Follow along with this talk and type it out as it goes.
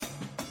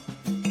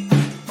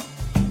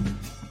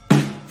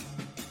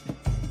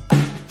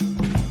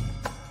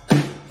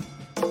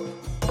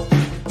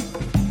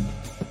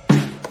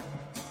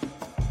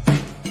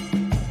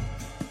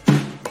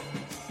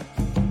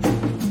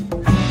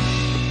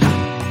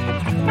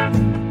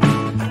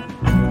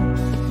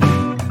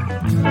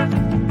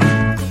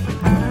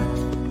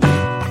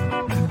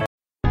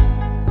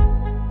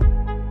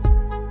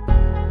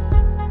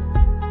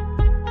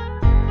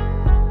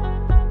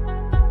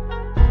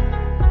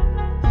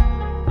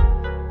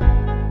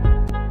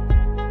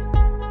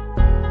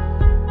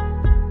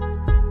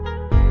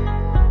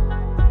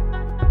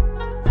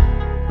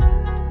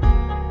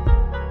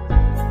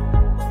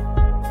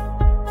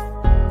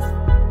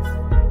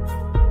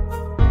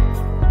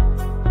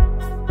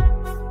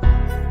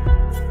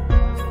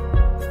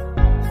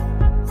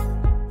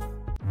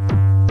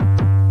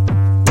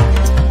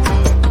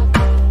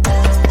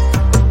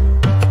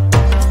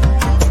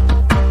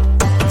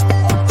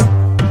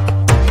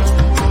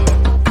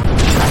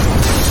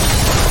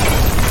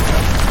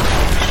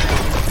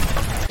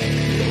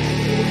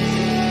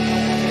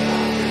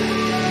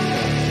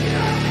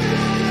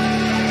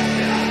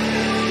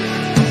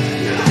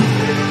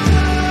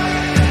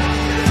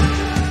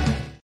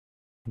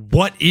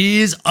What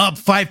is up,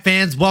 fight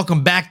fans?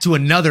 Welcome back to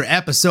another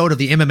episode of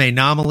the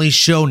MMAnomaly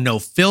show, No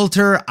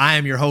Filter. I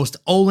am your host,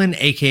 Olin,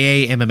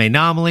 aka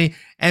MMAnomaly,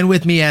 and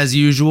with me, as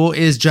usual,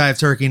 is Jive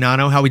Turkey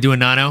Nano. How we doing,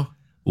 Nano?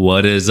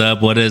 What is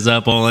up? What is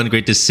up, Olin?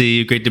 Great to see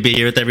you. Great to be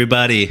here with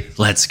everybody.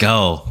 Let's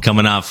go.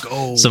 Coming off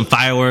some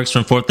fireworks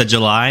from 4th of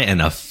July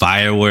and a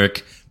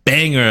firework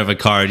banger of a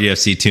card,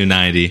 UFC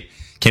 290.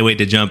 Can't wait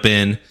to jump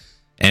in.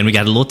 And we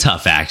got a little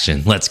tough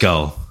action. Let's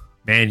go.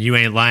 Man, you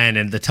ain't lying.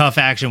 And the tough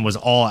action was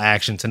all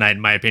action tonight,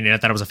 in my opinion. I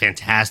thought it was a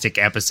fantastic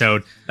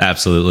episode.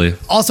 Absolutely.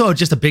 Also,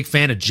 just a big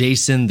fan of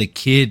Jason the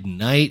Kid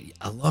Knight.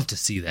 I love to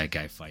see that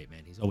guy fight,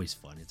 man. He's always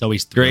fun. It's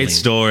always thrilling. Great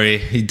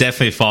story. You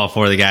definitely fall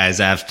for the guys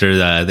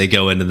after they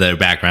go into their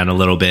background a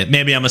little bit.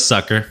 Maybe I'm a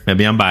sucker.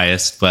 Maybe I'm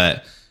biased,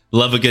 but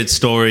love a good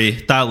story.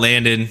 Thought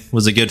Landon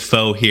was a good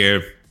foe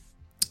here.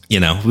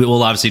 You know, we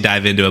will obviously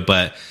dive into it,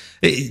 but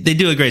they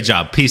do a great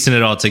job piecing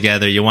it all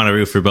together. You want to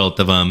root for both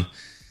of them.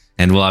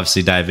 And we'll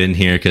obviously dive in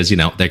here because, you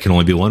know, there can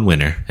only be one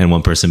winner and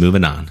one person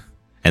moving on.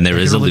 And there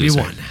is a loser.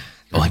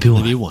 Only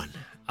be one.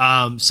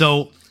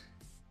 So,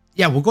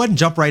 yeah, we'll go ahead and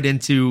jump right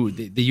into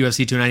the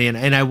UFC 290.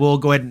 And I will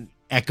go ahead and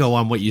echo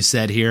on what you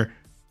said here.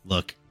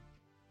 Look,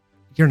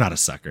 you're not a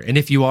sucker. And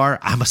if you are,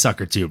 I'm a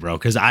sucker too, bro.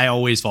 Because I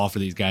always fall for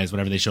these guys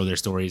whenever they show their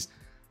stories.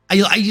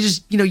 I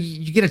just, you know,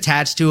 you get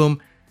attached to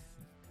them.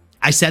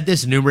 I said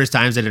this numerous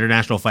times at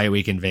International Fight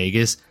Week in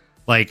Vegas.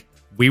 Like,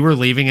 we were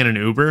leaving in an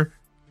Uber.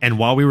 And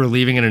while we were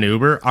leaving in an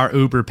Uber, our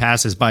Uber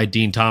passes by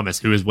Dean Thomas,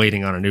 who is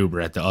waiting on an Uber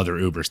at the other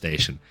Uber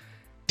station.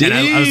 And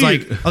I was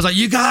like,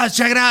 you guys,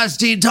 check it out. It's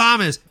Dean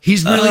Thomas.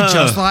 He's really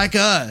just like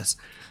us.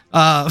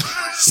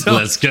 So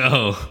let's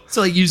go.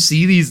 So like you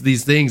see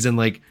these things and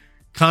like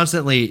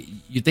constantly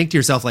you think to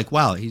yourself like,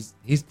 wow, he's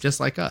just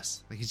like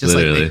us. Like he's just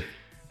literally.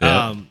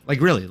 Like me.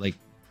 Like really, like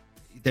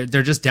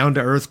they're just down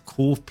to earth,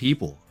 cool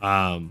people.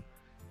 And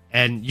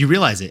you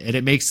realize it, and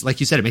it makes,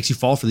 like you said, it makes you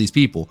fall for these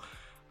people.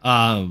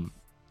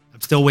 I'm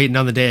still waiting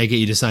on the day I get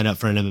you to sign up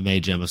for an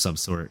MMA gym of some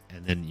sort,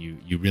 and then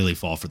you really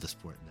fall for the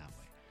sport in that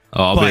way.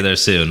 Oh, I'll be there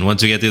soon.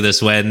 Once we get through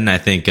this wedding, I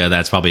think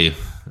that's probably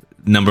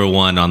number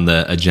one on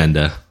the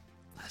agenda.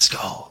 Let's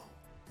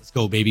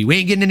go, baby. We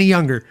ain't getting any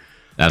younger.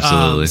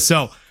 Absolutely.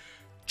 So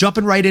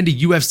jumping right into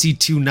UFC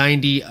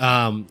 290.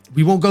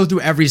 We won't go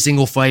through every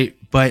single fight,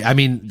 but I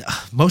mean,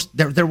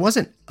 there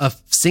wasn't a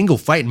single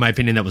fight in my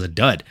opinion that was a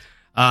dud.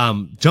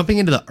 Jumping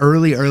into the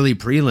early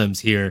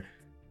prelims here.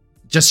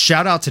 Just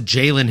shout out to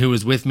Jalen, who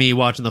was with me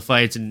watching the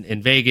fights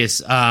in Vegas.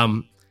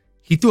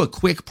 He threw a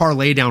quick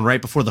parlay down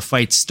right before the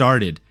fight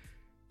started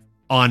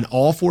on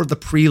all four of the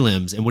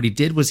prelims. And what he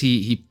did was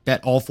he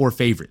bet all four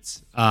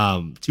favorites,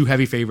 2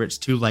 heavy favorites,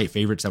 2 light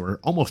favorites that were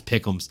almost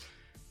pick'ems.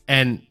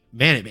 And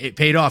man, it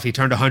paid off. He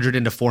turned 100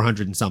 into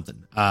 400 and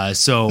something.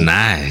 So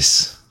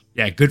nice.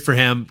 Yeah, good for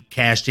him.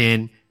 Cashed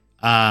in.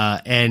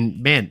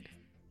 And man,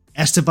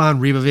 Esteban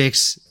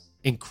Ribovic's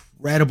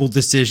incredible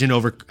decision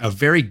over a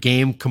very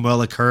game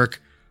Kamala Kirk.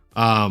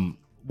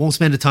 Won't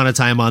spend a ton of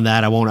time on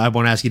that. I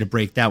won't ask you to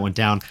break that one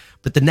down.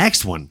 But the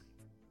next one,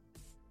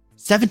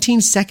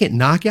 17-second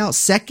knockout,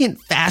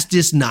 second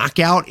fastest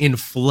knockout in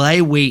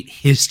flyweight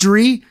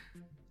history.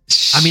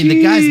 Sheesh. I mean,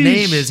 the guy's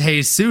name is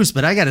Jesus,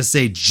 but I got to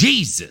say,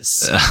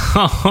 Jesus.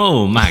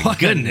 Oh, my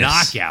goodness.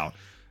 Knockout.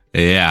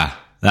 Yeah,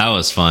 that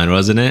was fun,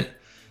 wasn't it?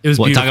 It was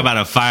beautiful. Talk about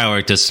a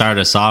firework to start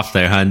us off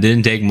there, huh?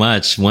 Didn't take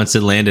much once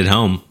it landed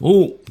home.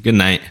 Oh, good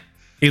night.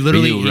 He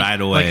literally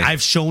right away. Like,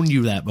 I've shown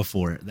you that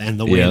before, and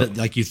the way that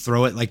like you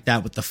throw it like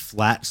that with the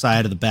flat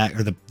side of the back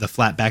or the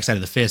flat back side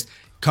of the fist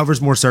covers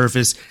more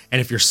surface.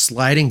 And if you're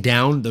sliding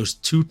down, those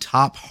 2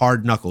 top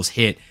hard knuckles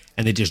hit,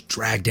 and they just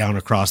drag down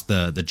across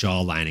the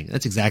jaw lining.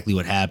 That's exactly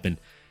what happened.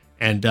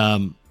 And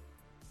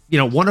you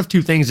know, one of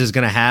 2 things is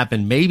going to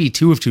happen. Maybe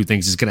 2 of 2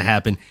 things is going to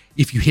happen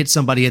if you hit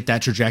somebody at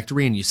that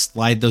trajectory and you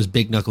slide those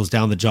big knuckles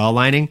down the jaw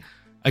lining.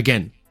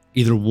 Again,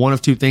 either 1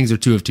 of 2 things or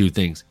 2 of 2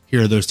 things.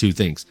 Here are those 2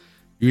 things.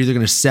 You're either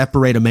going to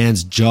separate a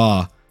man's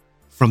jaw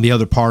from the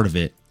other part of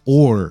it,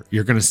 or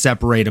you're going to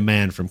separate a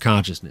man from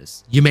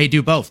consciousness. You may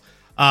do both.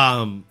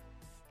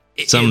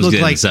 It looked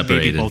like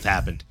separated. Maybe both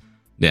happened.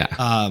 Yeah.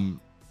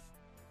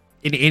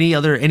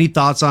 Any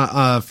thoughts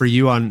on for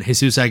you on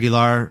Jesus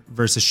Aguilar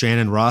versus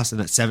Shannon Ross in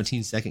that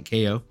 17-second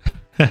KO?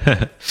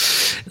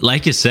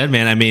 Like you said,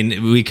 man, I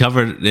mean, we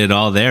covered it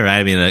all there, right?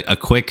 I mean, a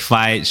quick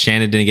fight.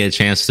 Shannon didn't get a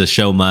chance to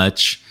show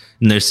much.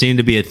 And there seemed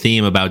to be a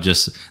theme about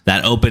just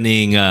that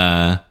opening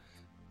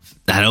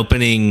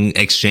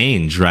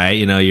exchange, right?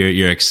 You know,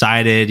 you're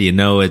excited. You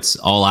know, it's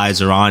all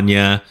eyes are on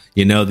you.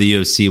 You know, the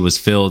UFC was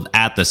filled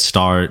at the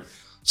start.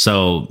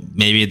 So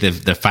maybe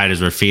the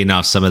fighters were feeding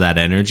off some of that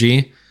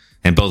energy.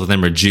 And both of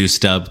them are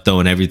juiced up,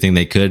 throwing everything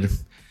they could.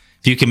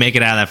 If you can make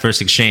it out of that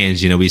first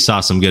exchange, you know, we saw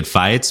some good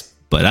fights.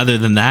 But other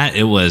than that, I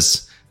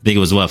think it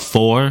was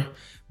 4,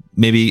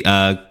 maybe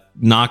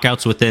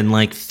knockouts within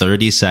like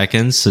 30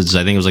 seconds. So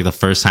I think it was like the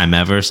first time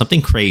ever.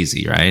 Something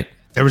crazy, right?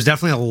 There was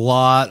definitely a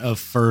lot of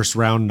first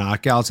round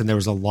knockouts, and there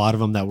was a lot of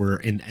them that were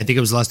in, I think it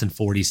was less than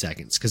 40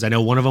 seconds. Because I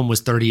know one of them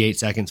was 38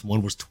 seconds,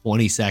 one was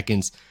 20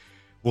 seconds.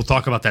 We'll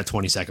talk about that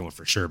 22nd one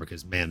for sure,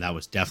 because man, that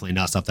was definitely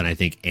not something I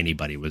think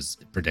anybody was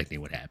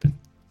predicting would happen.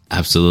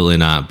 Absolutely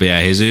not. But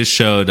yeah, Jesus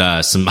showed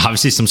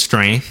some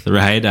strength,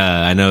 right?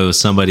 I know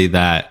somebody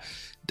that,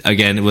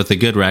 again, with a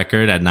good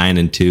record at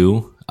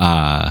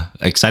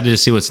 9-2, excited to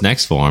see what's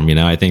next for him.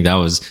 I think that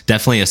was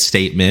definitely a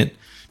statement.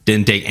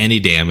 Didn't take any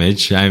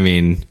damage. I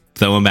mean,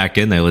 throw him back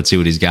in there. Let's see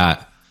what he's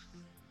got.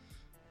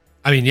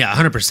 I mean, yeah,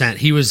 100%.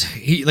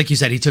 He like you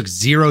said, he took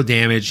 0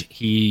 damage.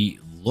 He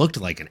looked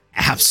like an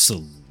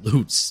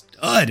absolute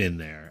stud in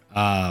there.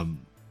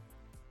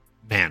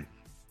 Man,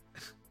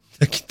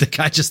 the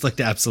guy just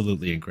looked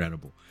absolutely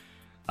incredible.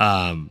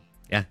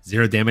 Yeah,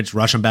 0 damage.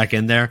 Rush him back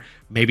in there.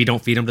 Maybe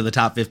don't feed him to the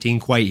top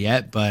 15 quite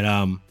yet,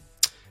 but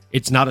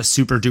it's not a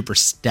super duper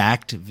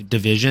stacked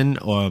division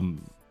or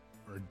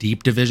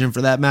deep division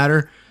for that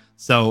matter.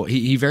 So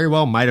he very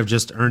well might have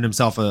just earned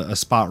himself a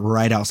spot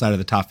right outside of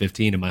the top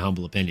 15, in my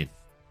humble opinion.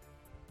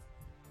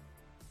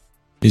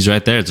 He's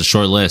right there. It's a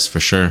short list for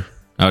sure.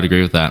 I would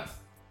agree with that.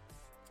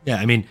 Yeah,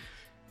 I mean,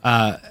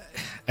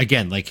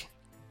 again, like,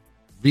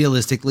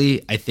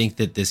 realistically, I think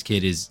that this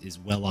kid is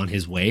well on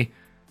his way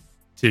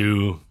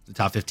to the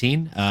top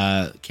 15.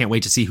 Can't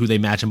wait to see who they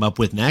match him up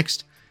with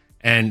next.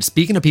 And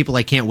speaking of people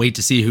I can't wait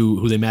to see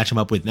who they match him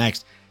up with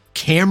next,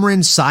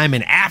 Cameron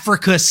Simon,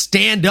 Africa,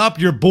 stand up.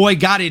 Your boy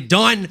got it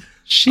done.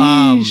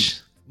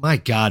 Sheesh. My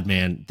God,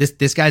 man.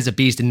 This guy's a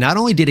beast. And not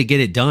only did he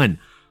get it done,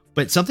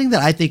 but something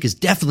that I think is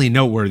definitely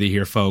noteworthy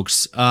here,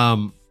 folks.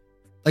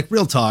 Like,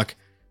 real talk,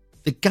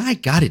 the guy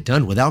got it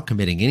done without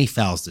committing any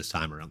fouls this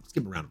time around. Let's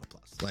give him a round of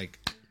applause.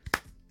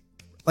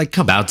 Like,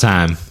 come about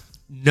on. time.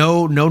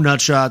 No nut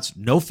shots,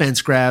 no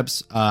fence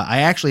grabs.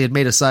 I actually had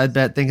made a side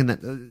bet thinking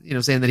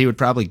that, saying that he would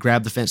probably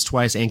grab the fence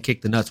twice and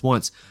kick the nuts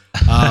once.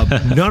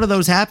 None of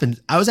those happened.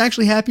 I was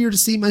actually happier to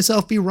see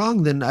myself be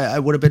wrong than I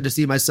would have been to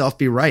see myself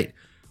be right.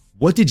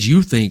 What did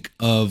you think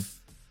of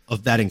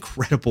that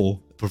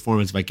incredible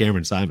performance by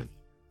Cameron Simon?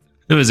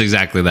 It was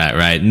exactly that,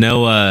 right?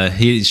 No,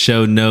 he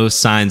showed no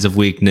signs of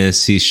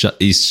weakness.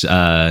 He's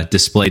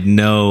displayed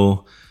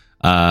no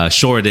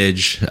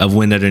shortage of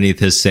wind underneath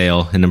his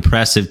sail. An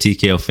impressive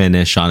TKO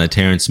finish on a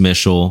Terrence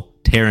Mitchell,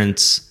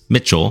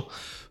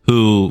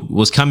 who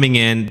was coming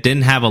in,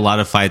 didn't have a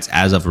lot of fights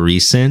as of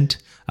recent,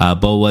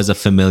 but was a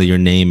familiar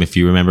name if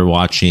you remember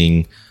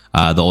watching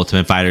the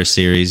Ultimate Fighter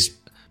series.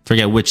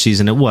 Forget which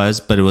season it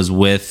was, but it was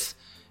with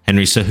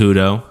Henry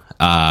Cejudo,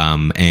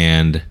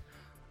 and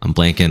I'm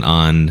blanking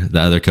on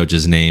the other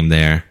coach's name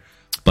there,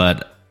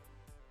 but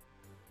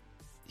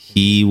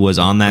he was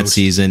on that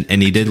season,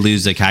 and he did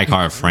lose to Kai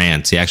Kara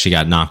France. He actually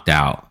got knocked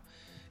out.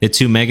 It's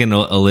who Megan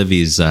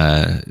Olivi's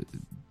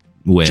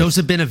with.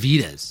 Joseph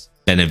Benavidez.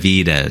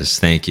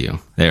 Thank you.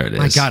 There it is.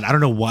 My God, I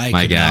don't know why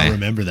I could not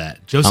remember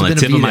that. Joseph on the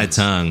tip of my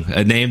tongue.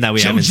 A name that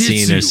we haven't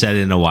seen or said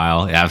in a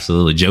while.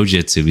 Absolutely.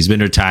 Jiu-Jitsu. He's been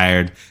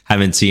retired.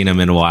 Haven't seen him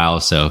in a while,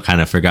 so kind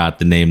of forgot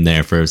the name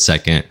there for a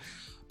second.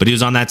 But he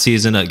was on that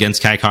season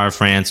against Kai Kara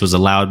France, was a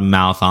loud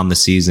mouth on the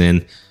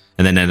season,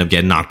 and then ended up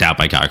getting knocked out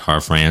by Kai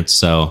Kara France.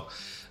 So...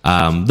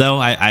 though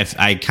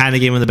I kind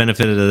of gave him the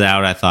benefit of the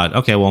doubt. I thought,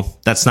 okay, well,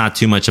 that's not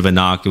too much of a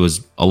knock. It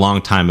was a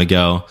long time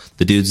ago.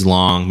 The dude's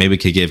long. Maybe we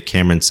could give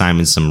Cameron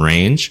Simon some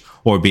range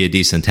or be a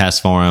decent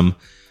test for him.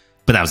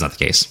 But that was not the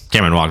case.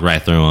 Cameron walked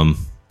right through him,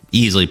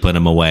 easily put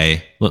him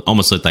away.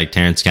 Almost looked like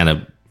Terrence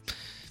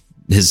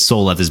his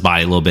soul left his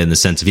body a little bit in the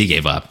sense of he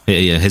gave up.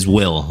 His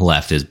will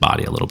left his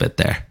body a little bit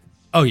there.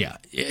 Oh, yeah.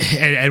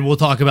 And we'll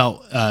talk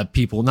about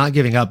people not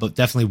giving up, but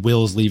definitely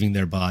wills leaving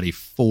their body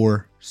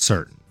for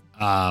certain.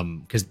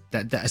 Because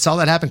I saw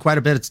that happen quite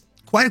a bit. It's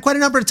quite a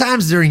number of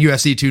times during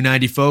UFC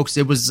 290, folks.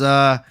 It was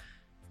a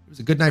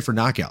good night for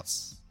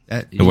knockouts.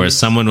 Where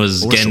someone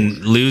was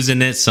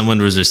losing it,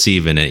 someone was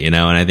receiving it, and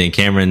I think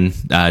Cameron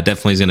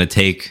definitely is going to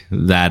take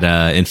that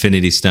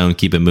Infinity Stone,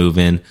 keep it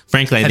moving.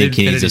 Frankly, I think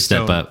he needs to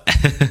step up. I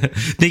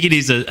think he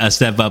needs a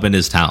step up in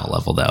his talent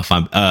level, though. If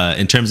I'm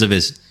in terms of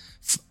his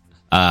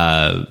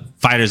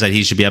fighters that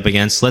he should be up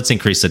against, let's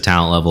increase the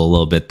talent level a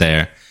little bit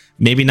there.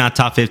 Maybe not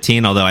top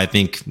 15, although I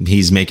think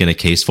he's making a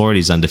case for it.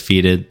 He's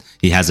undefeated.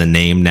 He has a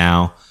name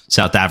now.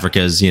 South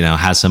Africa's,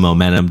 has some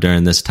momentum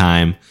during this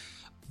time.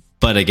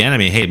 But again, I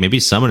mean, hey, maybe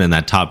someone in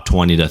that top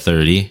 20 to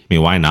 30. I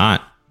mean, why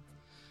not?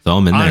 Throw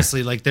him in there.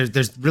 Honestly, like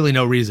there's really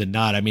no reason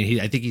not. I mean,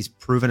 I think he's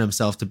proven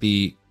himself to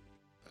be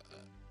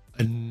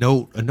a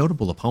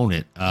notable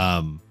opponent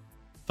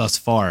thus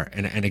far.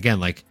 And again,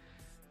 like,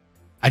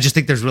 I just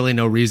think there's really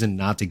no reason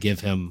not to give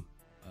him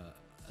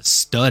a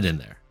stud in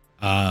there.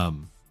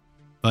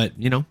 But,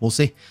 we'll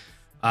see.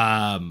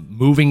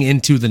 Moving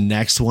into the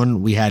next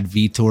one, we had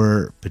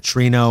Vitor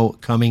Petrino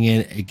coming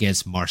in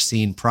against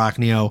Marcin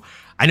Prachnio.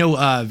 I know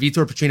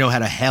Vitor Petrino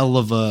had a hell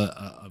of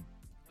a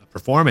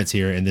performance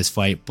here in this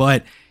fight,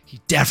 but he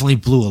definitely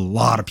blew a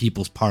lot of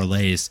people's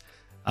parlays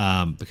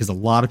because a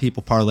lot of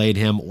people parlayed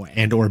him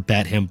or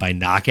bet him by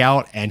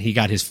knockout, and he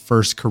got his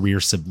first career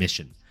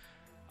submission.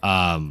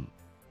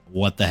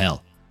 What the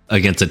hell?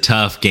 Against a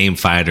tough game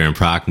fighter in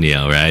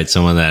Prachnio, right?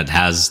 Someone that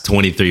has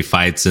 23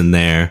 fights in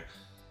there.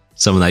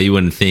 Someone that you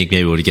wouldn't think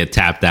maybe would get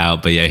tapped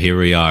out, but yeah, here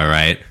we are,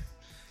 right?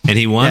 And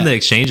he won the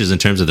exchanges in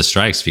terms of the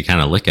strikes. If you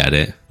kind of look at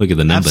it, look at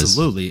the numbers.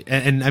 Absolutely.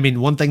 And I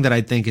mean, one thing that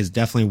I think is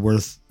definitely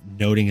worth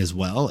noting as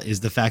well is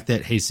the fact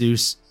that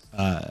Jesus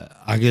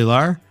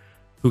Aguilar,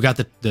 who got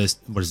the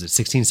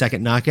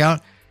 16-second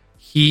knockout,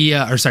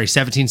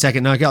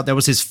 17-second knockout. That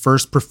was his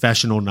first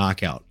professional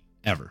knockout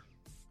ever.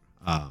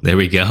 There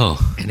we go.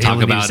 And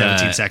talk about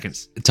 17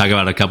 seconds. Talk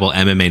about a couple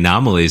MMA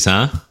anomalies,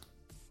 huh?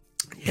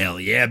 Hell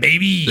yeah,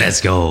 baby. Let's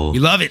go. We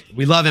love it.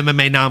 We love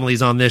MMA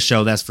anomalies on this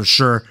show. That's for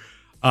sure.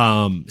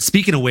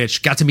 Speaking of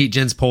which, got to meet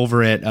Jens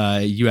Pulver at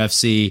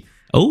UFC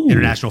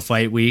International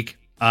Fight Week.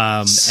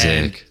 Sick.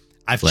 And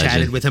I've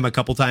chatted with him a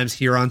couple times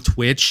here on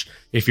Twitch.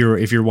 If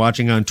you're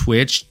watching on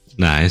Twitch,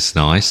 nice.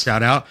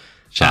 Shout out.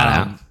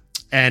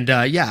 And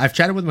I've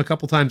chatted with him a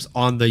couple times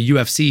on the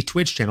UFC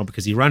Twitch channel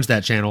because he runs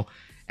that channel,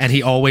 and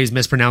he always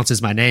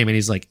mispronounces my name, and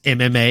he's like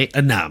MMA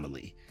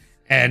Anomaly.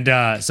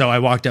 And so I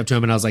walked up to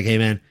him and I was like, "Hey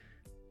man,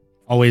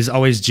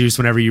 always juice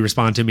whenever you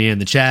respond to me in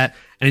the chat."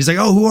 And he's like,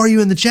 "Oh, who are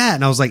you in the chat?"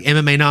 And I was like,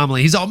 "MMA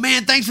Anomaly." He's all,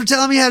 "Man, thanks for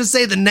telling me how to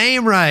say the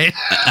name right."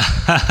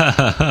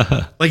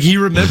 Like he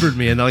remembered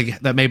me, and like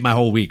that made my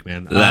whole week,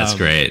 man. That's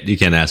great. You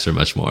can't ask for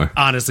much more.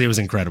 Honestly, it was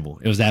incredible.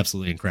 It was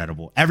absolutely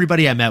incredible.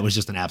 Everybody I met was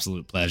just an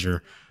absolute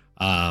pleasure.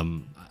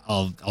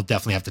 I'll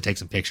definitely have to take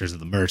some pictures of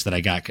the merch that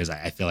I got because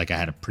I feel like I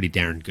had a pretty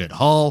darn good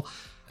haul.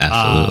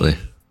 Absolutely.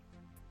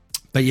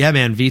 But yeah,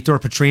 man, Vitor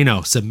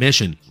Petrino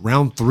submission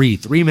round 3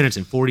 minutes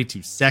and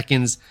 42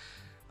 seconds.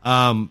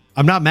 I'm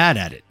not mad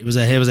at it. It was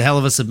a hell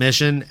of a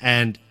submission,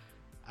 and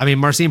I mean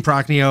Marcin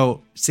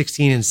Prachnio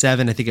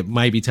 16-7. I think it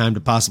might be time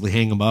to possibly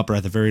hang him up, or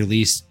at the very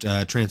least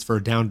transfer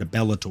down to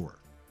Bellator.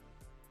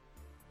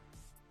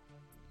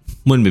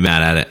 Wouldn't be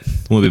mad at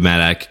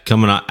it.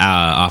 Coming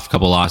off a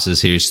couple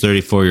losses here. He's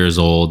 34 years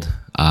old.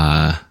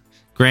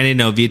 Granted,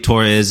 no,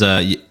 Vitor is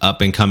a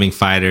up and coming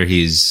fighter.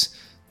 He's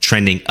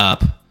trending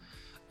up.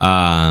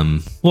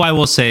 Well, I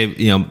will say,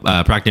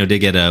 Prachnio did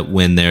get a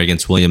win there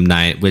against William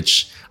Knight,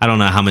 which I don't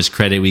know how much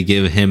credit we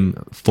give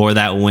him for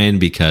that win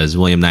because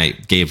William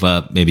Knight gave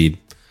up maybe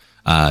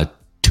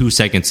 2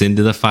 seconds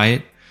into the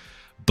fight.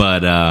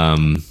 But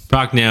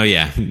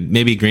Prachnio,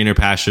 maybe greener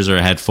pastures are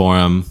ahead for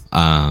him.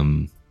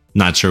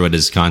 Not sure what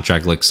his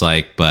contract looks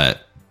like,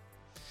 but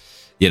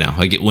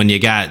like when you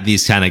got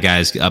these kind of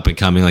guys up and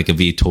coming like a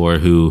Vitor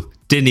who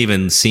didn't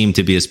even seem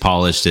to be as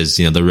polished as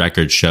the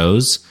record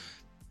shows,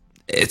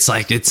 it's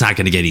like it's not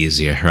going to get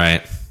easier,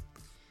 right?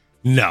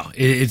 No,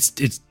 it's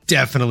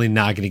definitely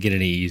not going to get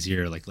any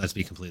easier. Like, let's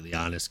be completely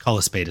honest. Call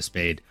a spade a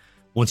spade.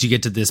 Once you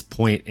get to this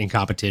point in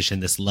competition,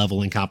 this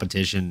level in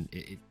competition,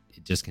 it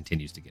just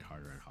continues to get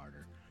harder and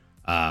harder.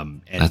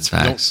 And that's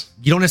facts.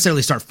 You don't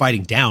necessarily start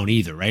fighting down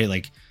either, right?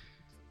 Like,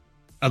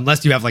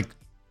 unless you have like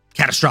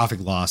catastrophic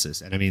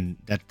losses. And I mean,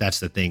 that's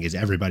the thing is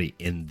everybody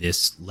in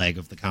this leg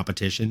of the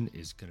competition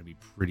is going to be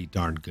pretty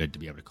darn good to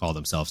be able to call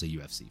themselves a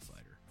UFC fighter.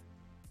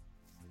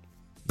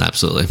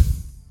 Absolutely.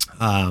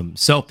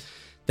 So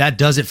that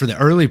does it for the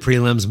early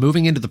prelims.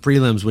 Moving into the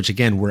prelims, which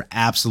again were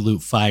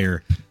absolute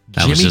fire.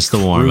 That was just the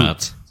warm up.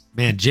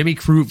 Man, Jimmy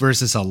Crute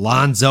versus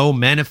Alonzo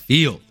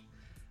Menifield.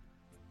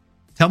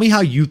 Tell me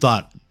how you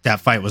thought that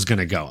fight was going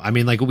to go. I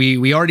mean, like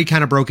we already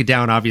kind of broke it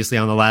down, obviously,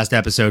 on the last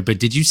episode, but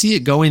did you see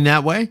it going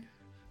that way?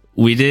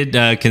 We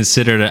did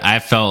consider it. I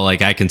felt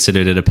like I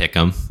considered it a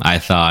pick'em. I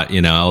thought,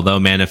 although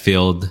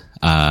Menifield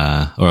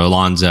or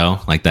Alonzo,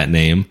 like that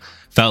name,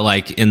 felt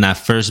like in that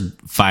first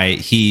fight,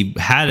 he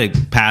had a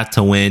path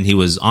to win. He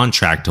was on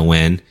track to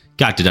win,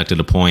 got deducted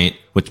a point,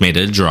 which made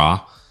it a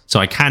draw. So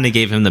I kind of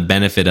gave him the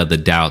benefit of the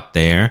doubt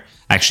there.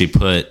 Actually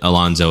put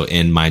Alonzo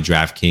in my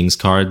DraftKings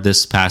card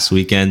this past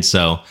weekend.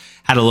 So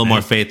had a little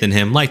more faith in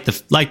him, like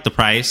the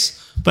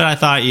price. But I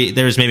thought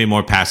there's maybe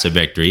more passive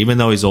victory. Even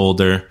though he's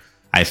older,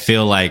 I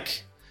feel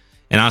like,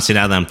 and honestly,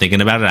 now that I'm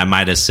thinking about it, I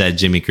might have said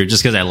Jimmy Crute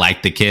just because I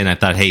liked the kid. And I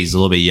thought, hey, he's a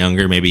little bit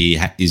younger. Maybe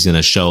he's going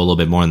to show a little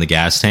bit more in the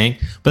gas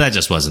tank. But that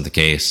just wasn't the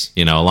case.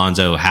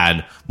 Alonzo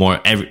had more.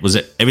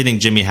 Everything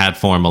Jimmy had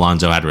for him,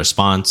 Alonzo had a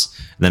response.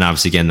 And then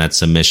obviously getting that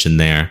submission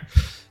there.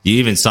 You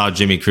even saw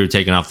Jimmy Crute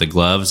taking off the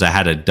gloves. I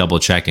had to double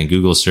check and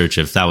Google search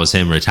if that was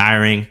him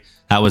retiring.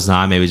 That was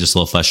not. Maybe just a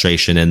little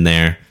frustration in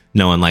there.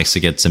 No one likes to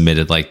get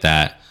submitted like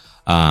that.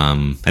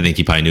 I think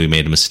he probably knew he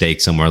made a mistake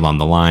somewhere along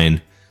the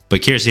line.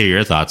 But curious to hear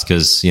your thoughts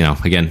because,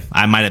 again,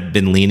 I might have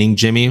been leaning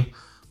Jimmy,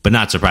 but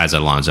not surprised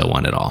that Alonzo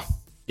won it all.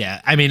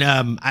 Yeah, I mean,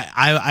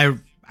 I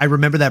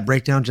remember that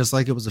breakdown just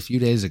like it was a few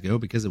days ago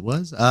because it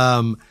was.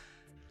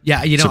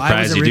 Yeah,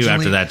 surprised you do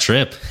after that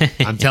trip.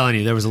 I'm telling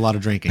you, there was a lot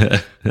of drinking.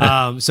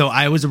 So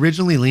I was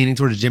originally leaning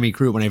towards Jimmy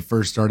Crute when I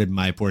first started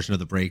my portion of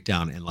the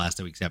breakdown in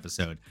last week's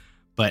episode.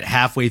 But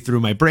halfway through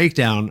my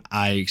breakdown,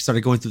 I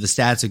started going through the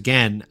stats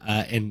again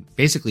and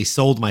basically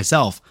sold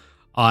myself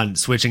on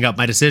switching up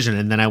my decision.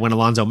 And then I went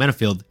Alonzo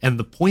Menifield. And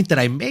the point that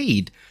I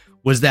made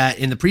was that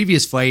in the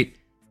previous fight,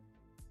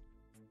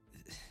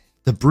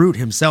 the Brute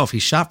himself, he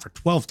shot for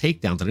 12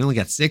 takedowns and he only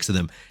got 6 of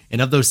them. And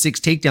of those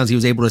 6 takedowns, he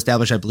was able to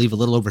establish, I believe, a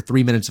little over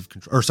 4 minutes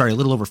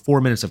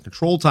of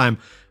control time.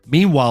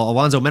 Meanwhile,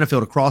 Alonzo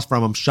Menifield across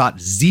from him shot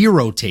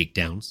 0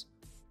 takedowns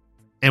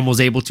and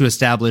was able to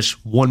establish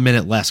 1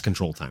 minute less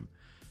control time.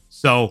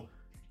 So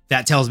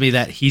that tells me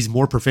that he's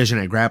more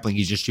proficient at grappling.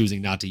 He's just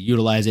choosing not to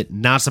utilize it.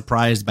 Not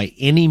surprised by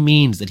any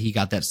means that he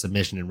got that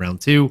submission in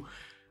round 2.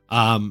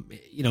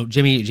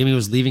 Jimmy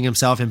was leaving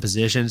himself in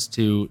positions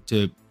to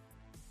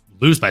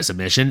lose by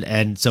submission,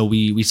 and so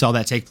we saw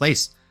that take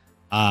place.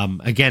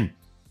 Again,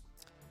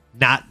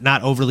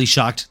 not overly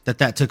shocked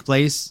that took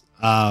place.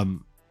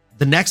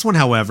 The next one,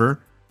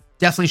 however,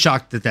 definitely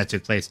shocked that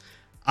took place.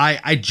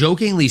 I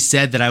jokingly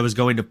said that I was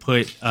going to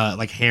put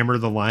hammer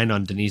the line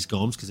on Denise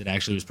Gomes because it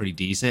actually was pretty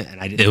decent, and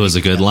I didn't. It was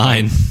a good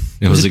line.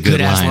 It was a good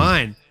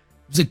line.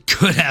 It was a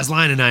good ass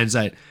line in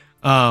hindsight.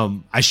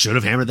 I should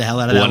have hammered the hell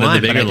out of that line. One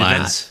of the bigger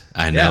lines.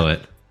 I know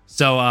it.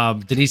 So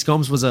Denise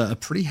Gomes was a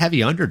pretty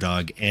heavy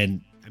underdog,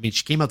 and I mean,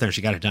 she came out there and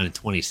she got it done in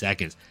 20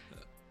 seconds.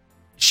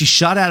 She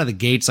shot out of the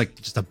gates like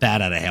just a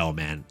bat out of hell,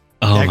 man.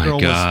 Oh that my girl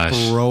gosh.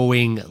 was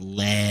throwing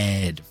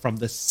lead from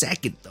the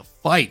second the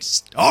fight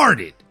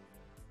started.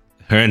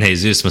 Her and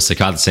Jesus must have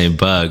caught the same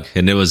bug,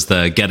 and it was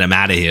the get him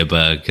out of here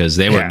bug because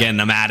they were getting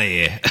him out of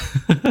here.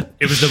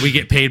 It was that we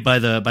get paid by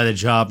the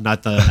job,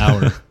 not the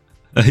hour.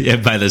 Yeah,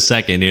 by the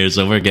second here,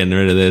 so we're getting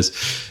rid of this.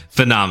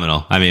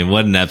 Phenomenal. I mean,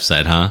 what an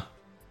episode, huh?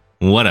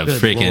 What a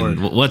Good freaking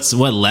Lord.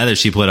 What leather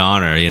she put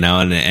on her,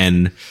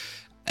 and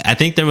I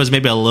think there was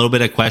maybe a little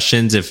bit of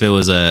questions if it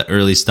was a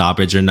early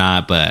stoppage or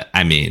not, but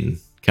I mean,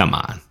 come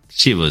on,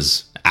 she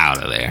was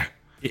out of there.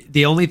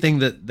 The only thing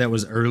that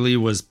was early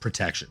was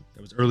protection.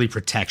 It was early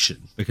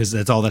protection because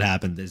that's all that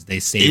happened is they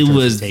saved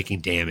her from taking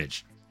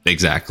damage.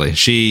 Exactly.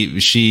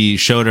 She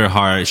showed her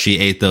heart. She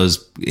ate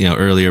those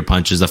earlier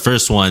punches. The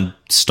first one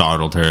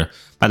startled her.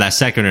 By that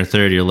second or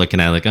third, you're looking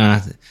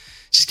at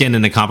she's getting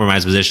in a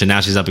compromised position. Now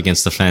she's up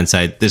against the fence.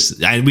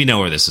 We know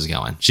where this is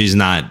going. She's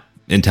not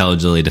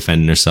intelligently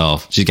defending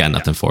herself. She's got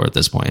nothing for her at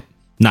this point.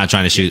 Not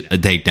trying to shoot a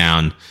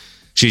takedown.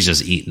 She's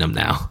just eating them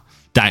now.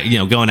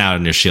 Going out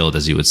on your shield,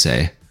 as you would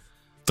say.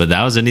 But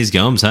that was Denise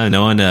Gomes, huh?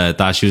 No one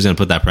thought she was going to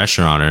put that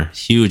pressure on her.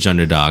 Huge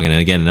underdog. And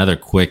again, another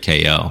quick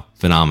KO.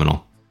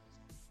 Phenomenal.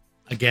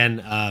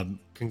 Again,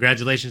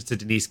 congratulations to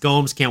Denise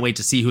Gomes. Can't wait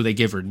to see who they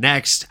give her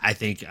next. I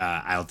think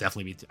I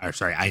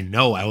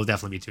know I will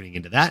definitely be tuning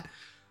into that.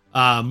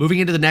 Moving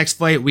into the next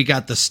fight, we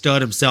got the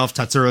stud himself,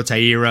 Tatsuro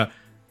Taira,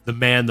 the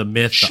man, the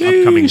myth, the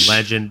upcoming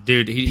legend.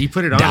 Dude, he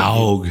put it on.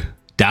 Dog.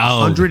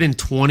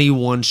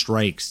 121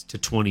 strikes to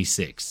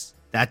 26.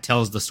 That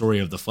tells the story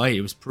of the fight.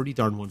 It was pretty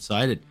darn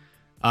one-sided.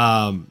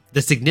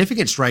 The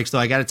significant strikes, though,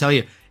 I got to tell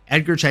you,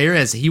 Edgar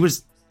Chairez,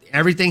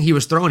 everything he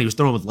was throwing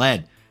with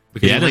lead.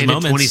 Because he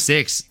landed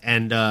 26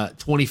 and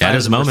 25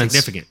 was more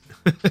significant.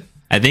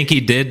 I think he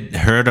did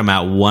hurt him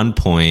at one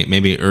point,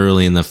 maybe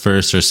early in the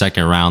first or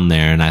second round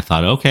there. And I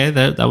thought, okay,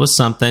 that was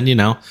something,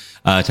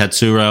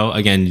 Tatsuro,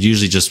 again,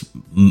 usually just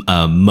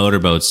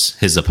motorboats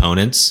his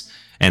opponents.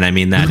 And I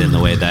mean that in the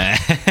way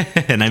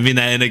that, and I mean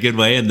that in a good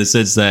way, in the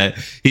sense that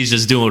he's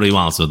just doing what he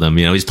wants with them.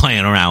 He's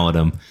playing around with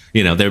them.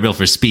 They're built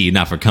for speed,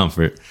 not for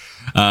comfort.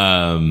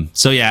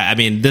 So yeah, I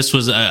mean, this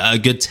was a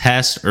good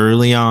test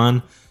early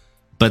on,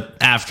 but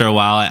after a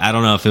while, I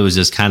don't know if it was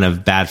just kind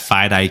of bad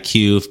fight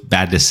IQ,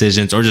 bad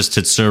decisions, or just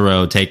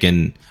Tatsuro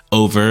taking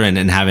over and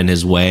having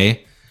his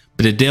way.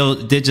 But it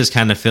did just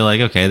kind of feel like,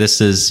 okay,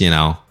 this is,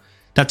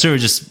 Tatsuro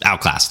just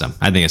outclassed him.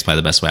 I think it's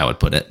probably the best way I would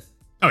put it.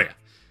 Oh yeah.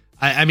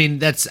 I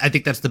mean, I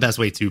think that's the best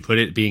way to put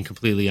it, being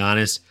completely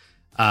honest.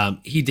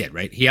 He did,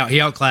 right? He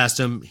outclassed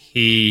him.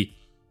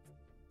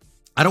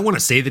 I don't want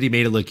to say that he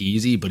made it look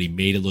easy, but he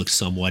made it look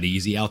somewhat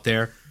easy out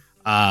there.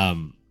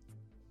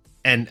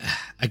 And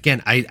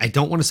again, I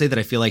don't want to say that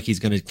I feel like he's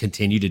going to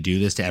continue to do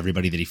this to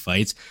everybody that he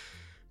fights,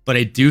 but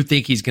I do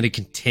think he's going to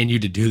continue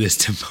to do this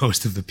to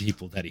most of the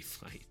people that he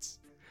fights.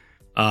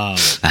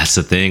 That's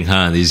the thing,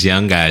 huh? These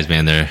young guys,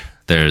 man,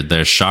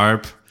 they're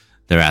sharp.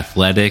 They're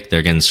athletic.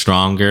 They're getting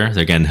stronger.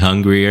 They're getting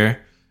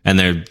hungrier, and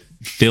they're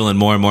feeling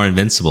more and more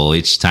invincible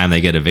each time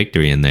they get a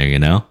victory in there.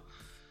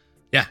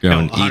 Yeah,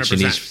 growing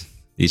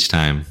each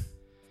time.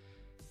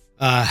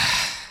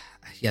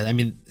 Yeah, I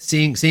mean,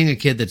 seeing a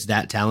kid that's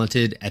that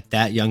talented at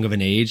that young of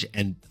an age,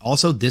 and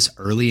also this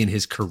early in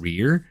his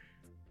career,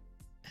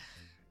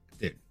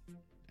 dude.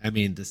 I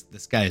mean, this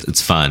guy.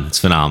 It's fun. It's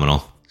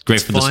phenomenal. It's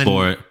great for the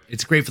sport.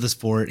 It's great for the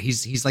sport.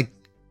 He's like,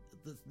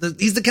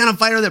 he's the kind of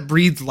fighter that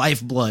breathes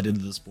lifeblood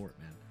into the sport,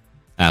 man.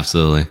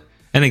 Absolutely.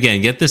 And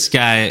again, get this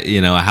guy,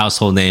 a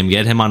household name,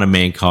 get him on a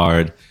main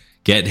card,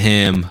 get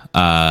him,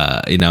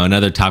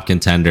 another top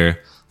contender.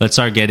 Let's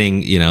start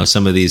getting,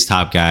 some of these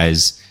top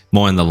guys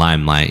more in the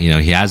limelight.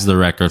 He has the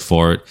record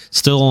for it.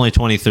 Still only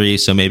 23,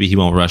 so maybe he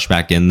won't rush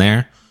back in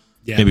there.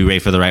 Yeah. Maybe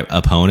wait for the right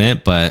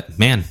opponent. But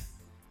man,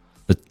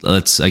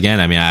 let's again.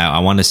 I mean, I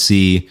want to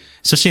see,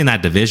 especially in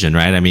that division,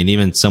 right? I mean,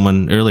 even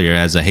someone earlier,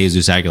 as a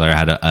Jesus Aguilar,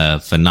 had a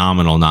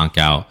phenomenal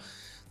knockout.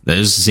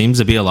 There seems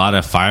to be a lot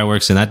of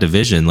fireworks in that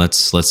division.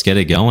 Let's get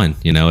it going.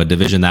 A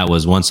division that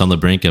was once on the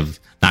brink of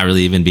not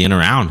really even being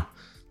around.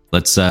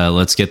 Let's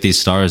get these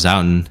stars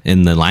out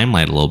in the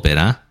limelight a little bit,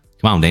 huh?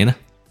 Come on, Dana.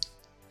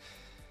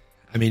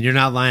 I mean, you're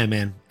not lying,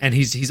 man. And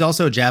he's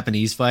also a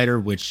Japanese fighter,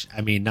 which,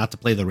 I mean, not to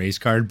play the race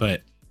card,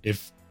 but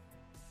if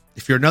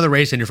if you're another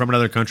race and you're from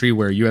another country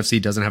where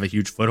UFC doesn't have a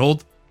huge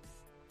foothold,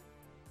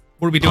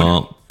 what are we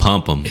doing?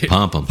 Pump them.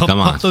 Come on.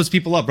 Pump those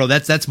people up, bro.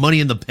 That's money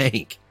in the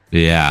bank.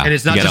 Yeah. And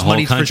it's not just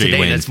money for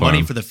today. That's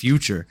money for the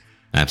future.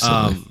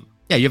 Absolutely.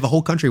 Yeah, you have a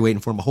whole country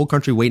waiting for him, a whole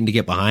country waiting to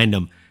get behind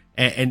him.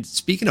 And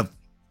speaking of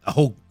a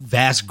whole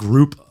vast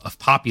group of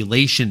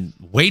population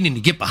waiting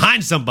to get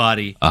behind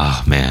somebody.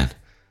 Oh, man.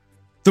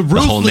 The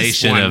whole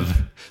nation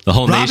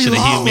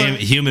Robbie of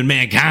human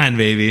mankind,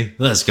 baby.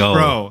 Let's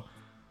go.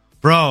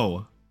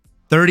 Bro.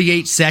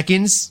 38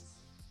 seconds.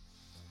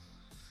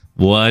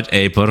 What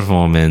a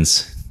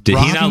performance. Did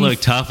he not look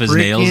tough as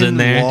nails in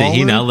there? Did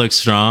he not look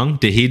strong?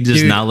 Did he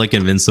just not look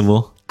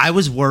invincible? I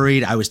was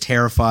worried. I was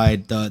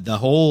terrified. The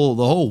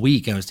whole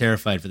week I was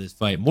terrified for this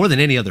fight more than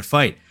any other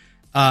fight.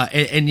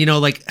 And you know,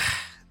 like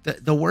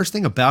the worst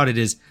thing about it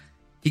is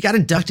he got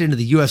inducted into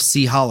the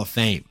UFC Hall of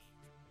Fame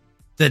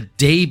the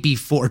day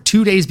before,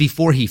 2 days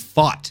before he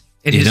fought.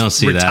 You don't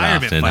see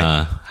that often.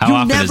 How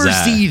often never is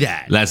that? See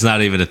that. That's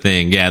not even a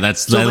thing. Yeah,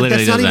 that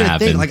literally doesn't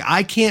happen. Like,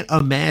 I can't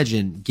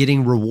imagine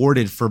getting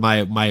rewarded for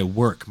my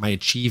work, my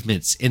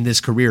achievements in this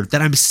career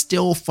that I'm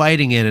still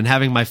fighting in and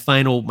having my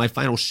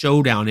final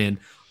showdown in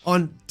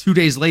on 2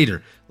 days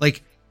later.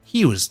 Like,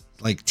 he was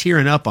like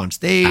tearing up on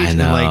stage. I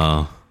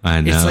know.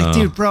 It's like,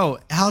 dude, bro,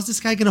 how's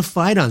this guy gonna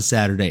fight on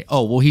Saturday?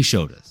 Oh, well, he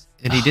showed us,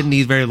 and he didn't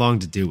need very long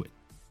to do it.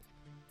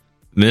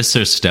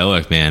 Mr.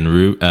 Stoic, man.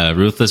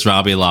 Ruthless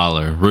Robbie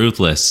Lawler.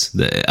 Ruthless.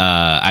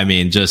 I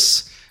mean,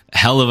 just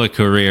hell of a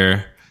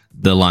career.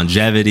 The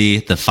longevity,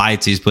 the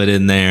fights he's put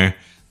in there.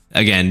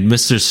 Again,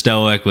 Mr.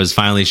 Stoic was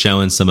finally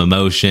showing some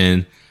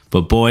emotion.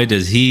 But boy,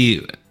 does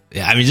he...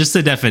 I mean, just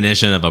the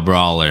definition of a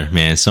brawler,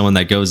 man. Someone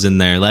that goes in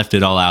there, left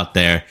it all out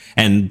there.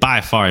 And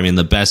by far, I mean,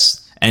 the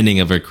best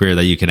ending of a career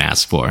that you can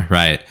ask for,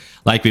 right?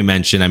 Like we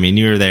mentioned, I mean,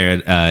 you were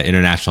there at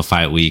International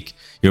Fight Week.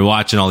 You're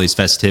watching all these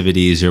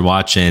festivities. You're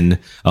watching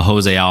a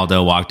Jose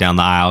Aldo walk down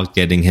the aisle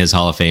getting his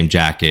Hall of Fame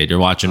jacket. You're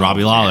watching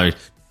Robbie Lawler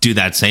do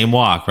that same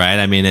walk, right?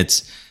 I mean,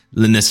 it's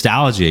the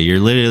nostalgia.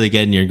 You're literally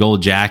getting your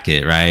gold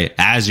jacket, right?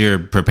 As you're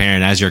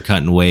preparing, as you're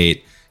cutting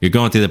weight, you're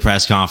going through the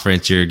press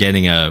conference. You're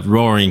getting a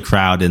roaring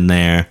crowd in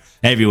there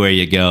everywhere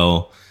you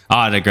go.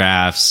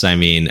 Autographs. I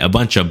mean, a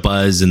bunch of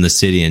buzz in the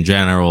city in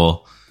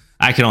general.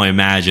 I can only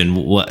imagine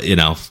what, you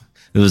know,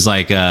 it was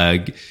like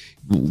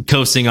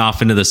coasting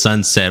off into the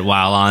sunset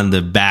while on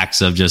the backs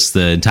of just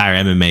the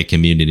entire MMA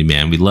community,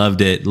 man. We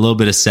loved it. A little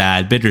bit of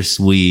sad,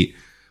 bittersweet,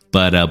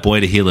 but boy,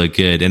 did he look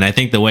good. And I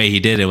think the way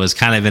he did it was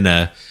kind of in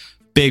a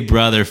big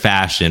brother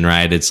fashion,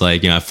 right? It's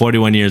like, you know, at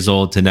 41 years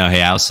old to know,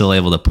 hey, I was still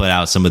able to put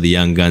out some of the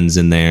young guns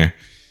in there.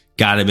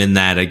 Got him in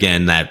that,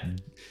 again, that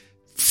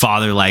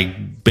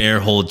father-like bear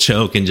hold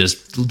choke and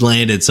just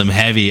landed some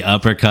heavy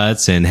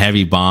uppercuts and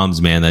heavy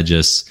bombs, man, that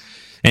just...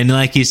 And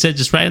like he said,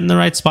 just right in the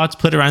right spots,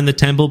 put around the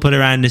temple, put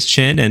around his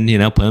chin, and, you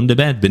know, put him to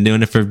bed. Been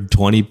doing it for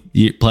 20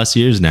 plus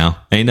years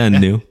now. Ain't nothing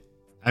new.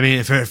 I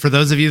mean, for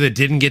those of you that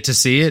didn't get to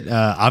see it,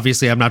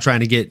 obviously I'm not trying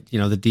to get, you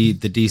know, the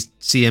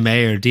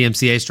DCMA or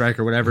DMCA strike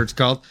or whatever it's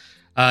called.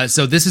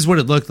 So this is what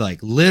it looked like.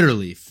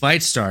 Literally,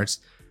 fight starts.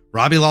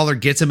 Robbie Lawler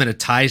gets him in a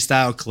Thai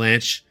style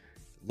clinch.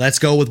 Let's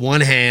go with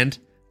one hand,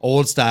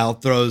 old style,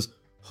 throws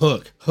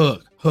hook,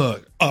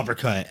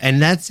 uppercut.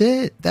 And that's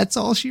it. That's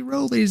all she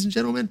wrote, ladies and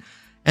gentlemen.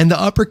 And the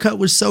uppercut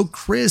was so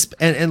crisp.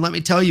 And let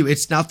me tell you,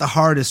 it's not the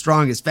hardest,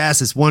 strongest,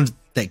 fastest ones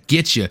that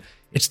get you.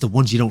 It's the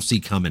ones you don't see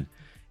coming.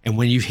 And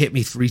when you hit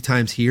me 3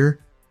 times here,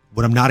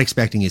 what I'm not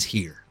expecting is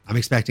here. I'm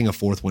expecting a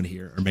 4th one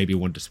here, or maybe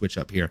one to switch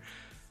up here,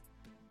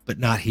 but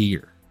not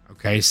here.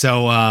 Okay.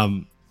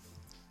 So,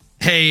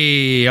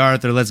 hey,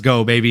 Arthur, let's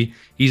go, baby.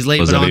 He's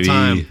late, but on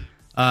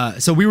time.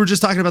 So we were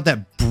just talking about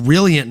that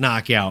brilliant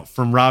knockout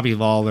from Robbie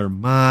Lawler.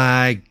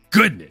 My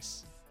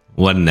goodness.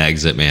 What an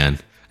exit, man.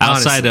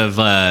 Outside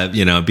of,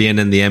 you know, being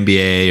in the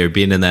NBA or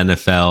being in the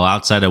NFL,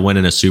 outside of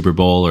winning a Super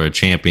Bowl or a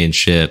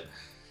championship,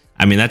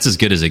 I mean, that's as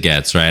good as it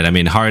gets, right? I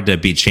mean, hard to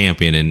be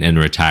champion and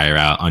retire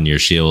out on your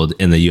shield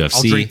in the UFC.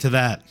 I'll drink to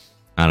that.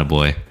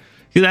 Attaboy.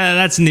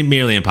 That's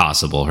nearly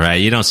impossible, right?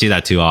 You don't see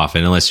that too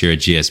often unless you're a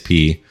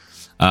GSP.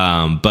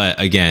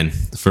 But again,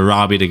 for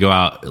Robbie to go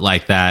out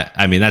like that,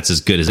 I mean, that's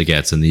as good as it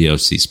gets in the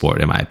UFC sport,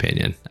 in my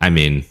opinion. I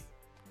mean,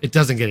 it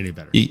doesn't get any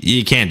better.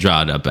 You can't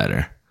draw it up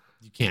better.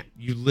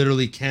 You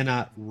literally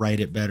cannot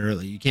write it better.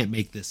 Like, you can't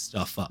make this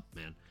stuff up,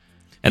 man.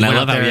 And I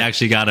love how he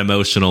actually got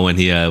emotional when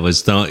he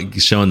was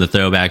showing the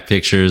throwback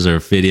pictures or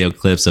video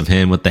clips of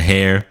him with the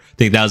hair. I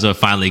think that was what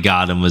finally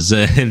got him, was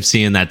him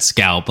seeing that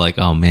scalp. Like,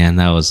 oh man,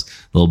 that was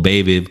little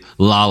baby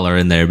Lawler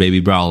in there, baby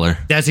brawler.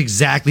 That's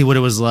exactly what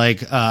it was like.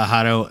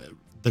 Hato,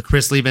 the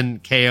Chris Lieben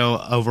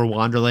KO over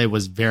Wanderlei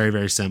was very,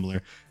 very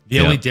similar.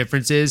 The only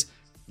difference is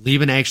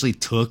Lieben actually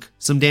took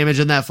some damage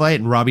in that fight,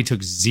 and Robbie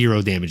took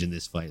 0 damage in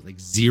this fight, like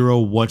 0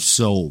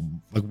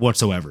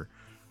 whatsoever.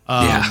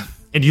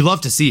 And you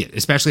love to see it,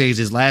 especially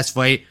his last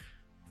fight.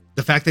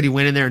 The fact that he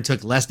went in there and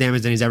took less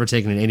damage than he's ever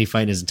taken in any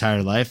fight in his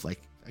entire life.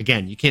 Like,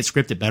 again, you can't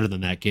script it better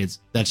than that, kids.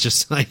 That's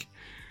just like,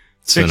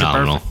 it's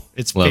phenomenal. Perfect.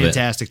 It's love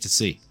fantastic to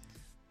see.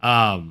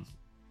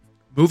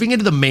 Moving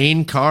into the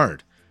main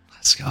card.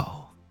 Let's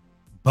go.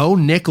 Bo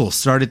Nickel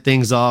started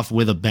things off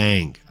with a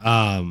bang.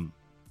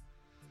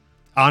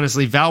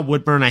 Honestly, Val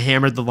Woodburn, I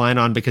hammered the line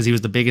on because he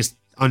was the biggest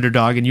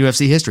underdog in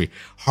UFC history.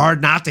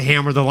 Hard not to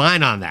hammer the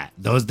line on that.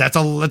 That's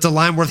a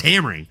line worth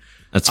hammering.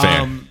 That's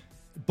fair.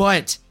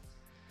 But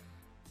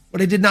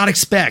what I did not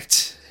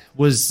expect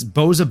was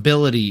Bo's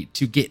ability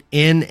to get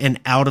in and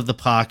out of the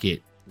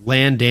pocket,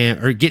 get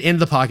into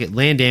the pocket,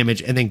 land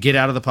damage, and then get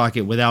out of the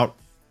pocket without,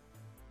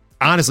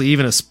 honestly,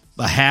 even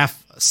a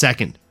half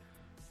second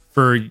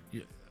for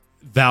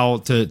Val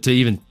to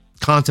even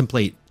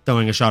contemplate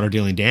throwing a shot or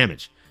dealing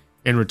damage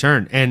in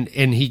return. And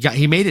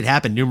he made it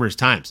happen numerous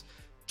times.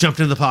 Jumped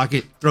into the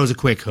pocket, throws a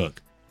quick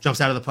hook.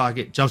 Jumps out of the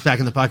pocket, jumps back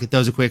in the pocket,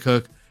 throws a quick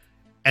hook.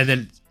 And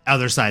then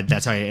other side,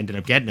 that's how I ended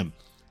up getting him.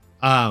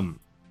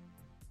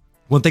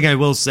 One thing I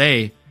will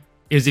say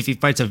is if he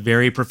fights a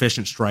very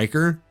proficient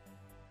striker,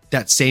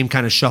 that same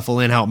kind of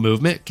shuffle in out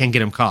movement can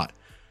get him caught.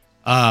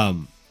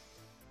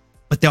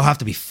 But they'll have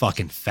to be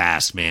fucking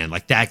fast, man.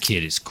 Like, that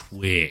kid is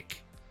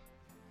quick.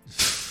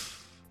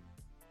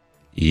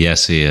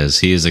 Yes, he is.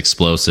 He is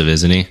explosive,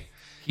 isn't he?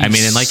 I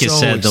mean, and like you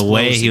said, the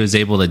way he was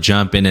able to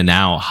jump in and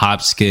out,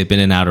 hop, skip in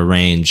and out of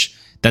range,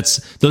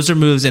 those are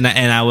moves. And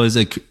I was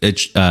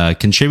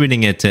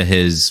contributing it to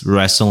his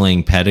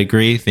wrestling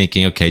pedigree,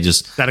 thinking, okay,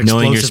 just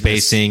knowing your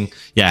spacing,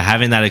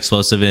 having that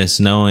explosiveness,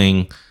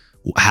 knowing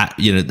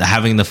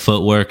having the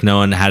footwork,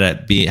 knowing how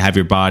to have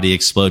your body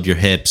explode your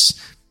hips,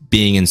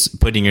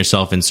 putting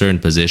yourself in certain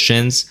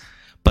positions.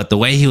 But the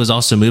way he was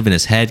also moving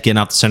his head, getting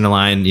off the center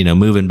line,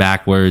 moving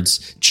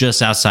backwards,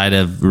 just outside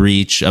of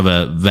reach of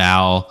a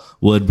Val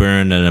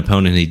Woodburn, an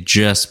opponent he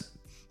just,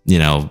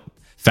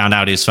 found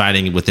out he was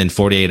fighting within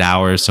 48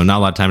 hours, so not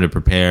a lot of time to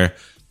prepare.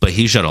 But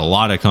he showed a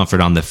lot of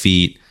comfort on the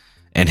feet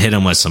and hit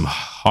him with some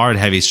hard,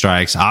 heavy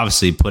strikes.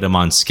 Obviously, put him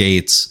on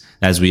skates,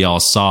 as we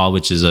all saw,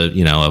 which is a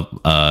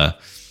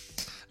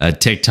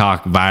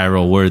TikTok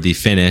viral worthy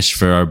finish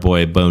for our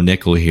boy Bo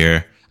Nickel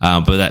here.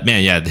 But that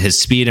man, his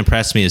speed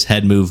impressed me, his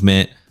head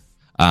movement.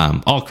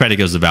 All credit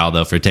goes to Val,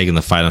 though, for taking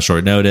the fight on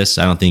short notice.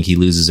 I don't think he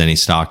loses any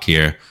stock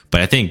here. But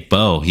I think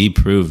Bo, he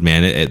proved,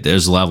 man,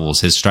 there's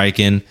levels. His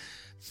striking,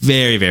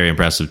 very, very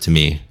impressive to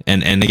me.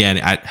 And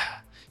again,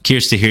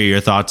 curious to hear your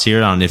thoughts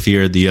here on if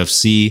you're the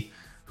UFC,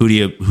 who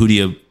do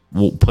you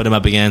put him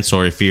up against,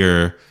 or if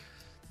you're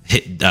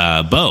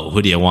Bo,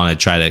 who do you want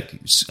to try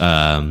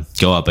to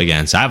go up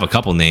against? I have a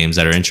couple names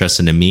that are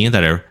interesting to me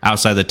that are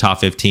outside the top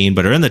 15,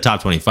 but are in the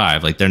top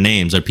 25. Like, their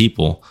names are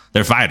people,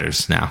 they're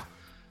fighters now.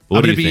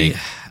 What do you think?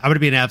 I'm going to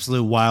be an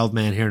absolute wild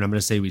man here, and I'm going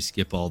to say we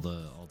skip all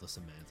the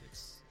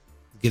semantics.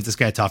 Give this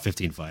guy a top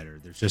 15 fighter.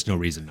 There's just no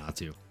reason not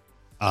to.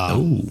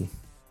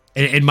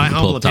 In my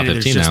humble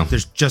opinion,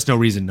 there's just no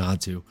reason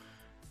not to.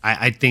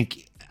 I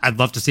think I'd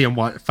love to see him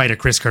fight a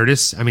Chris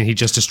Curtis. I mean, he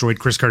just destroyed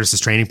Chris Curtis's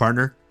training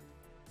partner.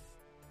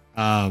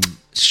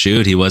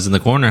 Shoot, he was in the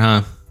corner,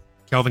 huh?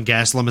 Kelvin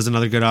Gastelum is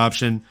another good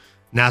option.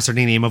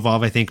 Nasruddin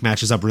Imavov, I think,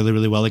 matches up really,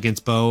 really well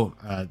against Bo.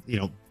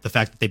 The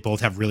fact that they both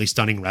have really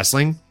stunning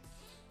wrestling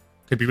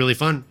could be really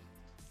fun.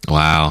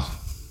 Wow.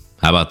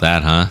 How about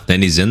that, huh?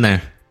 Then he's in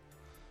there.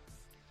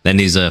 Then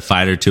he's a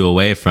fight or two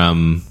away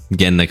from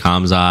getting the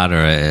Khamzat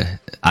or a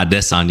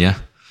Adesanya.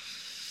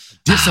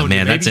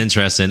 Man, that's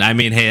interesting. I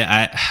mean, hey,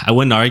 I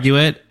wouldn't argue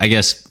it. I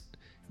guess,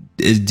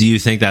 do you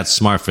think that's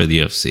smart for the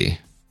UFC?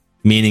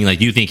 Meaning,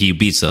 like, you think he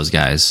beats those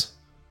guys?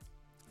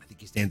 I think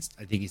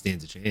he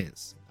stands a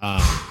chance.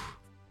 I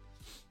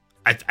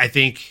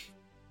think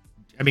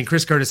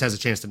Chris Curtis has a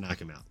chance to knock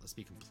him out. Let's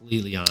be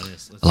completely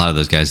honest. A lot of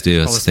those guys do.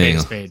 That's the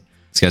thing.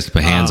 These guys can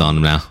put hands on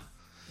him now.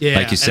 Yeah,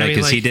 like you said,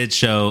 because he did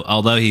show,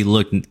 although he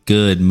looked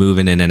good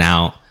moving in and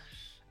out.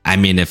 I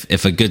mean,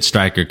 if a good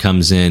striker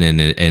comes in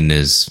and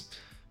is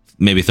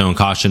maybe throwing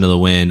caution to the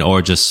wind,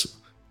 or just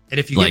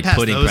and if you get past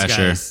putting those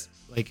pressure, guys,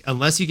 like,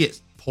 unless you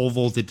get pole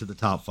vaulted to the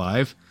top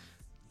 5,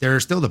 there are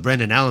still the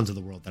Brendan Allens of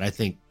the world that I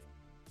think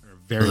are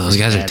very. Those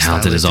guys are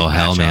talented as all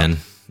hell, man.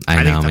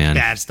 I know, man.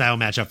 Bad style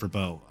matchup for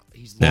Bo.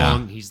 He's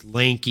long, he's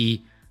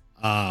lanky,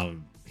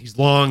 he's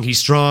long, he's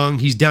strong,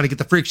 he's down to get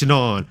the friction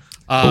on.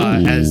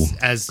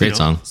 As great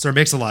song. Sir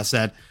Mix-a-Lot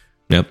said.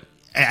 Yep.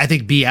 I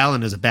think B.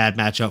 Allen is a bad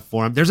matchup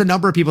for him. There's a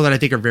number of people that I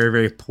think are very,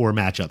 very poor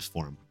matchups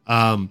for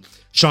him.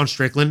 Sean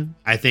Strickland,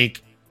 I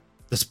think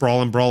the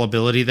sprawl and brawl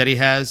ability that he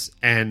has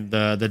and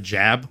the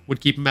jab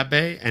would keep him at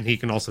bay, and he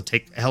can also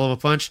take a hell of a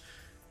punch.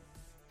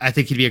 I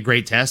think he'd be a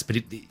great test, but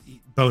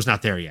Bo's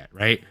not there yet,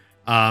 right?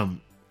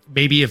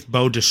 Maybe if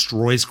Bo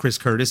destroys Chris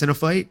Curtis in a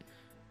fight,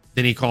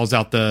 then he calls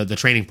out the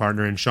training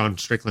partner and Sean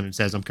Strickland and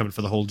says, I'm coming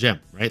for the whole gym,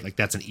 right? Like,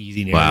 that's an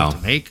easy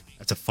narrative to make.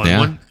 That's a fun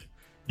one.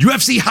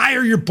 UFC,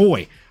 hire your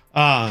boy.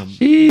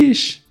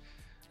 Sheesh.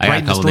 I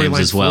got a couple names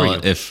as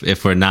well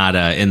if we're not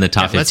in the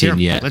top 15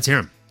 yet. Let's hear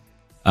him.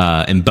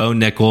 And Bo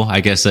Nickel, I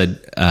guess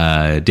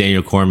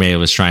Daniel Cormier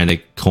was trying to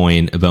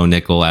coin Bo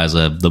Nickel as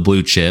the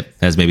blue chip,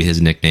 as maybe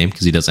his nickname,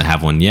 because he doesn't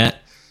have one yet.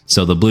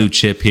 So the blue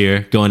chip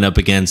here going up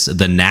against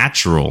the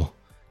natural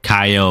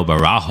Caio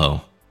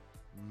Barajo.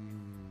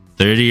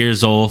 30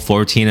 years old,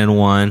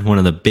 14-1, one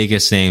of the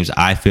biggest names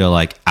I feel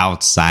like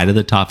outside of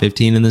the top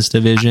 15 in this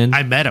division.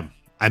 I met him.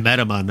 I met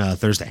him on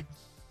Thursday.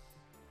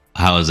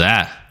 How was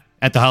that?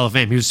 At the Hall of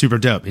Fame. He was super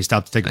dope. He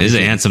stopped to take a He's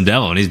a handsome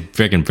devil, and he's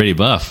freaking pretty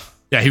buff.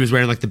 Yeah, he was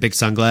wearing like the big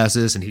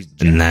sunglasses, and he's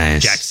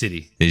nice. Jack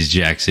City. He's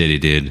Jack City,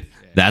 dude. Yeah.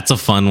 That's a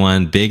fun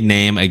one. Big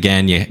name.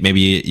 Again, maybe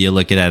you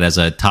look at it as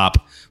a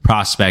top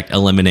prospect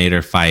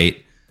eliminator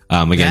fight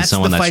against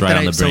someone that's right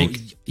on the brink.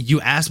 So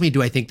you asked me,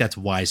 do I think that's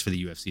wise for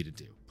the UFC to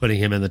do? Putting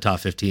him in the top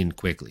 15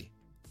 quickly.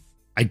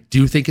 I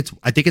think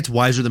it's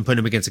wiser than putting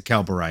him against a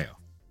Cal Barrio.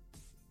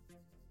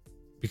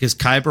 Because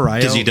Kai Barrio...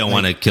 Because you don't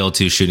want to kill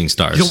two shooting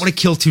stars. You don't want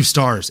to kill two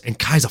stars. And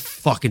Kai's a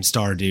fucking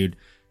star, dude.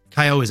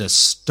 Kai is a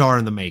star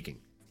in the making.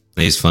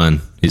 He's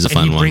fun. He's a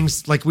fun one. He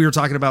brings, like we were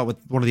talking about with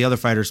one of the other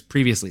fighters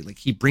previously, like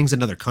he brings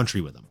another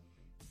country with him.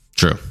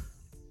 True.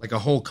 Like a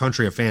whole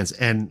country of fans.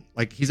 And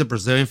like he's a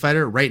Brazilian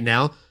fighter right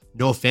now.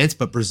 No offense,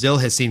 but Brazil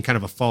has seen kind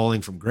of a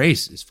falling from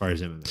grace as far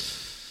as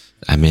MMA.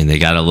 I mean, they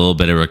got a little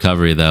bit of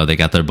recovery, though. They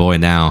got their boy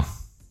now.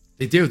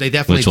 They do. They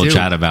definitely do. Which we'll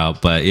chat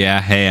about. But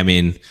yeah, hey, I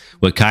mean,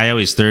 with Kaio,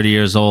 he's 30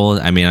 years old.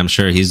 I mean, I'm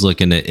sure he's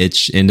looking to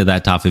itch into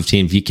that top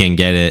 15 if he can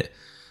get it.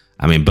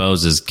 I mean,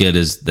 Bo's as good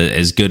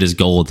as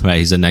gold, right?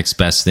 He's the next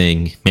best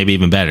thing, maybe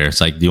even better. It's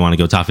like, do you want to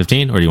go top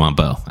 15 or do you want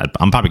Bo?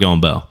 I'm probably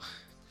going Bo.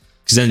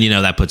 Because then,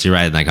 that puts you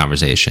right in that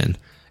conversation.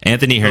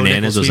 Anthony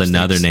Hernandez was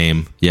another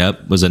name.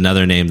 Yep, was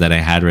another name that I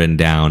had written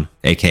down,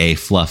 aka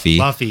Fluffy.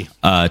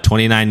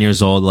 29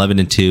 years old,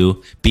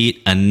 11-2,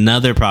 beat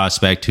another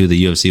prospect who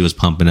the UFC was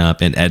pumping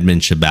up, in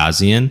Edmund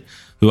Shabazian,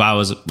 who I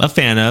was a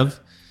fan of.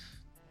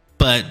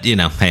 But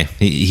hey,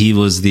 he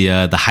was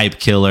the hype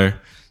killer.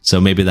 So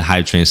maybe the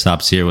hype train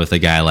stops here with a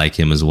guy like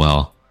him as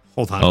well.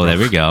 Hold on. Oh, there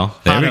we go.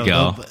 There we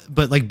go.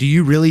 But like, do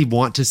you really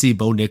want to see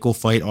Bo Nickel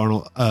fight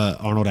Arnold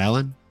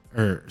Allen?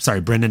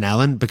 Brendan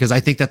Allen, because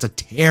I think that's a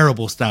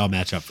terrible style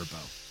matchup for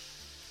Bo.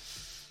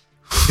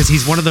 Because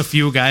he's one of the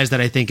few guys that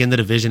I think in the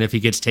division, if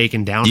he gets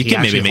taken down, he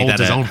actually holds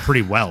his own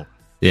pretty well.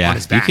 Yeah, on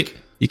his back.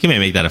 You can maybe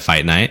make that a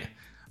fight night.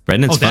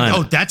 Brendan's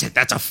fun. That's it.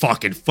 That's a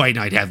fucking fight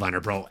night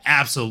headliner, bro.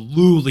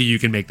 Absolutely, you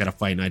can make that a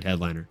fight night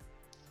headliner.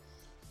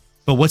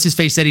 But what's his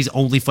face said he's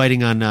only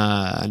fighting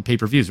on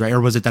pay-per-views, right? Or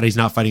was it that he's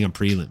not fighting on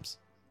prelims?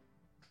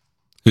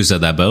 Who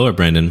said that, Bo or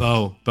Brendan?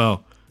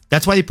 Bo.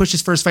 That's why they pushed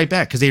his first fight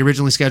back, because they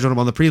originally scheduled him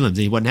on the prelims and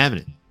he wasn't having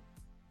it.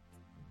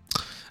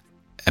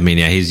 I mean,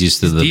 yeah, he's used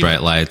to the diva.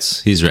 Bright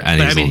lights. He's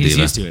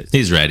used to it.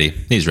 He's ready.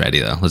 He's ready,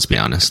 though. Let's be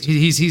honest.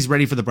 He's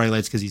ready for the bright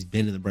lights because he's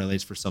been in the bright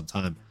lights for some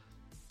time.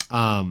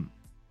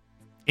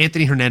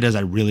 Anthony Hernandez,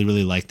 I really,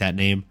 really like that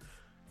name.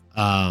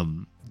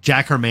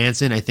 Jack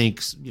Hermanson, I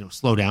think,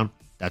 slow down.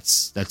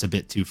 That's a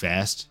bit too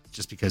fast,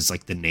 just because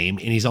like the name,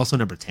 and he's also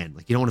number 10.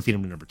 Like you don't want to feed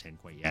him to number 10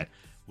 quite yet,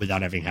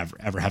 without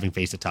ever having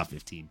faced a top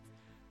 15.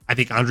 I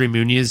think Andre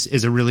Muniz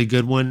is a really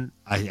good one.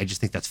 I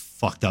just think that's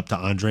fucked up to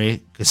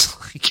Andre because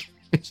like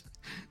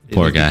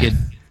poor guy.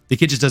 The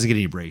kid just doesn't get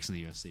any breaks in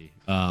the UFC.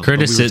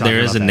 Curtis, there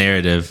is a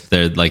narrative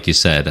there, like you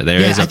said. There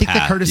is a path. I think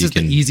that Curtis is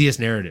the easiest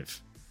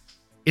narrative.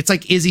 It's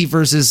like Izzy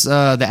versus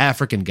the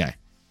African guy,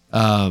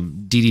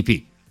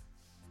 DDP.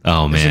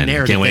 Oh man,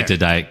 can't wait to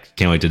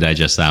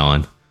digest that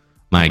one.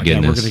 My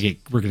goodness, God,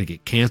 we're gonna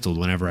get canceled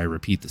whenever I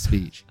repeat the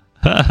speech.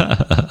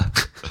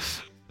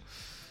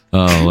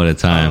 Oh, what a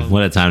time.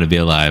 What a time to be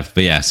alive.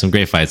 But yeah, some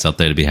great fights out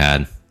there to be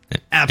had.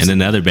 Absolutely.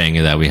 And another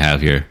banger that we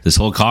have here. This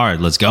whole card,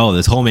 let's go.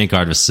 This whole main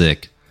card was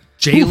sick.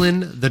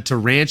 Jalen the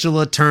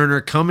Tarantula Turner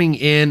coming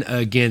in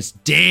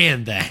against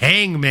Dan the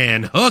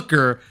Hangman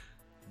Hooker.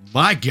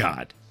 My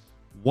God,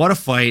 what a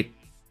fight.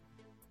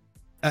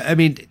 I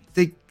mean,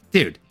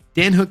 dude,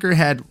 Dan Hooker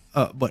had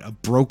a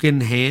broken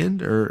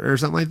hand or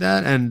something like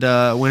that, and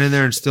went in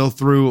there and still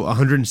threw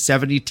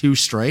 172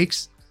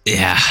 strikes.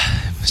 Yeah,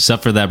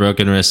 suffered that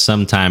broken wrist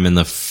sometime within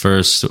the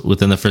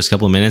first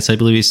couple of minutes, I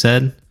believe he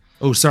said.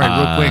 Oh, sorry,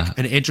 real quick.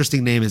 An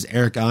interesting name is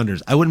Eric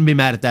Anders. I wouldn't be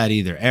mad at that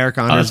either. Eric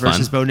Anders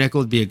versus Bo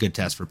Nickel would be a good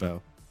test for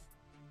Bo.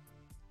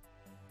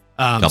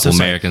 Couple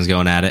Americans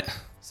going at it.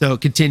 So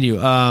continue.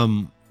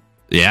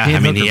 Yeah, I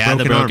mean, he had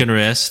the broken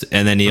wrist,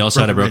 and then he also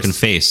had a broken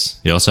face.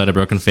 He also had a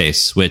broken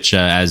face, which,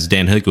 as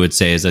Dan Hooker would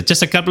say, is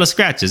just a couple of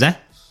scratches, eh?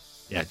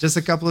 Yeah, just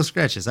a couple of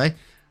scratches, eh?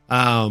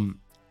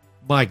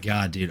 My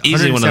God, dude.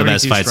 Easily one of the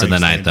best fights of the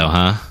night, though,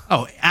 huh?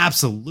 Oh,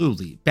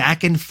 absolutely.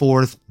 Back and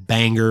forth,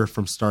 banger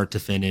from start to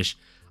finish.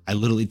 I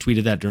literally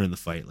tweeted that during the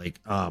fight. Like,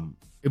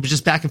 it was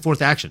just back and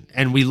forth action.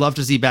 And we love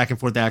to see back and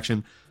forth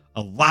action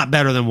a lot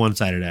better than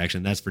one-sided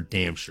action. That's for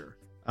damn sure.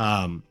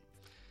 I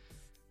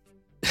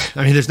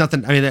mean, there's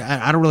nothing. I mean,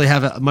 I don't really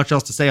have much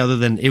else to say other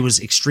than it was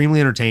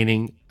extremely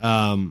entertaining.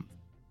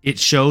 It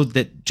showed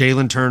that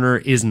Jalen Turner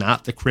is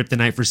not the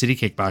kryptonite for city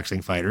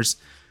kickboxing fighters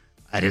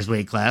at his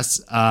weight class.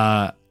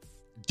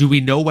 Do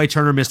we know why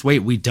Turner missed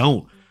weight? We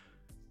don't.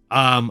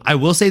 I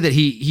will say that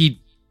he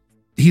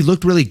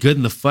looked really good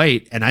in the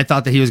fight, and I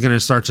thought that he was going to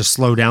start to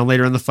slow down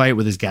later in the fight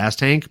with his gas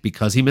tank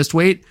because he missed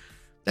weight.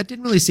 That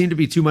didn't really seem to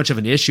be too much of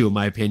an issue, in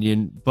my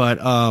opinion. But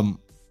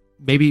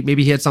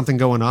maybe he had something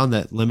going on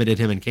that limited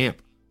him in camp.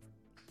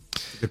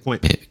 Good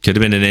point. It could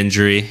have been an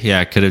injury.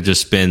 Yeah, it could have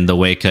just been the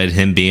weight cut.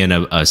 Him being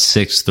a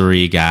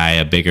 6'3" guy,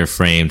 a bigger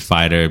framed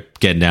fighter,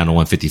 getting down to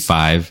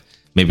 155.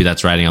 maybe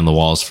that's writing on the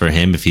walls for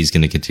him if he's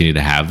going to continue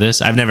to have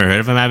this. I've never heard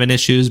of him having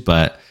issues,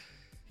 but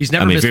he's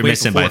never. If you're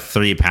missing by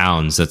 3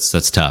 pounds,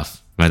 that's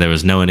tough. Right? There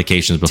was no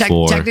indications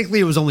before. Technically,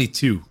 it was only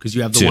 2 because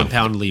you have the 1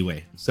 pound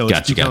leeway, so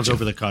it's 2 pounds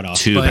over the cutoff.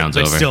 2 pounds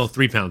over, still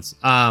 3 pounds.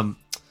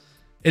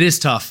 It is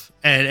tough,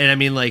 and I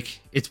mean, like,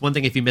 it's one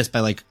thing if you miss by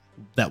like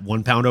that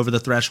 1 pound over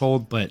the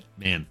threshold, but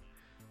man,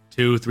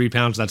 2-3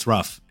 pounds, that's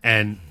rough,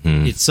 and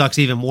it sucks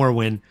even more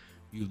when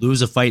you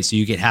lose a fight, so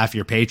you get half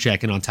your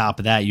paycheck, and on top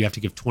of that, you have to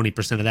give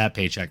 20% of that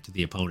paycheck to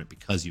the opponent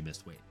because you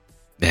missed weight.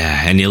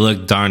 Yeah, and you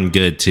look darn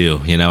good too.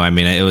 I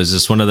mean, it was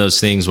just one of those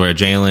things where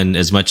Jalen,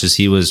 as much as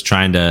he was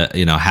trying to,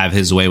 have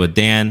his way with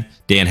Dan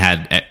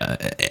had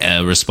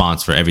a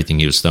response for everything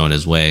he was throwing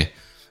his way.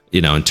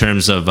 In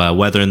terms of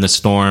weathering the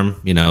storm,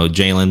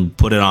 Jalen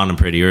put it on him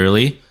pretty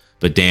early,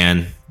 but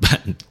Dan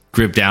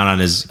gripped down on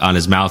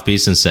his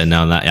mouthpiece and said,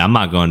 "No, I'm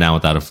not going down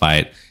without a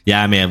fight.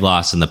 Yeah, I may have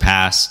lost in the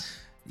past.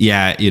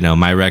 Yeah,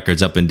 my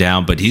record's up and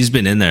down, but he's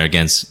been in there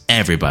against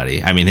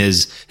everybody. I mean,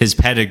 his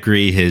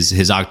pedigree,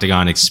 his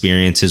octagon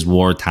experience, his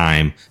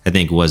wartime, I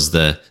think was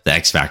the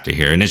X factor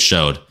here, and it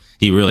showed.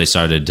 He really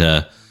started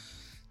to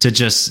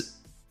just,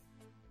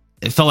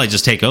 it felt like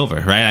just take over,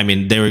 right? I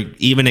mean, there were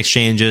even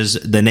exchanges.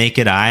 The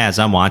naked eye, as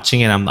I'm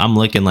watching it, I'm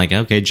looking like,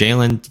 okay,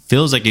 Jalen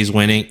feels like he's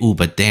winning. Ooh,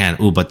 but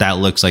that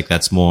looks like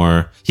that's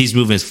more. He's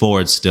moving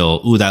forward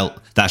still. Ooh,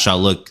 that shot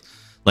looked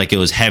like it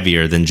was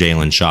heavier than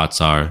Jalen's shots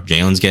are.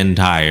 Jalen's getting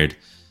tired.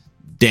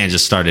 Dan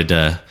just started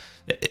to.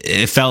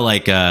 It felt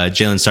like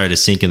Jalen started to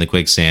sink in the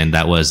quicksand.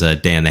 That was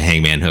Dan the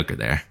Hangman Hooker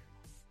there.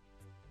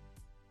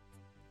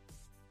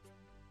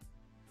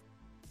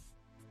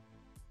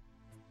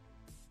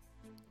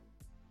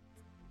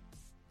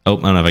 Oh,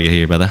 I don't know if I can hear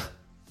you, brother.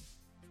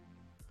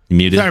 You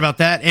muted? Sorry about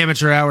that.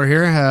 Amateur hour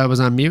here. I was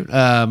on mute.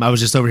 I was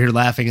just over here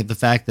laughing at the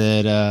fact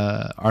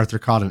that Arthur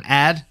caught an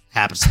ad.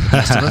 Happens to the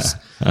best of us.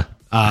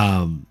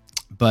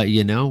 But,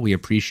 we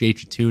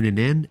appreciate you tuning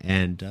in,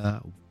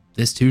 and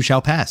this too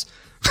shall pass.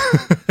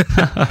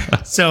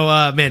 So,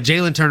 man,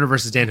 Jalen Turner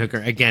versus Dan Hooker.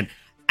 Again,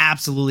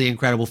 absolutely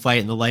incredible fight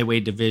in the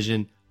lightweight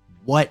division.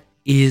 What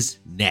is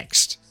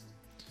next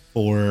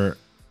for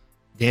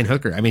Dan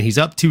Hooker? I mean, he's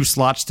up 2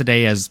 slots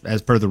today as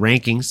per the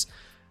rankings.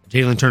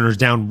 Jalen Turner's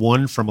down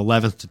 1 from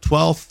 11th to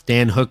 12th.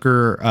 Dan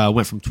Hooker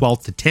went from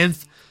 12th to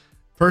 10th.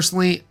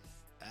 Personally,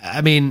 I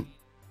mean,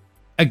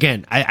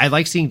 again, I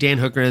like seeing Dan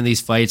Hooker in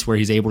these fights where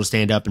he's able to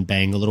stand up and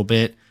bang a little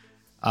bit.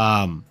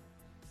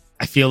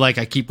 I feel like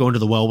I keep going to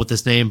the well with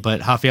this name, but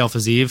Rafael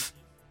Fiziev.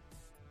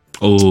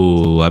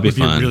 Oh, that'd be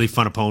fun. A really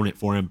fun opponent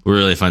for him.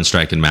 Really fun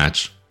striking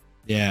match.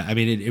 Yeah, I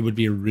mean, it would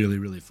be a really,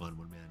 really fun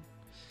one, man.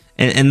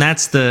 And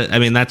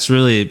that's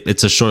really,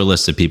 it's a short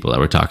list of people that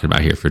we're talking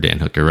about here for Dan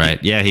Hooker,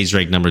 right? Yeah, he's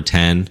ranked number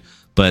 10,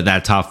 but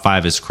that top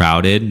 5 is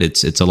crowded.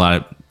 It's a lot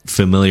of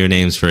familiar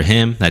names for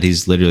him that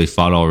he's literally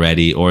fought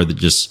already, or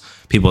just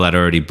people that are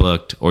already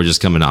booked or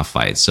just coming off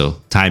fights.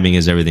 So timing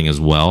is everything as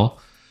well.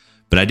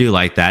 But I do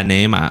like that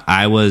name.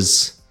 I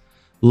was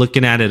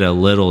looking at it a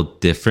little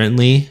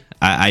differently.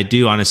 I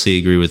do honestly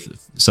agree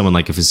with someone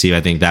like a Fiziev.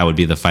 I think that would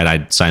be the fight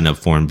I'd sign up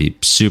for and be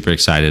super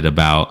excited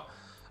about.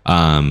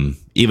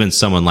 Even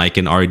someone like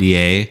an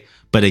RDA.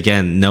 But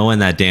again, knowing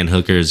that Dan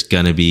Hooker is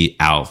going to be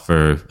out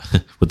for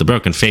with a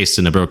broken face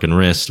and a broken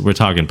wrist, we're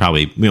talking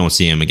probably we won't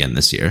see him again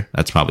this year.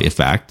 That's probably a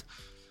fact,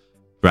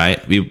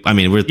 right?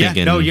 We're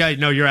thinking. No,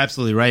 you're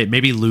absolutely right.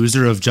 Maybe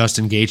loser of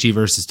Justin Gaethje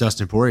versus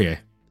Dustin Poirier.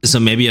 So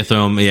maybe you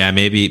throw him. Yeah,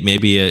 maybe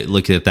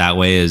look at it that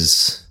way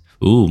as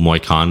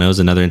Moicano's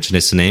another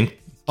interesting name.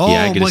 Oh,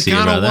 yeah,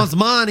 Moicano wants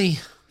money.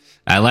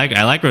 I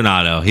like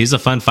Renato. He's a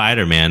fun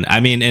fighter, man.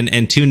 I mean,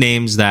 and 2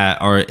 names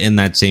that are in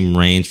that same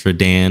range for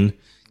Dan.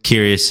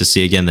 Curious to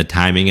see again the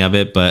timing of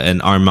it, but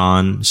an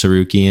Arman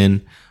Sarukian,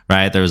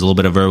 right? There was a little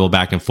bit of verbal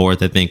back and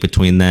forth, I think,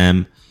 between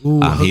them.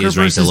 He is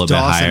ranked a little bit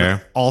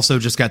higher. Also,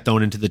 just got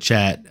thrown into the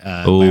chat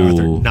by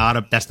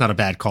Arthur. That's not a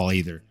bad call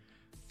either.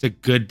 It's a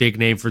good big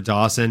name for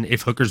Dawson.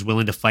 If Hooker's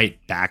willing to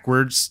fight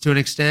backwards to an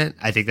extent,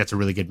 I think that's a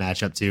really good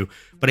matchup too.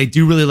 But I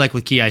do really like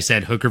what Ki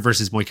said. Hooker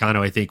versus Moicano,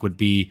 I think that'd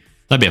be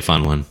a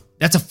fun one.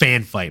 That's a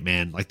fan fight,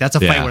 man. Like that's a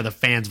fight where the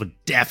fans would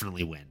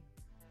definitely win.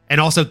 And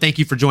also, thank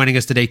you for joining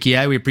us today,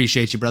 Ki. We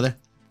appreciate you, brother.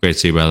 Great to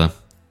see you, brother.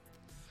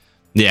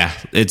 Yeah,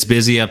 it's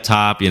busy up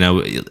top.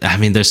 I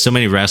mean, there's so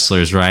many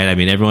wrestlers, right? I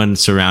mean,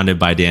 everyone's surrounded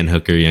by Dan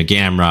Hooker.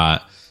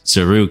 Gamrot,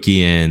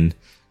 Sarukian,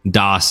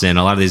 Dawson.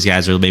 A lot of these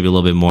guys are maybe a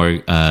little bit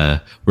more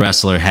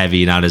wrestler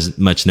heavy, not as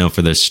much known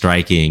for their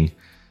striking.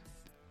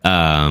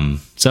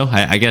 So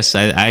I guess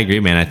I agree,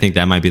 man. I think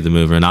that might be the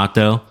move.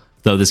 Renato,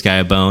 throw this guy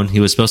a bone. He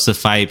was supposed to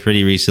fight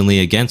pretty recently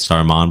against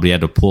Arman, but he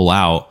had to pull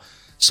out.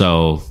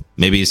 So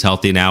maybe he's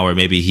healthy now, or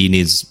maybe he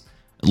needs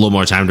a little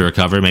more time to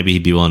recover. Maybe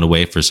he'd be willing to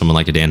wait for someone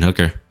like a Dan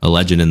Hooker, a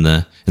legend in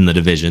the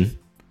division,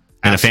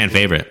 and Absolutely. A fan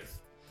favorite.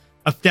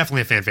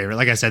 Definitely a fan favorite.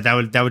 Like I said,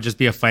 that would just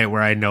be a fight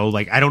where I know,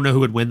 like, I don't know who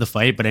would win the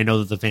fight, but I know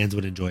that the fans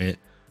would enjoy it.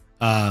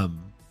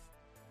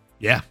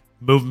 Yeah.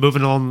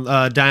 Moving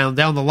on down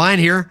the line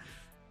here,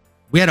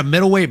 we had a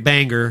middleweight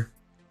banger.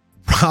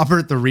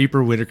 Robert the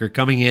Reaper Whitaker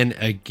coming in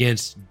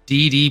against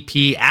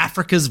DDP,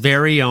 Africa's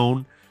very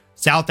own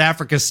South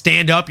Africa,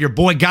 stand up. Your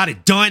boy got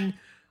it done.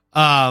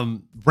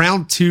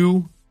 Round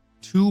 2,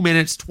 2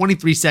 minutes,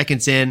 23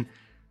 seconds in.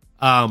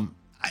 I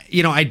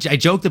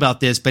joked about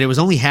this, but it was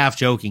only half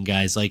joking,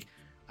 guys. Like,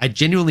 I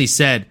genuinely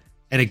said,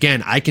 and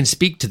again, I can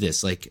speak to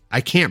this. Like,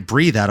 I can't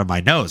breathe out of my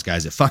nose,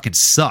 guys. It fucking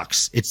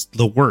sucks. It's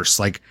the worst.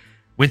 Like,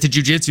 went to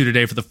jiu-jitsu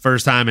today for the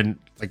first time in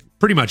like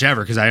pretty much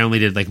ever, because I only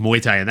did like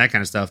Muay Thai and that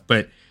kind of stuff.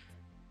 But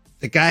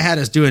the guy had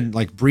us doing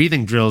like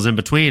breathing drills in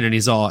between, and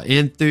he's all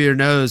in through your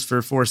nose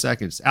for 4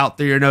 seconds, out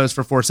through your nose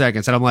for 4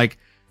 seconds. And I'm like,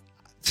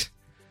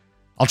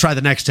 I'll try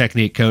the next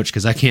technique, coach,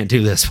 because I can't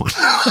do this one.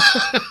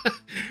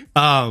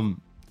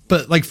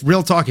 But like,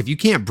 real talk, if you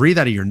can't breathe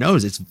out of your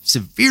nose, it's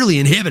severely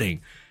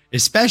inhibiting,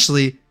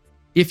 especially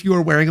if you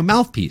are wearing a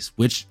mouthpiece,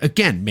 which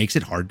again makes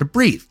it hard to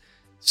breathe.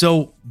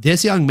 So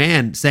this young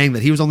man saying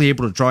that he was only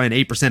able to draw in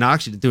 8%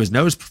 oxygen through his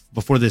nose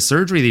before this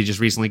surgery that he just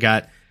recently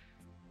got,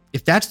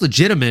 if that's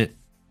legitimate,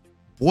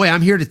 boy,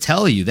 I'm here to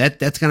tell you that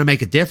that's going to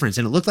make a difference.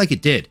 And it looked like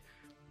it did.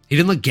 He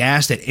didn't look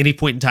gassed at any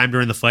point in time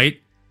during the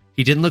fight.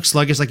 He didn't look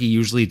sluggish like he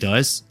usually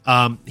does.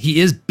 He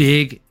is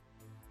big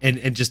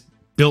and just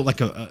built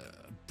like a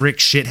brick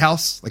shit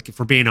house. Like, if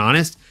we're being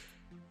honest,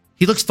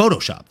 he looks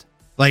photoshopped.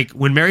 Like,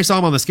 when Mary saw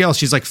him on the scale,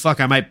 she's like,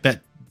 fuck, I might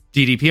bet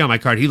DDP on my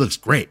card. He looks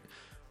great.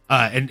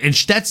 And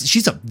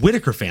she's a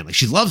Whitaker fan. Like,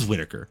 she loves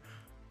Whitaker.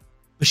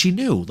 But she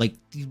knew, like,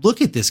 you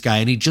look at this guy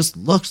and he just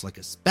looks like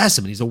a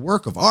specimen. He's a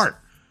work of art.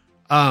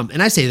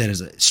 And I say that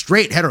as a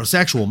straight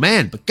heterosexual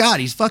man, but God,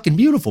 he's fucking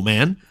beautiful,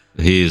 man.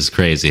 He's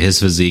crazy. His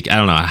physique, I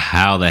don't know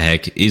how the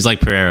heck, he's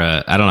like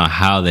Pereira. I don't know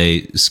how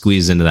they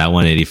squeeze into that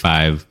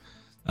 185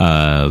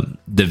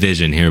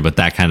 division here, but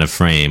that kind of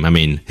frame. I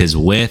mean, his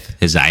width,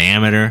 his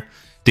diameter,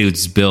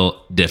 dude's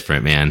built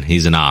different, man.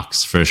 He's an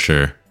ox for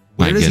sure.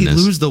 Where does he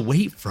lose the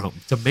weight from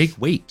to make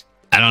weight?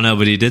 I don't know,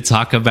 but he did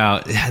talk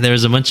about,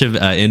 there's a bunch of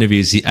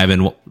interviews I've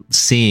been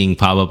seeing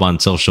pop up on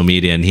social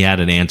media, and he had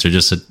an answer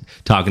just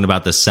talking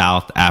about the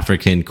South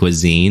African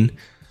cuisine.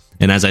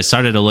 And as I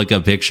started to look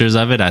up pictures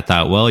of it, I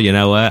thought, well, you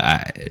know what?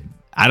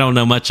 I don't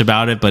know much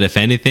about it, but if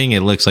anything,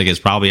 it looks like it's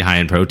probably high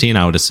in protein,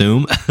 I would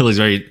assume. It looks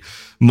very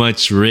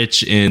much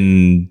rich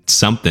in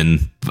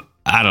something.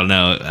 I don't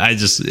know. It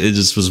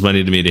just was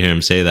funny to me to hear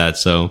him say that.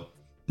 So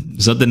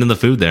something in the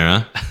food there,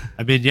 huh?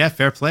 I mean, yeah,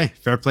 fair play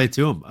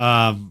to him.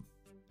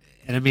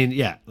 And I mean,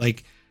 yeah,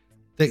 like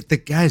the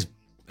guy's,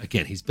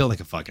 again, he's built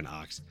like a fucking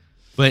ox.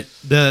 But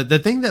the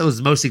thing that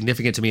was most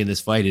significant to me in this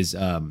fight is,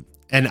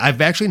 and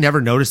I've actually never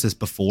noticed this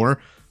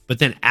before, but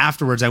then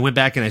afterwards I went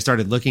back and I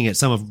started looking at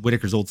some of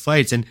Whitaker's old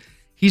fights, and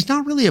he's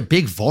not really a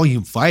big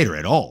volume fighter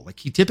at all. Like,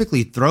 he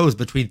typically throws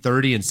between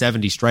 30 and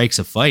 70 strikes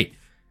a fight.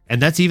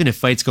 And that's even if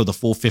fights go the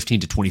full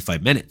 15 to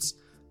 25 minutes.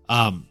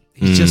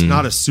 He's just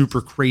not a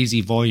super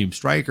crazy volume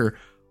striker.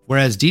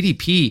 Whereas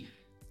DDP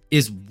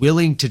is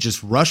willing to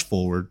just rush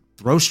forward,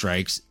 throw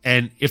strikes.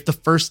 And if the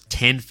first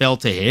 10 fail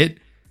to hit,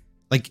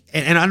 like,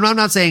 and I'm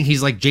not saying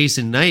he's like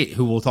Jason Knight,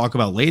 who we'll talk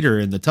about later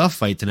in the tough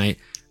fight tonight.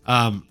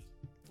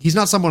 He's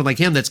not someone like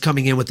him that's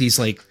coming in with these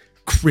like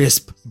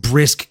crisp,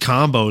 brisk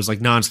combos, like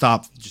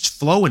nonstop, just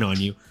flowing on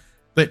you.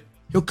 But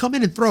he'll come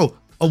in and throw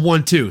a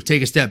 1-2,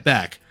 take a step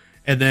back,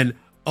 and then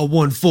a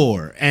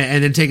 1-4,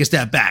 and then take a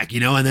step back,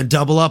 and then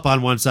double up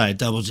on one side,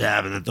 double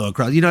jab, and then throw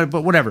across,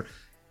 but whatever.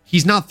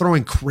 He's not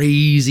throwing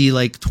crazy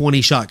like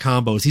 20 shot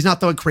combos. He's not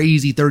throwing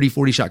crazy 30,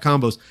 40 shot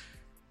combos,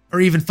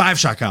 or even 5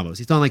 shot combos.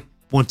 He's throwing like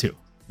 1-2,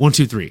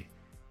 1-2-3,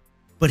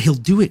 but he'll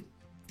do it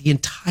the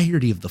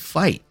entirety of the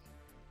fight.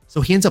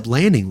 So he ends up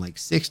landing like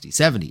 60,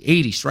 70,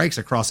 80 strikes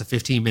across a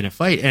 15-minute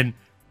fight. And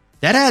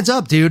that adds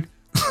up, dude.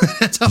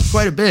 That's up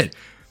quite a bit.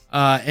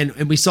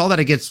 And we saw that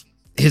against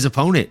his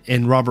opponent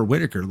in Robert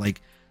Whitaker,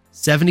 like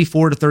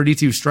 74 to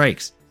 32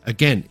 strikes.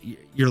 Again,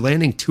 you're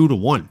landing 2 to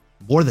 1,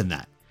 more than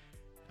that.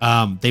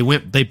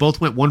 They both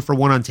went 1 for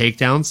 1 on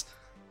takedowns.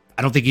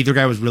 I don't think either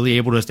guy was really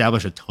able to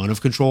establish a ton of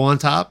control on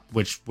top,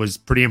 which was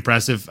pretty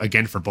impressive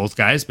again for both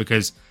guys,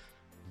 because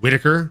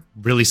Whitaker,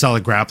 really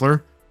solid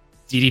grappler.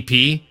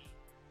 DDP,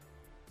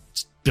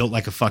 built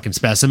like a fucking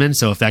specimen.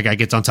 So if that guy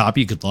gets on top of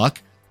you, good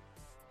luck.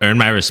 Earned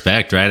my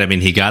respect, right? I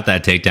mean, he got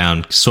that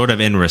takedown sort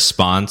of in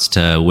response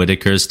to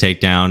Whitaker's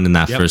takedown in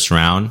that first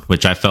round,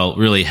 which I felt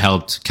really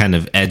helped kind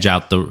of edge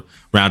out the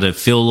round to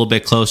feel a little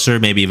bit closer,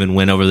 maybe even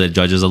win over the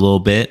judges a little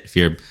bit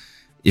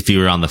if you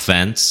were on the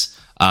fence.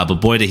 But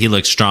boy, did he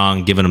look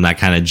strong, giving him that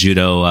kind of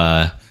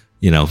judo,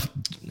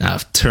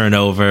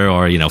 turnover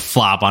or,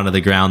 flop onto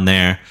the ground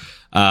there.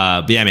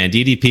 But yeah, man,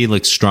 DDP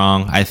looks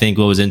strong. I think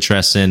what was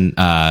interesting,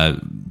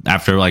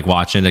 after like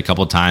watching it a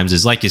couple of times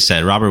is, like you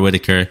said, Robert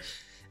Whitaker,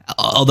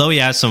 although he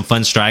has some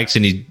fun strikes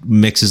and he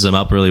mixes them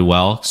up really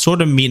well,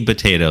 sort of meat and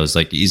potatoes.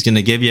 Like, he's going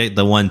to give you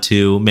the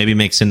 1-2, maybe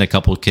mix in a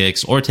couple of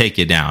kicks or take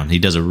you down. He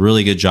does a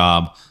really good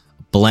job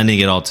blending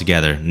it all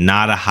together.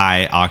 Not a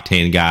high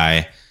octane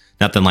guy,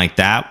 nothing like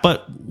that,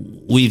 but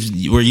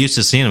we're used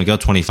to seeing him go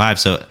 25.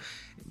 So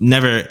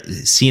never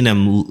seen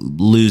him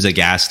lose a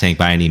gas tank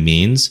by any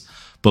means.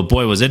 But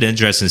boy, was it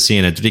interesting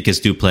seeing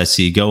Dricus du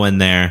Plessis go in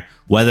there,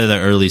 weather the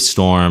early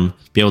storm,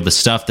 be able to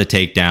stuff the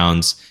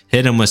takedowns,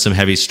 hit him with some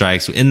heavy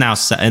strikes in that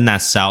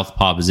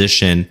southpaw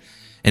position.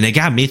 And it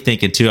got me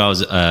thinking too. I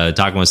was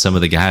talking with some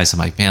of the guys. I'm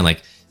like, man,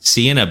 like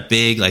seeing a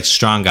big, like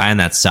strong guy in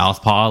that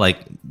southpaw, like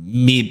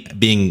me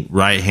being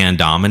right hand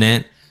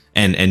dominant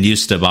and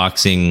used to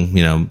boxing,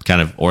 you know, kind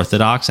of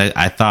orthodox.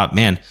 I thought,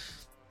 man,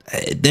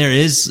 there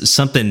is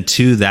something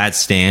to that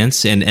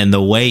stance, and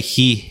the way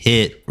he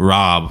hit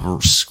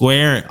Rob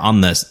square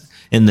on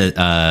in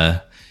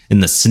the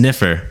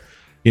sniffer,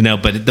 you know.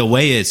 But the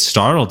way it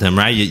startled him,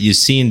 right? You've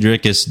seen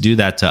Dricus do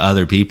that to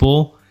other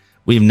people.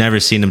 We've never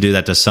seen him do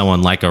that to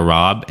someone like a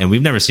Rob, and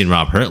we've never seen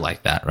Rob hurt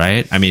like that,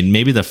 right? I mean,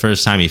 maybe the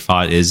first time he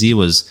fought Izzy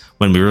was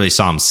when we really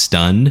saw him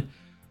stunned,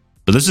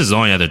 but this is the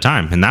only other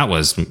time, and that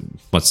was,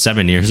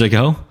 7 years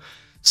ago?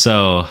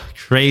 So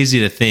crazy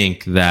to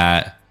think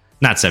that,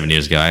 not 7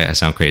 years ago, I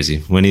sound crazy.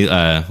 When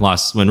Robert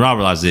lost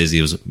to Izzy,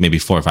 it was maybe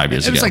 4 or 5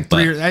 years ago. It was like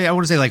 3 years, I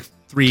want to say like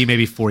 3,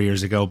 maybe 4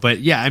 years ago. But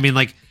yeah, I mean,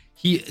 like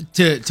he,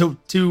 to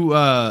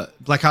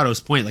Blackato's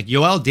point, like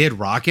Yoel did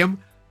rock him,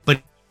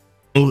 but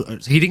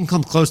he didn't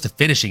come close to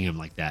finishing him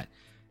like that.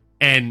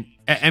 And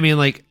I mean,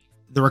 like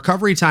the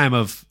recovery time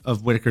of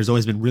Whitaker has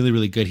always been really,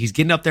 really good. He's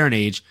getting up there in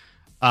age.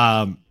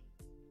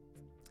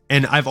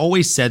 And I've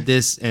always said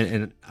this,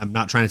 and I'm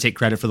not trying to take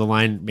credit for the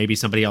line. Maybe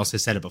somebody else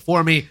has said it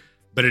before me,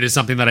 but it is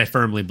something that I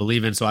firmly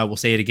believe in. So I will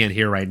say it again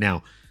here right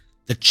now.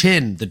 The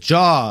chin, the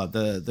jaw,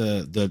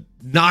 the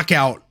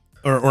knockout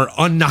or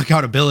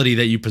unknockout ability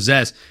that you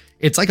possess,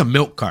 it's like a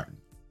milk carton.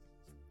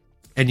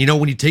 And you know,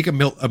 when you take a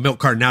milk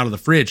carton out of the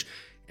fridge,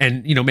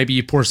 and you know, maybe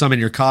you pour some in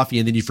your coffee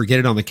and then you forget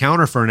it on the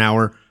counter for an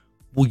hour,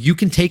 well, you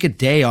can take a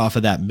day off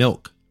of that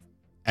milk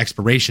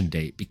expiration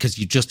date because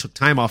you just took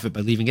time off it by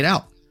leaving it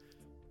out,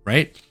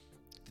 right?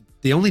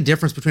 The only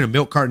difference between a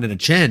milk carton and a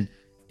chin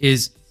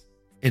is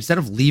instead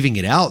of leaving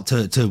it out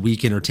to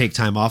weaken or take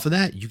time off of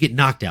that, you get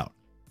knocked out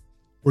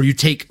or you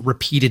take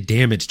repeated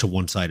damage to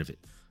one side of it.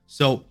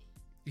 So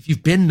if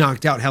you've been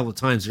knocked out hella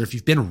times, or if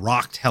you've been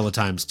rocked hella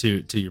times,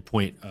 to your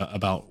point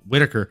about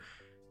Whitaker,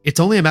 it's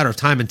only a matter of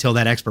time until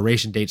that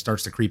expiration date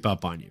starts to creep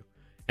up on you.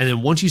 And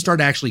then once you start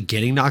actually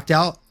getting knocked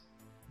out,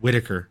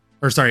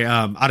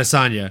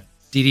 Adesanya,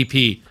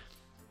 DDP,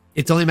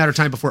 it's only a matter of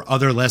time before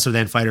other lesser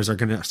than fighters are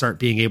going to start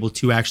being able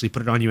to actually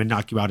put it on you and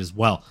knock you out as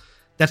well.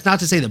 That's not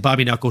to say that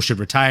Bobby Knuckles should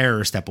retire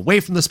or step away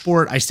from the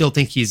sport. I still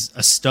think he's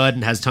a stud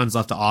and has tons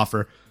left to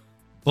offer,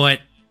 but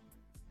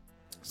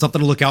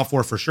something to look out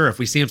for sure. If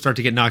we see him start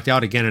to get knocked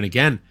out again and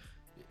again,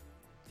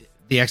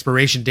 the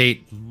expiration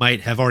date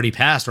might have already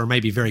passed or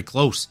might be very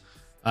close.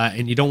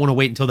 And you don't want to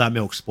wait until that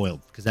milk's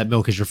spoiled, because that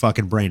milk is your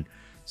fucking brain.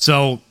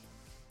 So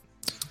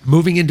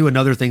moving into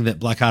another thing that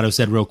Blackato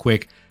said real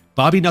quick,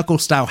 Bobby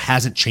Knuckles' style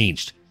hasn't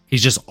changed.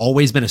 He's just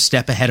always been a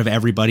step ahead of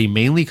everybody,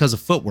 mainly because of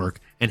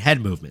footwork and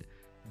head movement.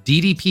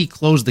 DDP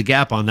closed the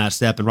gap on that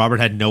step, and Robert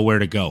had nowhere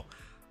to go.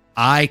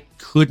 I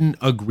couldn't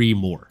agree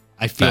more.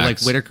 I feel like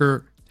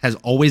Whitaker has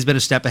always been a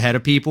step ahead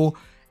of people,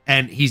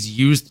 and he's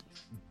used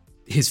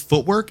his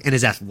footwork and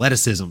his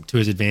athleticism to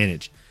his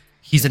advantage.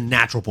 He's a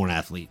natural born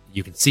athlete.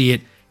 You can see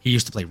it. He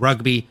used to play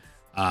rugby,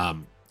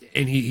 and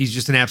he's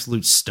just an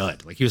absolute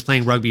stud. Like, he was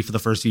playing rugby for the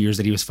first few years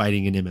that he was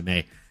fighting in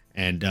MMA,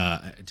 and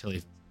until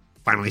he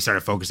finally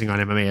started focusing on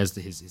MMA as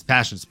his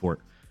passion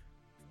sport.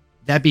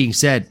 That being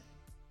said,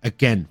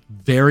 again,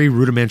 very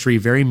rudimentary,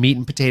 very meat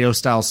and potato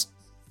styles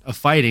of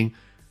fighting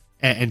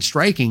and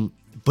striking,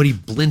 but he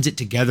blends it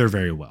together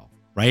very well,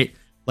 right?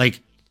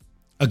 Like,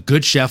 a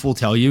good chef will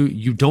tell you,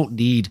 you don't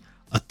need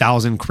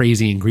 1,000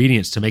 crazy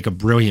ingredients to make a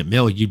brilliant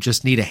meal. You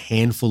just need a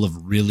handful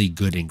of really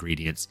good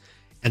ingredients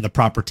and the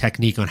proper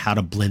technique on how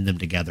to blend them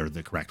together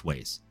the correct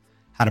ways,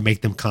 how to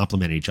make them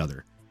complement each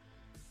other.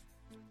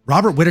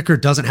 Robert Whitaker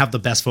doesn't have the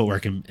best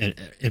footwork in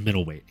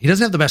middleweight. He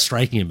doesn't have the best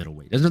striking in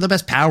middleweight. He doesn't have the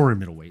best power in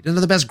middleweight. He doesn't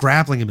have the best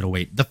grappling in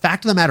middleweight. The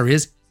fact of the matter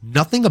is,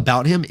 nothing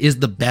about him is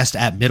the best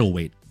at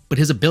middleweight, but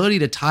his ability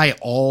to tie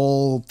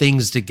all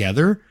things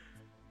together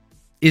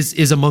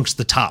is amongst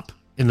the top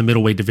in the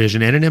middleweight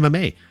division and in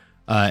MMA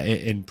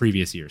in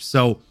previous years.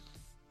 So,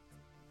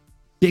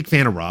 big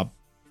fan of Rob,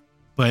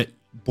 but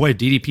boy,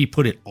 DDP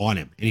put it on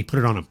him, and he put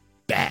it on him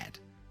bad.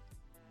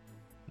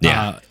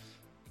 Yeah.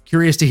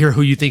 Curious to hear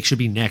who you think should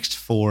be next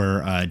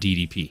for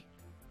DDP.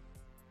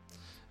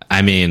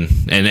 I mean,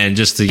 and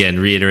just to, again,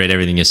 reiterate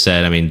everything you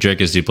said, I mean,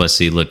 Dricus du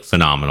Plessis looked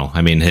phenomenal.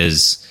 I mean,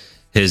 his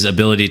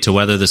ability to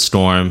weather the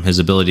storm, his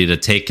ability to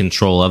take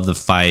control of the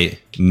fight,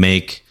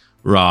 make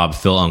Rob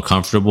feel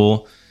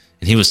uncomfortable.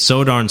 And he was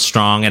so darn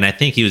strong. And I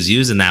think he was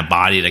using that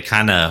body to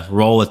kind of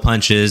roll with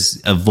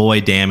punches,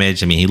 avoid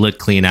damage. I mean, he looked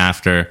clean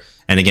after.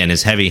 And again,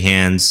 his heavy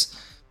hands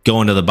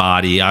going to the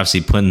body,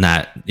 obviously putting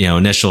that,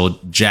 initial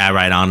jab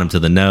right on him to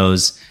the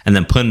nose, and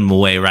then putting him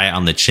away right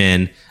on the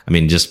chin. I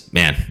mean, just,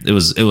 man, it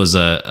was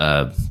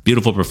a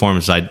beautiful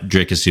performance by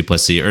Dricus du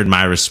Plessis. Earned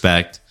my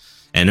respect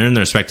and earned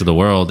the respect of the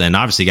world, and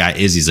obviously got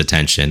Izzy's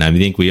attention. I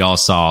think we all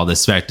saw the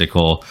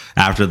spectacle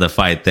after the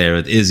fight there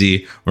with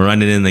Izzy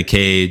running in the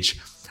cage.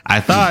 I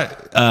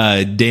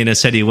thought Dana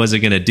said he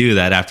wasn't going to do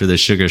that after the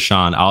Sugar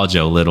Sean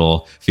Aljo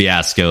little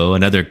fiasco,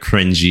 another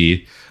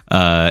cringy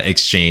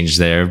exchange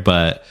there.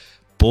 But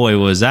boy,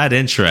 was that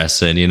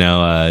interesting.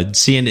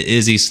 Seeing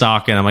Izzy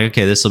stalking, I'm like,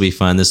 okay, this will be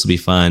fun. This will be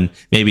fun.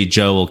 Maybe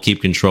Joe will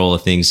keep control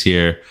of things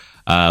here.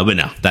 But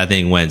no, that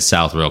thing went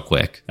south real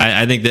quick.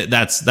 I think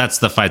that's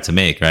the fight to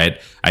make,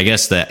 right? I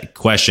guess the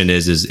question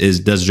is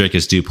does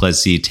Dricus du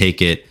Plessis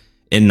take it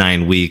in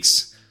 9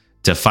 weeks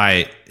to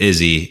fight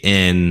Izzy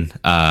in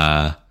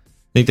I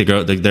think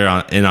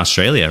they're in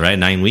Australia, right?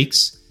 9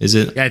 weeks, is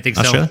it? Yeah, I think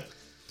Australia?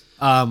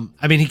 So.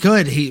 I mean, he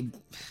could.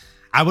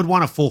 I would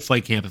want a full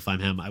fight camp if I'm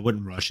him. I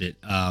wouldn't rush it.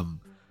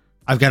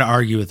 I've got to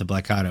argue with the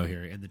Blackado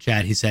here in the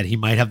chat. He said he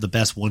might have the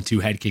best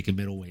 1-2 head kick in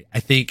middleweight. I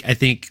think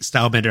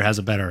Stylebender has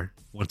a better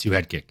 1-2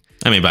 head kick.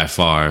 I mean, by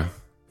far.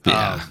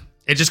 Yeah.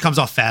 It just comes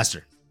off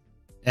faster.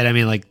 And I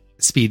mean, like,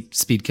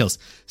 speed kills.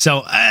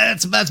 So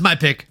that's my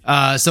pick.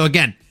 So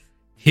again,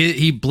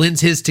 he blends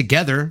his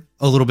together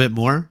a little bit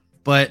more,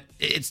 but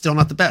it's still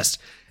not the best.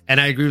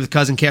 And I agree with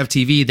Cousin Kev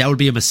TV. That would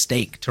be a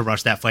mistake to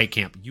rush that fight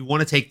camp. You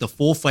want to take the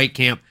full fight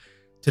camp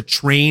to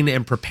train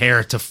and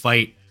prepare to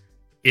fight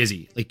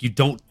Izzy. Like, you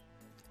don't.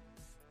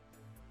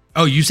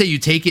 Oh, you say you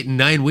take it in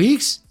 9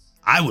 weeks?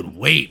 I would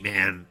wait,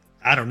 man.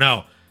 I don't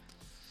know.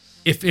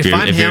 If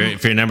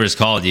your number is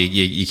called,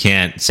 you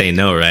can't say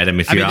no, right? I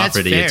mean, if you're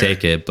offered it, you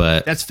take it.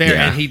 But that's fair.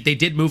 Yeah. And they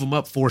did move him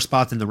up 4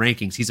 spots in the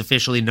rankings. He's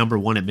officially number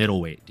 1 at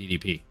middleweight,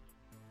 DDP.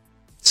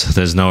 So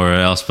there's nowhere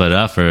else but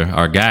up for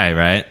our guy,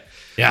 right?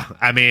 Yeah,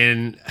 I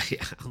mean,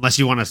 unless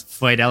you want to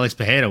fight Alex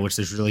Pereira, which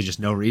there's really just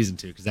no reason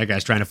to, because that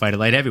guy's trying to fight a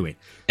light heavyweight.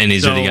 And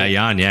he's already got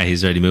Jan. Yeah,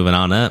 he's already moving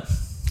on up.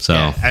 So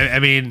yeah, I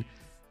mean,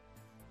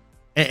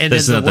 and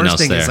then the worst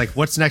thing is, like,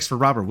 what's next for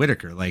Robert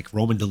Whittaker? Like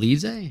Roman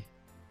Dolidze?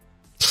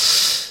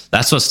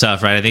 That's what's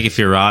tough, right? I think if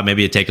you're Rob,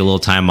 maybe you take a little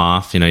time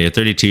off. You're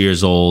 32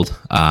 years old.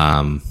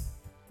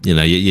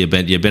 You've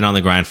been on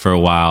the grind for a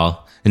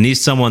while, and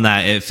he's someone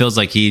that it feels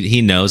like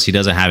he knows he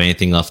doesn't have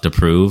anything left to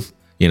prove.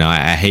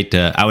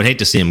 I would hate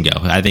to see him go.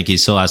 I think he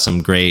still has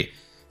some great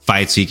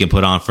fights he can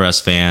put on for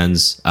us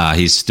fans.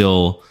 He's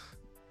still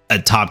a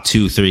top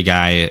 2-3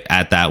 guy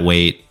at that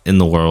weight in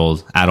the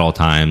world at all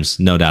times,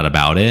 no doubt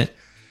about it.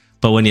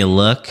 But when you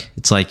look,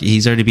 it's like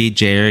he's already beat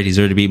Jared, he's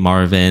already beat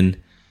Marvin.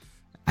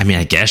 I mean,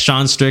 I guess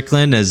Sean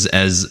Strickland,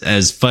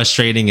 as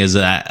frustrating as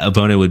that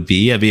opponent would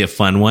be, it'd be a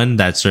fun one.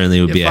 That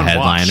certainly would be a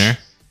headliner.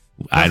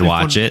 I'd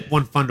watch it.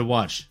 One fun to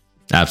watch.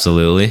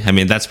 Absolutely. I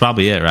mean, that's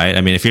probably it, right?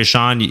 I mean, if you're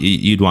Sean,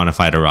 you'd want to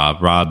fight a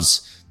Rob.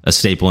 Rob's a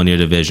staple in your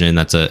division.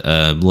 That's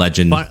a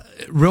legend. But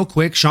real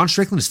quick, Sean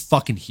Strickland is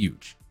fucking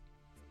huge.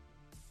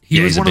 He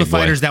was one of the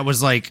fighters that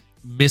was like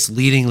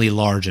misleadingly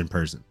large in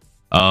person.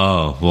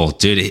 Oh, well,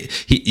 dude,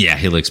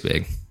 he looks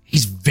big.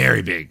 He's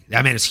very big.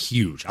 That man is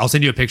huge. I'll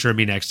send you a picture of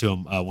me next to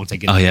him once I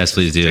get him. Oh, yes,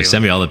 please do.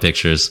 Send me all the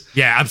pictures.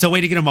 Yeah, I'm still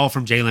waiting to get them all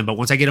from Jalen, but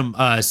once I get them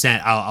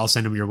sent, I'll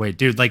send them your way.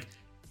 Dude, like,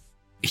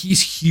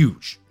 he's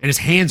huge, and his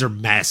hands are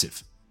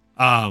massive.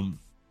 That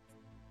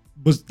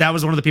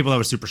was one of the people I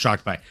was super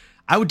shocked by.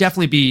 I would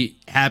definitely be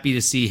happy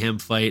to see him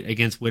fight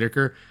against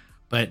Whittaker,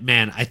 but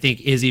man, I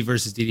think Izzy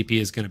versus DDP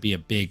is going to be a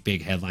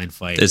big headline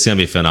fight. It's going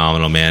to be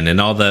phenomenal, man. And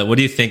what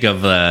do you think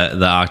of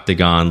the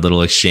Octagon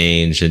little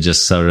exchange and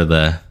just sort of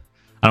the,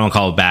 I don't want to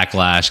call it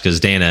backlash because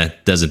Dana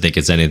doesn't think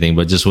it's anything,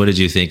 but just what did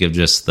you think of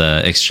just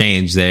the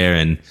exchange there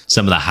and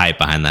some of the hype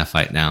behind that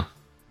fight now?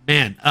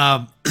 Man,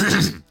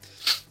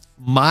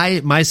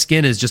 my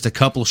skin is just a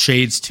couple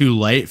shades too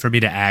light for me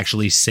to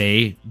actually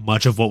say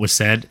much of what was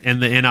said in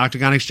the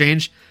Octagon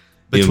exchange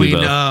between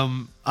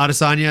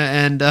Adesanya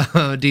and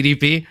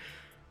DDP.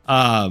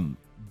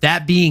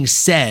 That being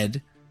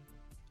said,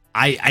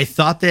 I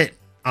thought that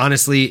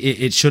honestly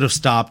it should have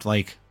stopped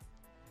like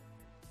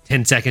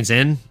 10 seconds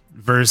in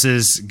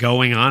versus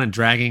going on and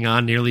dragging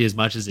on nearly as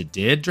much as it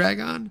did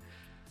drag on.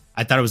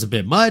 I thought it was a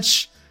bit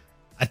much.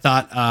 I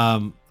thought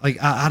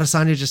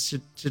Adesanya just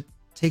should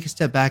take a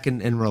step back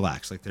and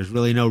relax. Like, there's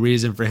really no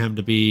reason for him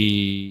to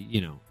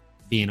be,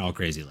 being all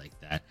crazy like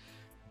that.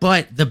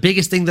 But the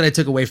biggest thing that I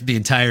took away from the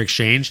entire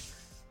exchange,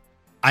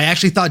 I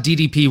actually thought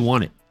DDP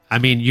won it. I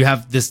mean, you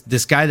have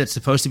this guy that's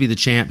supposed to be the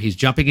champ. He's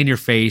jumping in your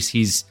face.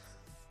 He's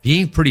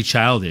being pretty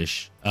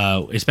childish,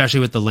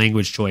 especially with the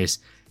language choice.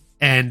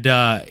 And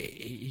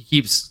he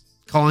keeps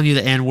calling you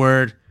the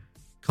N-word,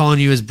 calling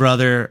you his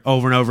brother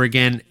over and over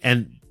again.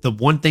 And the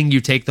one thing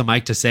you take the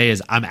mic to say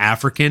is, I'm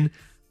African,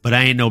 but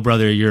I ain't no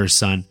brother of yours,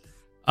 son.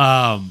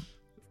 I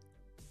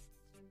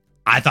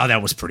thought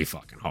that was pretty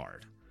fucking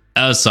hard.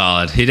 That was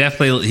solid.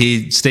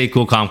 He stayed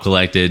cool, calm,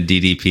 collected.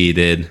 DDP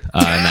did in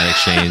that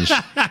exchange.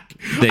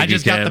 I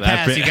just got the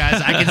pass, you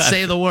guys. I can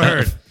say the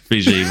word.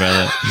 Appreciate you,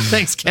 brother.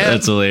 Thanks, Kev.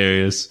 That's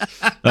hilarious.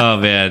 Oh,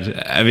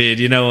 man. I mean,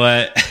 you know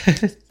what?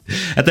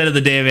 At the end of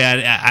the day,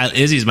 man,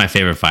 Izzy's my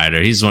favorite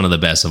fighter. He's one of the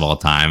best of all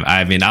time.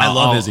 I mean, I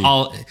love Izzy.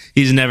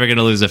 He's never going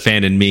to lose a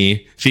fan in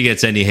me. If he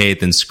gets any hate,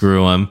 then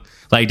screw him.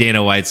 Like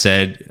Dana White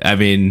said, I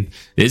mean,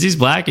 Izzy's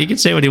black. He can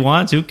say what he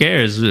wants. Who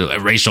cares?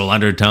 Racial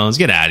undertones.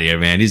 Get out of here,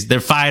 man. They're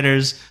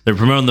fighters. They're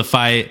promoting the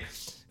fight.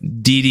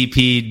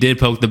 DDP did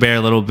poke the bear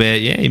a little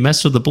bit. Yeah, you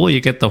mess with the bull,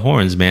 you get the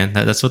horns, man.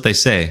 That's what they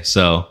say.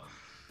 So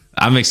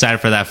I'm excited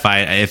for that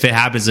fight. If it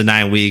happens in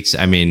 9 weeks,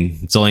 I mean,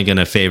 it's only going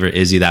to favor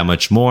Izzy that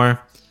much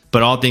more.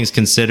 But all things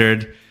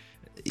considered,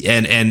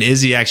 and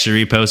Izzy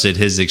actually reposted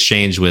his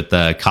exchange with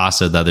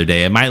Costa the other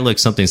day. It might look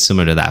something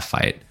similar to that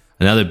fight.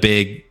 Another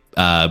big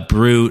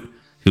brute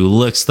who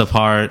looks the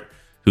part,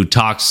 who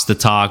talks the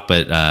talk,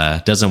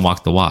 but doesn't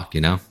walk the walk, you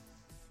know?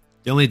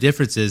 The only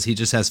difference is he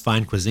just has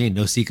fine cuisine,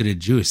 no secret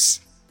juice.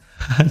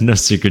 No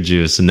secret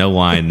juice, no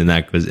wine in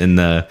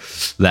that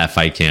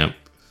fight camp.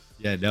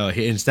 Yeah, no.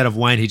 Instead of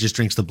wine, he just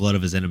drinks the blood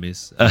of his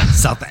enemies.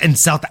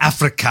 South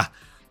Africa.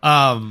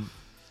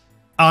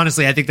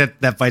 Honestly, I think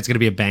that fight's going to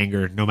be a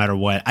banger no matter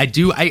what. I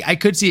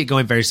could see it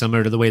going very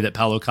similar to the way that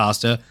Paulo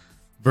Costa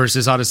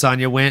versus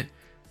Adesanya went.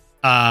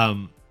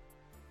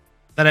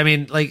 But I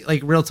mean,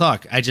 like real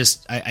talk. I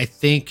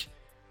think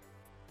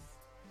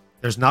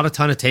there's not a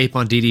ton of tape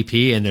on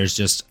DDP, and there's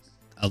just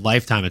a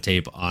lifetime of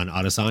tape on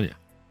Adesanya.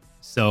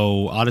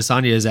 So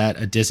Adesanya is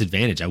at a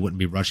disadvantage. I wouldn't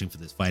be rushing for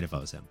this fight if I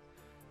was him.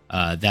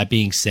 That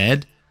being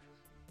said,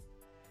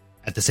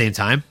 at the same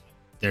time,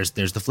 there's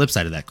the flip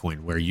side of that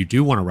coin where you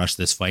do want to rush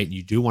this fight and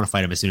you do want to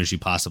fight him as soon as you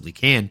possibly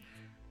can,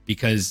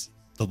 because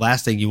the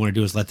last thing you want to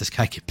do is let this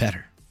guy get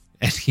better.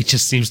 And he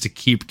just seems to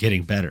keep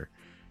getting better.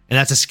 And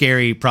that's a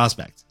scary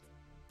prospect.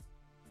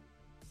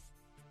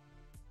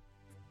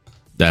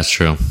 That's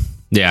true.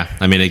 Yeah.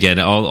 I mean, again,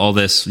 all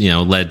this,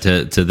 led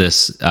to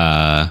this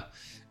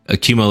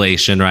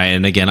accumulation, right?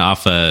 And again,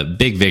 off a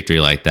big victory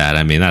like that,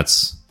 I mean,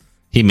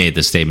 he made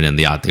the statement in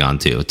the octagon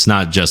too. It's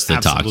not just the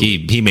Absolutely.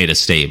 Talk. He made a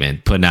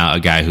statement, putting out a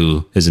guy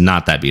who is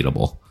not that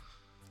beatable.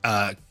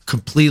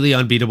 Completely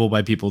unbeatable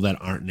by people that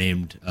aren't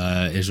named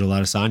Israel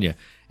Adesanya.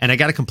 And I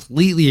got to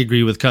completely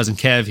agree with Cousin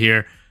Kev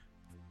here.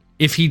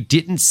 If he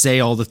didn't say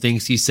all the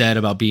things he said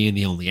about being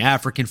the only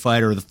African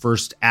fighter, the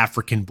first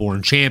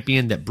African-born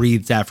champion that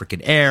breathes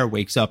African air,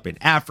 wakes up in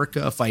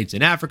Africa, fights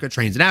in Africa,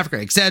 trains in Africa,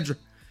 etc.,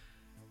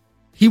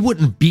 he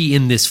wouldn't be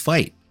in this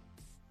fight.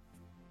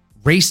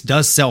 Race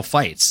does sell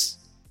fights.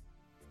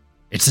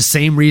 It's the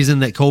same reason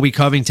that Colby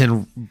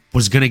Covington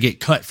was going to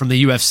get cut from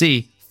the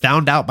UFC,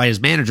 found out by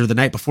his manager the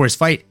night before his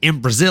fight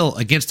in Brazil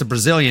against a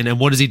Brazilian. And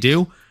what does he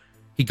do?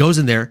 He goes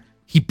in there,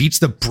 he beats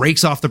the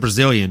brakes off the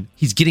Brazilian.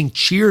 He's getting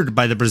cheered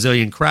by the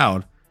Brazilian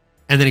crowd.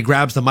 And then he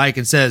grabs the mic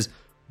and says,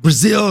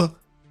 "Brazil,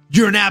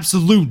 you're an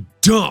absolute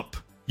dump,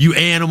 you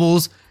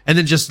animals." And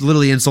then just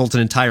literally insults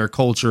an entire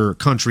culture,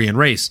 country, and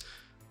race.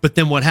 But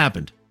then what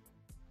happened?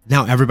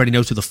 Now everybody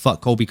knows who the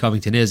fuck Colby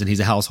Covington is, and he's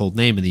a household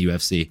name in the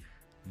UFC.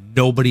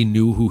 Nobody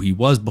knew who he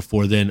was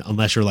before then,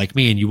 unless you're like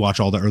me and you watch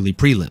all the early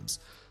prelims.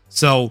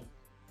 So,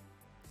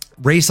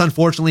 race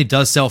unfortunately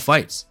does sell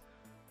fights.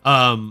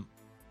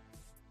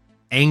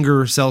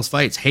 Anger sells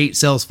fights. Hate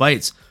sells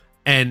fights.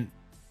 And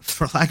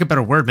for lack of a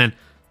better word, man,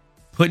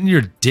 putting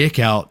your dick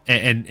out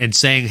and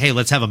saying, "Hey,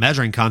 let's have a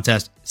measuring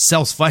contest,"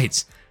 sells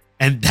fights.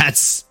 And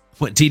that's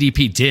what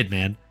DDP did,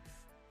 man.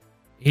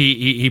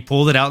 He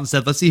pulled it out and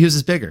said, "Let's see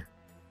who's bigger.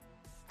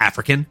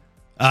 African."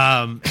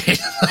 Well,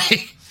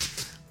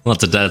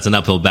 it's an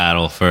uphill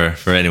battle for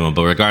anyone.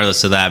 But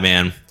regardless of that,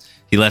 man,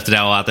 he left it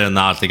all out there in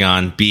the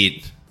octagon,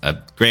 beat a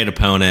great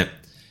opponent.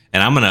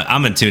 And I'm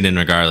gonna tune in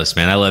regardless,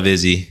 man. I love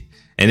Izzy.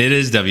 And it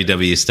is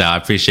WWE style. I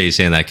appreciate you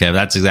saying that, Kev.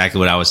 That's exactly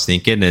what I was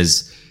thinking.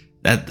 Is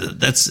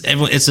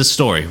it's a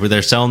story where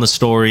they're selling the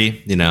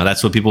story.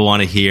 That's what people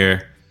want to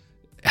hear.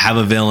 Have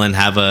a villain,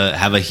 have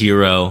a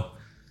hero.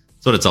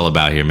 That's what it's all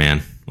about here,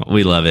 man.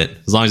 We love it.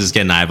 As long as it's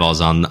getting eyeballs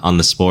on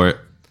the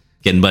sport,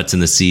 getting butts in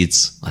the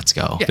seats. Let's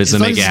go. Yeah, Let's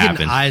make it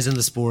happen. Eyes in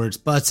the sports,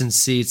 butts in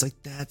seats. Like,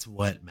 that's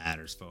what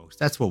matters, folks.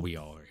 That's what we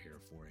all are here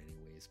for,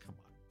 anyways. Come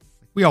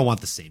on. We all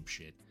want the same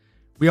shit.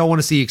 We all want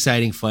to see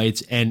exciting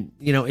fights. And,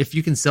 if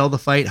you can sell the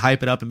fight,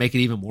 hype it up, and make it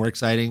even more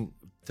exciting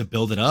to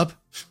build it up,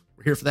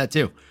 we're here for that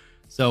too.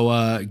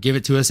 So give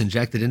it to us,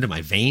 inject it into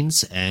my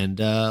veins, and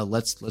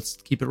let's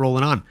keep it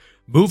rolling on.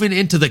 Moving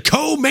into the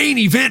co-main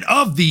event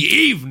of the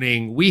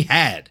evening, we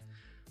had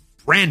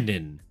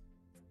Brandon,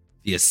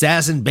 the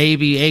Assassin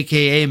Baby,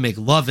 a.k.a.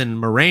 McLovin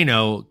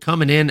Moreno,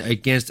 coming in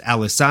against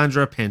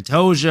Alessandra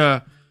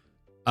Pantoja.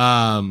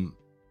 I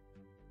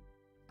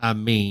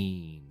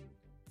mean,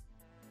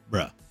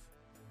 bruh.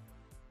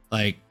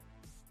 Like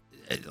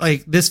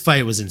this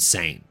fight was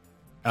insane.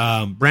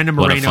 Brandon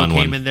Moreno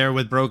came in there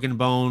with broken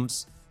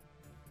bones.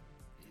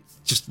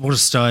 Just what a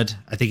stud.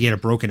 I think he had a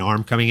broken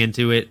arm coming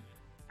into it.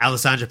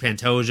 Alessandra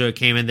Pantoja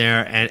came in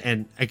there,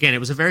 and again, it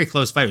was a very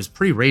close fight. It was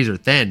pretty razor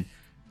thin.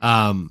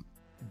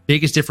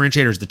 Biggest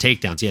differentiator is the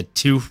takedowns. He had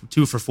 2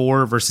 for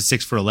 4 versus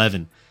 6 for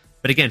 11.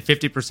 But again,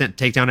 50%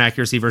 takedown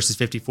accuracy versus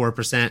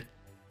 54%.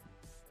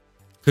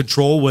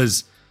 Control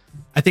was,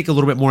 I think, a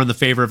little bit more in the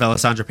favor of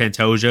Alessandra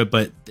Pantoja.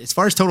 But as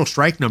far as total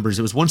strike numbers,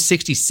 it was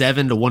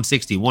 167 to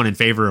 161 in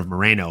favor of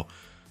Moreno.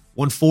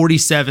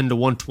 147 to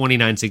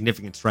 129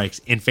 significant strikes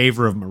in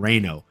favor of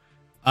Moreno.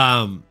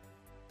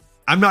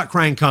 I'm not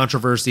crying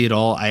controversy at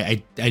all.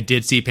 I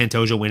did see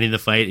Pantoja winning the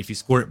fight. If you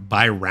score it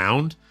by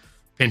round,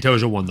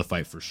 Pantoja won the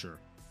fight for sure.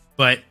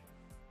 But,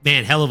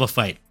 man, hell of a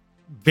fight.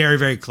 very,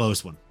 very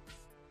close one.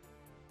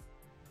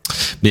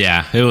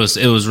 Yeah, it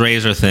was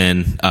razor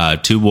thin.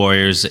 Two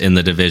warriors in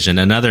the division.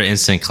 Another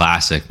instant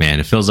classic, man.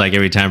 It feels like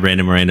every time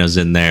Brandon Moreno's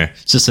in there,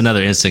 it's just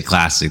another instant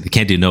classic. They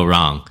can't do no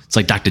wrong. It's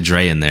like Dr.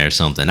 Dre in there or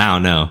something. I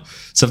don't know.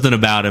 Something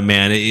about him,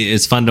 man.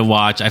 It's fun to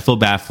watch. I feel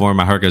bad for him.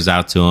 My heart goes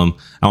out to him.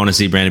 I want to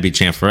see Brandon be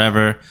champ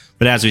forever.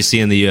 But as we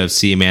see in the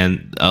UFC,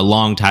 man, a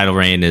long title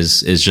reign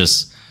is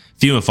just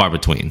few and far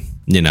between.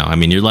 You know, I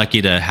mean, you're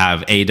lucky to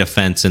have a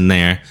defense in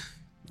there.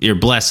 You're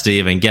blessed to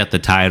even get the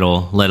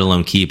title, let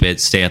alone keep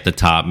it, stay at the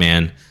top,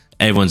 man.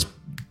 Everyone's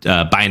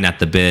biting at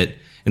the bit.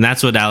 And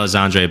that's what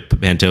Alexandre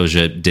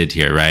Pantoja did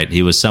here, right?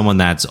 He was someone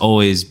that's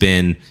always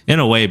been, in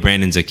a way,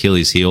 Brandon's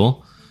Achilles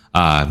heel.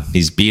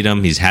 He's beat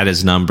him. He's had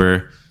his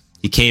number.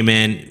 He came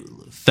in,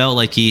 felt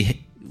like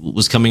he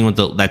was coming with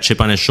that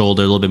chip on his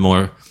shoulder, a little bit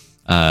more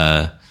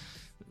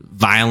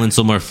violence,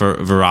 a little more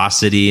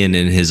veracity in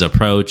his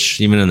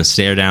approach. Even in the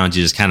stare downs,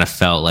 you just kind of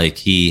felt like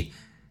he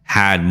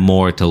had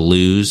more to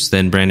lose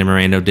than Brandon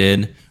Moreno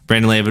did.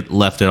 Brandon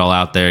left it all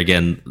out there.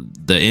 Again,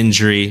 the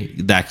injury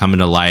that coming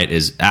to light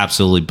is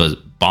absolutely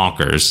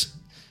bonkers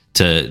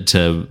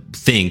to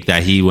think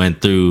that he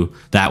went through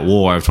that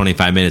war of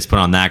 25 minutes, put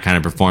on that kind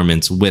of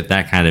performance with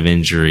that kind of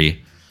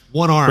injury.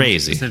 One arm,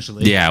 crazy.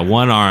 Essentially. Yeah,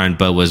 one arm,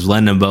 but was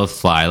letting them both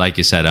fly. Like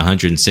you said,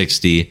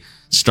 160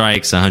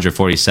 strikes,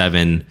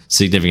 147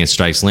 significant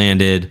strikes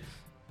landed.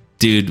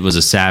 Dude was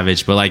a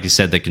savage, but like you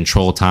said, the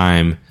control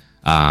time,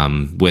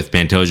 with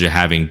Pantoja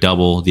having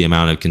double the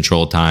amount of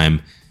control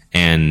time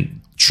and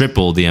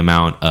triple the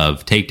amount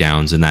of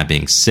takedowns, and that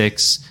being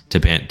 6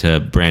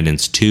 to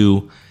Brandon's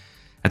 2.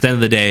 At the end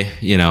of the day,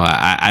 you know,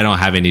 I don't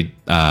have any.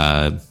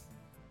 I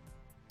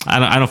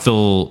don't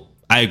feel.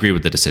 I agree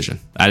with the decision.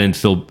 I didn't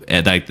feel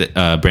like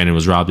Brandon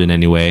was robbed in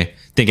any way. I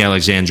think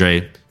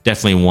Alexandre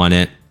definitely won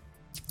it.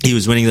 He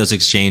was winning those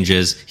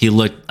exchanges. He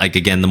looked like,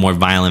 again, the more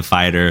violent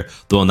fighter,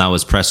 the one that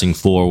was pressing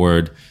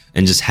forward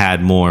and just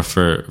had more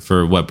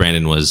for what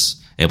Brandon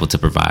was able to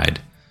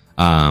provide.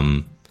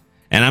 And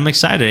I'm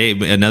excited.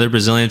 Hey, another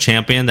Brazilian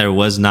champion. There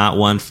was not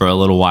one for a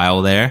little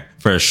while there,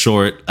 for a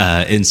short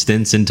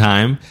instance in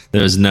time.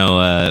 There was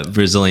no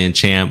Brazilian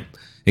champ.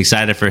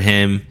 Excited for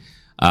him.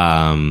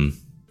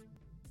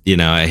 You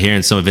know,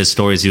 hearing some of his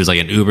stories, he was like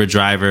an Uber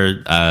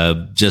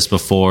driver just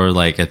before,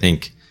 like, I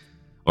think,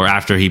 or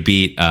after he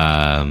beat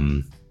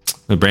Brandon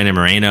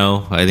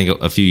Moreno, I think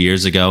a few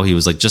years ago. He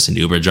was like just an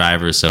Uber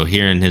driver. So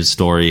hearing his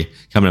story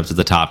coming up to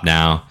the top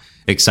now,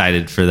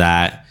 excited for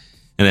that.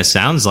 And it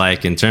sounds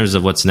like, in terms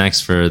of what's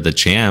next for the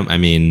champ, I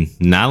mean,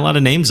 not a lot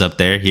of names up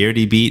there. He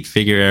already beat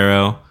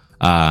Figueiredo.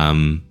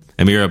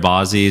 Amir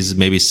Abazi's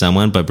maybe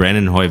someone, but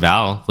Brandon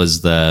Royval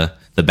was the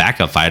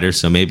backup fighter.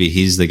 So maybe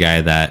he's the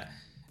guy that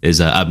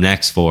is up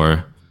next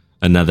for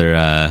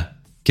another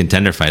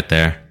contender fight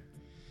there.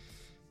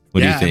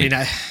 What do you think? I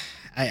mean,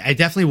 I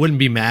definitely wouldn't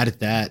be mad at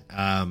that.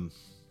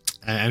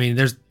 I mean,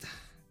 there's,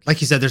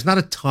 like you said, there's not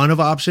a ton of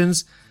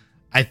options.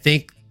 I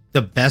think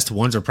the best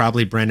ones are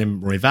probably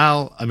Brandon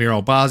Royval, Amir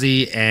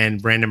Albazi,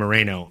 and Brandon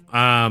Moreno.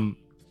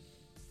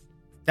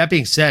 That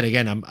being said,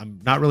 again, I'm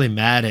not really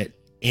mad at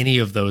any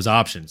of those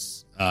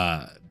options.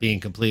 Being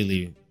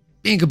completely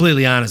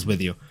honest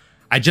with you,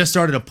 I just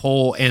started a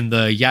poll in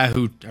the the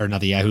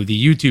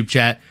YouTube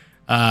chat.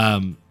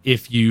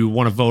 If you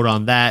want to vote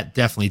on that,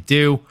 definitely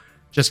do.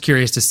 Just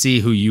curious to see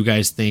who you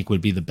guys think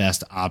would be the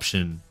best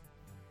option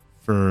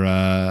for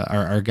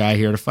our guy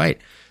here to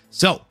fight.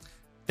 So,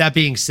 that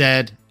being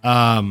said,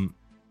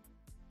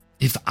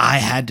 if I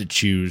had to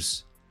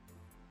choose,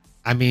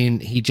 I mean,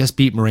 he just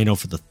beat Moreno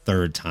for the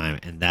 3rd time,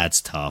 and that's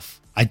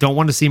tough. I don't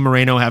want to see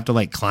Moreno have to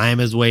like climb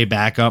his way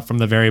back up from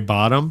the very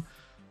bottom,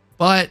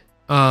 but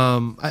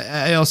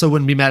I also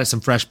wouldn't be mad at some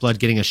fresh blood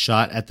getting a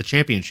shot at the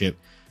championship.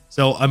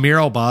 So Amir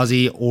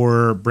Albazi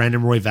or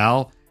Brandon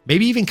Royval,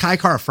 maybe even Kai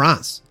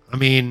Kara-France. I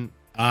mean,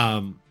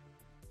 Kai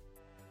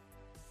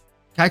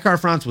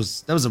Kara-France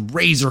was a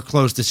razor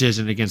close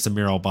decision against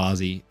Amir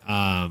Albazi.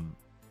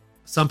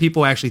 Some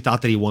people actually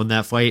thought that he won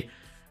that fight.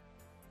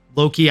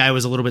 Low-key, I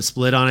was a little bit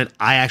split on it.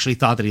 I actually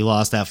thought that he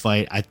lost that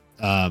fight. I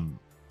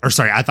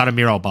thought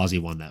Amir Albazi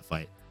won that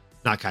fight,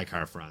 not Kai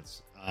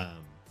Kara-France.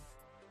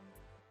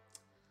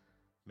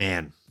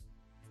 Man,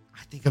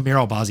 I think Amir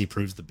Albazi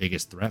proves the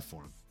biggest threat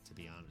for him, to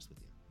be honest with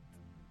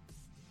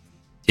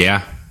you.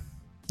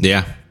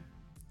 Yeah.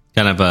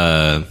 Kind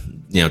of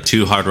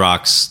two hard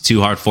rocks,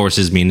 two hard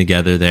forces meeting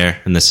together there,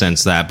 in the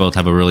sense that both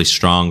have a really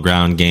strong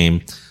ground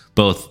game.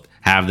 Both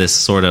have this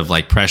sort of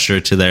like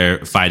pressure to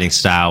their fighting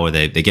style where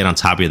they get on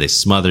top of you, they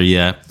smother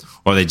you,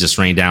 or they just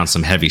rain down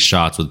some heavy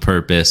shots with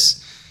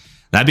purpose.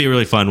 That'd be a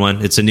really fun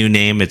one. It's a new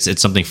name.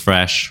 It's something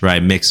fresh,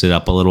 right? Mix it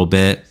up a little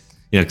bit,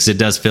 because it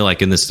does feel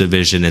like in this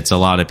division, it's a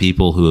lot of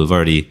people who have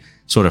already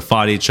sort of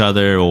fought each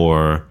other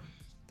or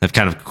have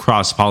kind of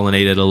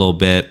cross-pollinated a little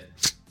bit.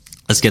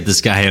 Let's get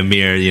this guy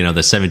Amir,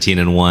 the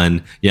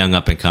 17-1 young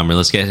up-and-comer.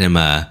 Let's get him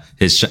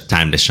his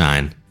time to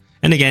shine.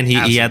 And again,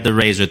 he had the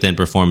razor-thin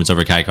performance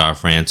over Kai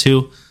Kara-France,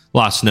 who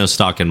lost no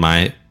stock in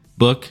my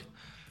book.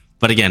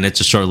 But again, it's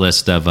a short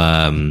list of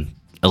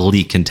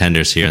elite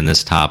contenders here in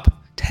this top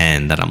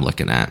 10 that I'm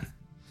looking at.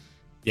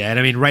 Yeah, and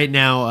I mean, right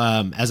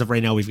now, as of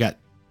right now, we've got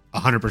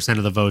 100%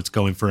 of the votes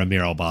going for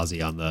Amir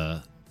Albazi on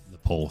the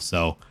poll.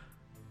 So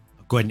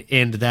I'll go ahead and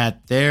end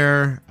that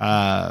there.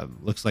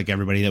 Looks like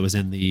everybody that was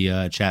in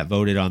the chat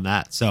voted on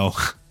that. So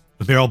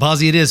Amir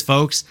Albazi it is,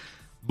 folks.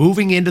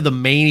 Moving into the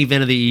main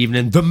event of the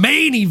evening. The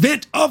main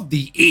event of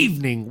the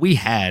evening, we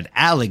had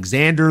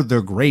Alexander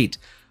the Great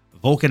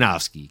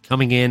Volkanovski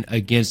coming in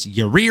against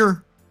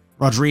Yair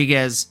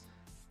Rodriguez.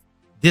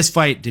 This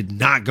fight did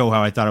not go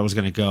how I thought it was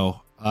going to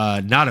go.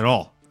 Not at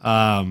all.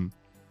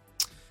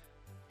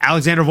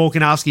 Alexander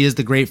Volkanovski is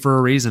the great for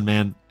a reason,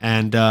 man.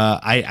 And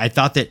I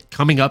thought that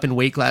coming up in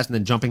weight class and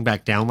then jumping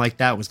back down like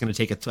that was going to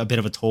take a bit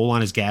of a toll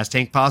on his gas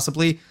tank,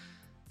 possibly.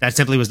 That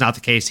simply was not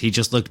the case. He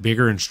just looked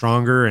bigger and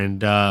stronger,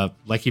 and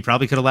like he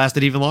probably could have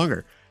lasted even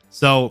longer.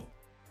 So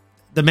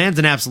the man's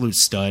an absolute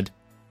stud.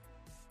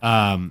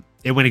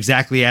 It went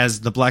exactly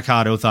as the Black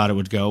Hotto thought it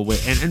would go,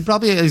 and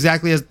probably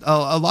exactly as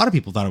a lot of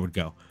people thought it would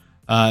go,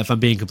 if I'm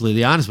being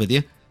completely honest with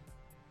you.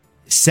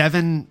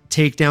 7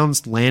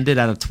 takedowns landed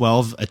out of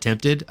 12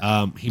 attempted.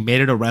 He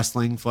made it a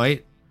wrestling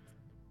fight.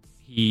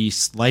 He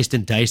sliced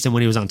and diced him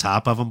when he was on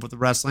top of him with the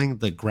wrestling.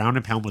 The ground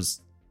and pound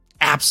was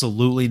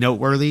absolutely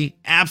noteworthy,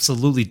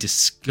 absolutely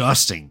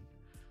disgusting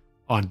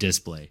on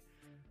display.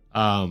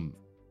 I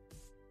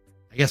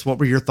guess, what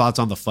were your thoughts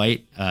on the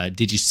fight?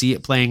 Did you see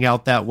it playing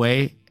out that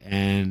way?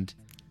 And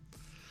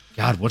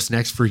God, what's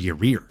next for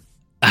Yair?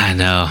 I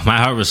know. My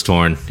heart was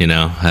torn,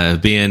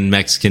 being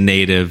Mexican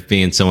native,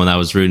 being someone that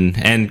was rooting,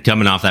 and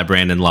coming off that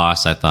Brandon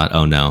loss, I thought,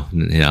 oh no,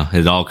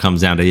 it all comes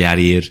down to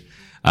Yair.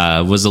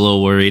 Was a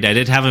little worried. I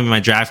did have him in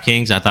my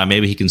DraftKings. I thought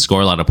maybe he can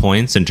score a lot of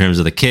points in terms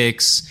of the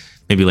kicks,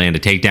 maybe land a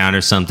takedown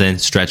or something,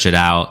 stretch it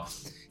out.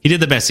 He did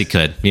the best he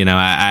could.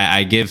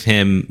 I give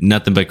him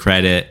nothing but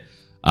credit.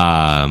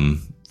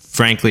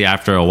 Frankly,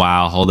 after a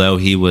while, although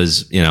he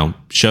was,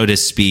 showed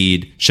his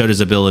speed, showed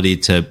his ability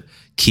to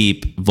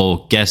keep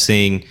Volk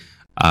guessing,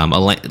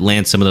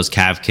 land some of those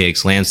calf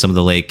kicks, land some of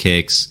the leg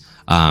kicks,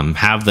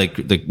 have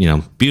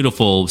the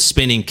beautiful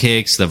spinning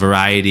kicks, the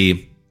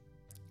variety,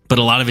 but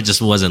a lot of it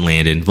just wasn't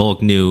landing.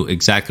 Volk knew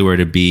exactly where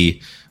to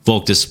be.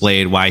 Volk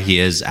displayed why he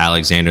is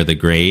Alexander the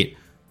Great.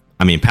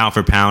 I mean, pound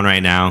for pound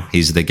right now,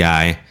 he's the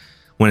guy.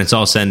 When it's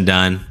all said and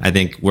done, I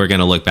think we're going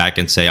to look back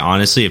and say,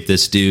 honestly, if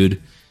this dude,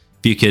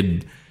 if you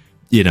could,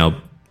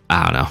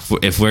 I don't know,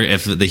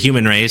 if the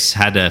human race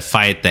had to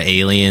fight the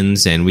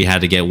aliens and we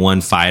had to get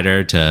one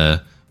fighter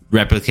to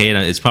replicate,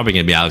 it's probably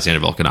going to be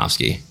Alexander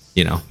Volkanovski.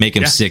 Make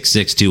him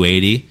 6'6",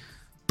 280.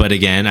 But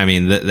again, I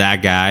mean,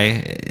 that guy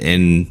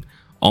in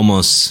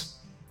almost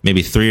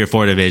maybe 3 or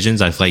 4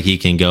 divisions, I feel like he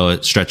can go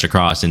stretch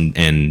across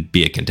and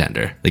be a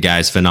contender. The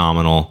guy's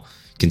phenomenal,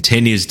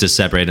 continues to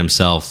separate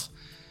himself.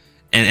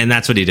 And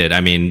that's what he did. I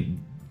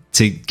mean,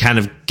 to kind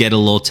of get a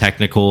little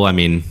technical, I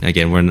mean,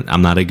 again,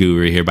 I'm not a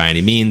guru here by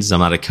any means. I'm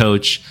not a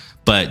coach.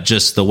 But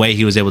just the way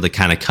he was able to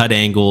kind of cut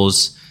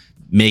angles,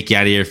 make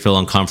Yair feel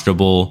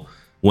uncomfortable.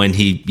 When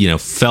he,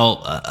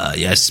 felt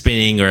a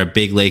spinning or a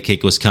big leg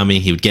kick was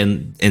coming, he would get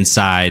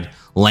inside,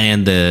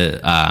 land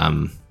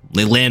a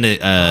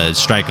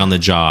strike on the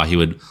jaw. He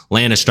would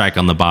land a strike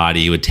on the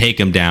body. He would take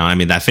him down. I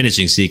mean, that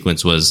finishing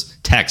sequence was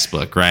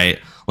textbook, right?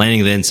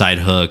 Landing the inside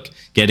hook,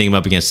 getting him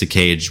up against the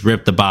cage,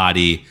 rip the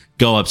body,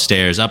 go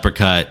upstairs,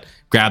 uppercut,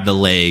 grab the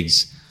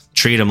legs,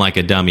 treat him like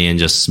a dummy, and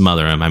just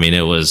smother him. I mean,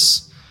 it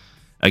was,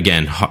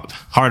 again,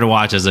 hard to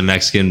watch as a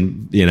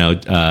Mexican,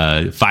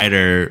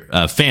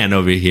 fighter fan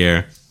over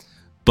here.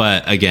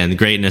 But again,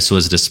 greatness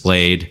was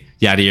displayed.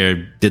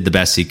 Yair did the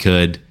best he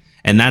could.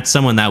 And that's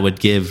someone that would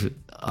give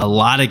a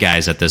lot of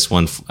guys at this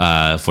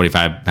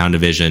 45-pound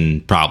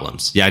division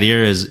problems.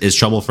 Yair is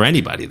trouble for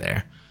anybody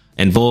there.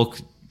 And Volk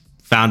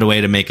found a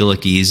way to make it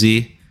look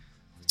easy.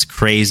 It's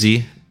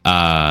crazy.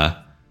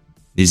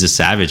 He's a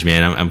savage,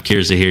 man. I'm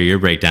curious to hear your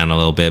breakdown a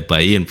little bit,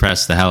 but he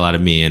impressed the hell out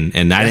of me.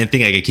 And I didn't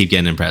think I could keep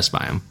getting impressed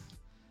by him.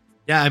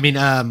 Yeah, I mean,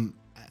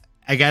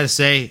 I got to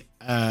say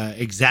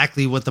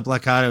exactly what the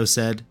Black Hotto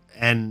said.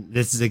 And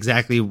this is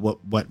exactly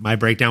what my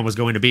breakdown was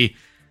going to be.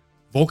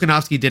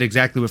 Volkanovski did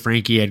exactly what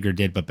Frankie Edgar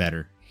did, but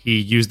better. He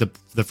used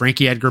the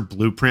Frankie Edgar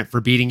blueprint for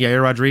beating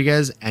Yair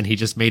Rodriguez, and he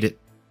just made it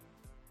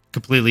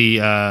completely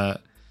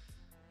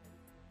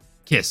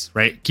kiss,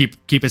 right? Keep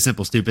it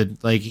simple,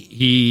 stupid. Like,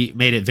 he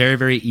made it very,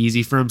 very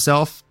easy for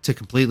himself to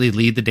completely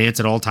lead the dance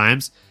at all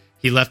times.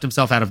 He left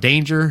himself out of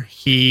danger.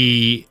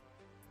 He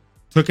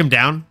took him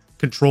down,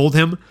 controlled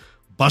him,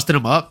 busted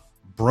him up,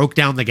 broke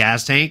down the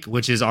gas tank,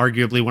 which is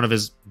arguably one of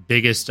his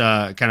biggest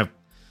kind of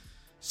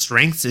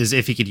strengths, is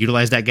if he could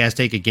utilize that gas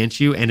tank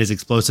against you, and his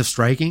explosive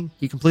striking.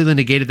 He completely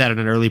negated that at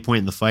an early point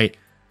in the fight.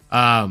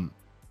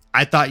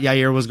 I thought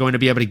Yair was going to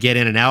be able to get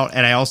in and out,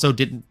 and I also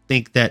didn't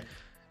think that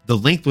the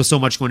length was so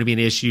much going to be an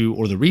issue,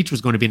 or the reach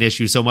was going to be an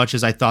issue, so much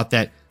as I thought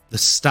that the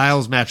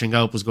styles matching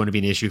up was going to be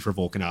an issue for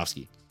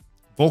Volkanovski.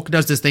 Volk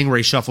does this thing where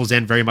he shuffles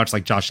in very much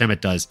like Josh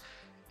Emmett does.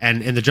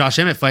 And in the Josh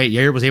Emmett fight,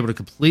 Yair was able to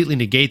completely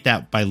negate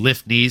that by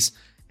lift knees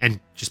and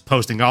just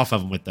posting off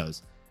of him with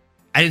those.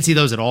 I didn't see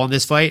those at all in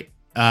this fight.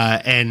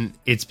 And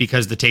it's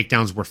because the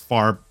takedowns were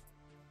far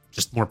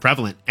just more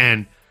prevalent.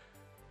 And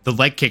the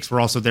leg kicks were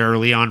also there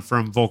early on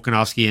from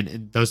Volkanovski,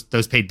 and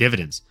those paid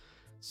dividends.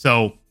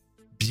 So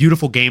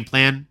beautiful game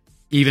plan,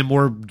 even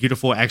more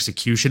beautiful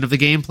execution of the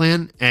game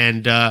plan.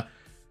 And I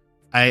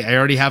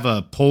already have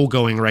a poll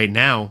going right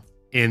now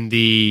in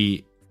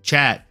the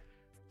chat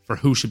for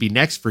who should be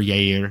next for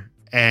Yair.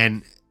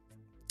 And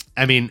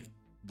I mean,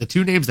 the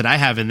two names that I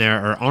have in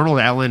there are Arnold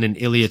Allen and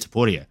Ilia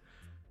Topuria.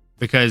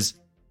 Because,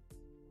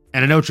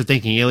 and I know what you're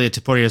thinking, Ilia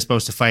Topuria is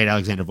supposed to fight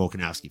Alexander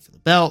Volkanovski for the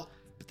belt,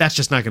 but that's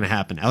just not going to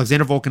happen.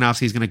 Alexander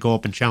Volkanovski is going to go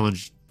up and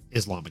challenge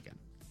Islam again.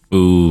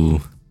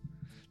 Ooh.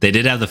 They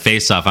did have the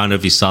face-off. I don't know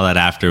if you saw that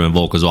after when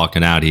Volk was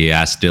walking out. He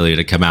asked Ilia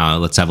to come out.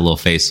 Let's have a little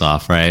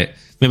face-off, right?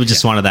 Maybe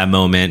just wanted that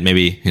moment.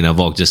 Maybe,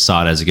 Volk just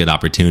saw it as a good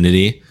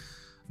opportunity.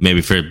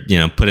 Maybe for,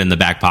 put it in the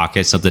back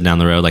pocket, something down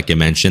the road, like you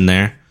mentioned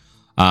there.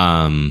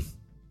 Volk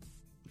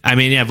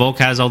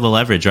has all the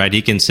leverage, right?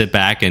 He can sit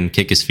back and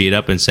kick his feet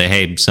up and say,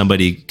 hey,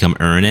 somebody come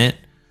earn it.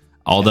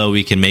 Although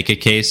we can make a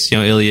case,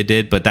 Ilia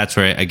did. But that's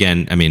where,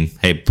 again,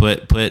 hey,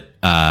 put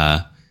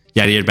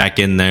Yair back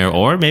in there.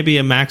 Or maybe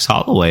a Max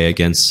Holloway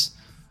against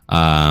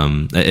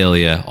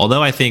Ilia.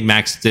 Although I think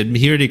Max, did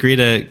he already agree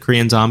to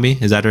Korean Zombie?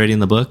 Is that already in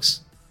the books?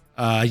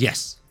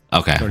 Yes.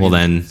 Okay, well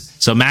then,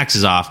 so Max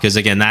is off because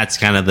again, that's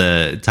kind of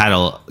the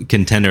title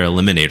contender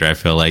eliminator. I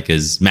feel like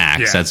is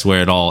Max. Yeah. That's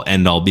where it all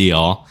end all be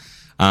all.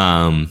 But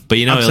I'm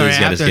sorry, I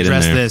have to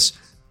address this.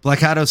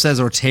 Blackato says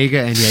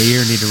Ortega and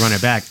Yair need to run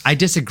it back. I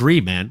disagree,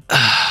 man.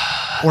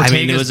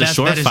 Ortega's it was a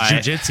short fight.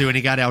 Jiu-jitsu, and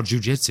he got out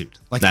jiu-jitsu'd.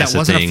 Like that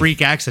wasn't a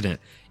freak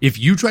accident. If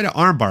you try to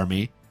armbar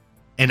me,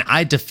 and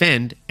I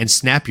defend and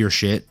snap your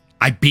shit,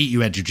 I beat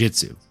you at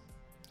jiu-jitsu.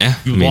 Yeah,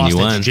 you lost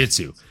at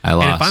jiu-jitsu. I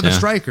lost. And if I'm a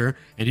striker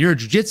and you're a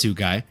jiu-jitsu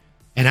guy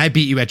and I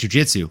beat you at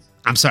jiu-jitsu,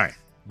 I'm sorry.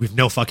 We have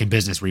no fucking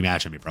business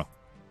rematching me, bro.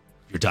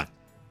 You're done.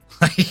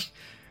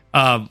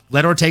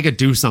 Let Ortega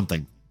do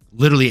something,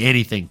 literally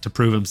anything to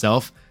prove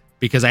himself,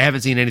 because I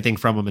haven't seen anything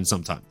from him in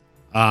some time.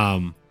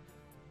 I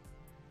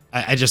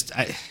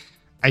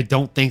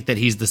don't think that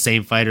he's the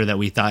same fighter that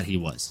we thought he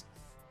was.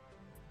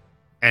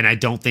 And I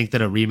don't think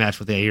that a rematch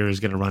with Yair is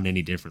going to run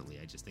any differently.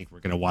 I just think we're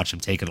going to watch him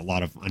take a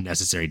lot of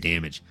unnecessary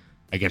damage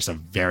against a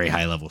very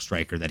high-level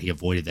striker that he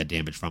avoided that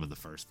damage from in the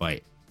first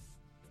fight.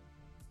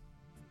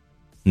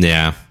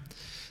 Yeah.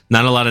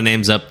 Not a lot of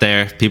names up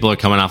there. People are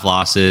coming off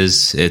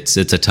losses. It's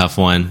a tough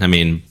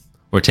one.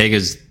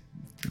 Ortega's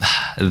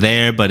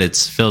there, but it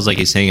feels like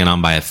he's hanging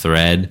on by a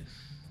thread.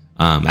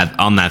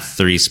 On that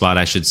 3 spot,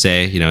 I should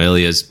say.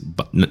 Ilia's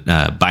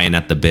biting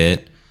at the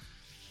bit.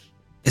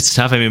 It's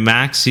tough.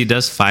 Max, he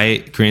does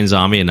fight Korean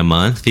Zombie in a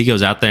month. If he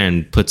goes out there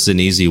and puts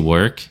in easy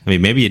work,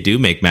 maybe you do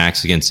make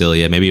Max against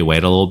Ilia. Maybe you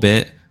wait a little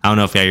bit. I don't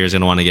know if Yair's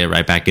going to want to get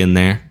right back in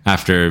there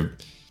after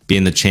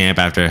being the champ,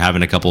 after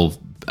having a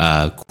couple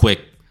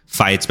quick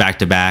fights back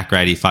to back,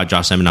 right? He fought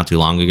Josh Emmett not too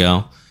long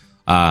ago.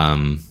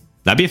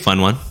 That'd be a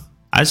fun one.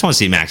 I just want to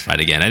see Max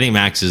fight again. I think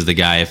Max is the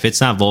guy. If it's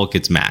not Volk,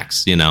 it's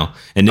Max, And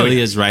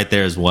Ilia's right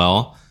there as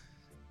well.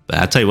 But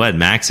I'll tell you what,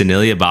 Max and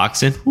Ilia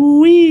boxing,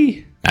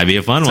 woo-wee. That'd be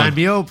a fun one. Sign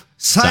me up.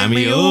 Sign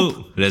me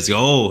up. Let's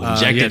go.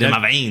 Injected in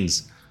my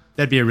veins.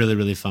 That'd be a really,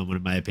 really fun one,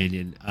 in my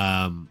opinion.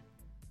 I'd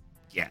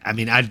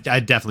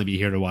definitely be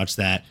here to watch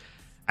that.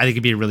 I think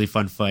it'd be a really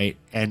fun fight.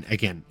 And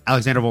again,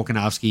 Alexander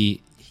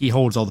Volkanovski, he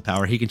holds all the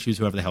power. He can choose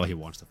whoever the hell he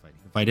wants to fight.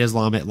 He can fight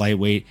Islam at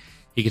lightweight.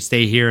 He can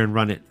stay here and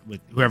run it with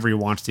whoever he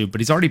wants to.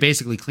 But he's already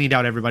basically cleaned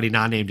out everybody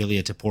not named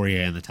Ilia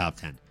Topuria in the top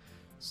 10.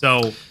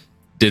 So,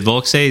 did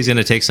Volk say he's going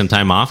to take some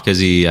time off because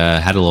he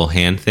had a little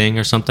hand thing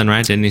or something,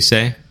 right? Didn't he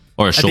say?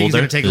 Or a shoulder? I think he's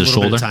going to take a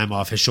little bit of time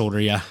off his shoulder,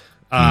 yeah.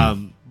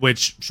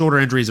 Which shoulder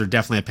injuries are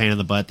definitely a pain in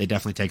the butt. They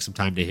definitely take some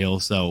time to heal.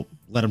 So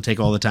let him take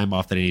all the time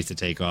off that he needs to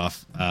take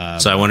off.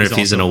 So I wonder if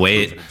he's going to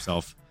wait.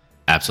 Himself.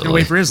 Absolutely. He's going to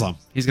wait for Islam.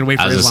 He's going to wait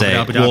for Islam in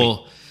Abu Dhabi.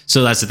 Well,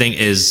 so that's the thing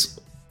is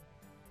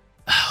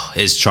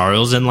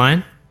Charles in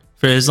line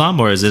for Islam,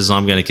 or is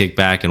Islam going to kick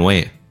back and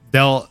wait?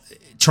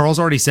 Charles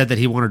already said that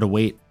he wanted to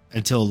wait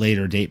until a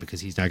later date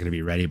because he's not going to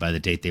be ready by the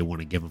date they want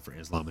to give him for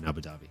Islam in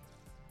Abu Dhabi.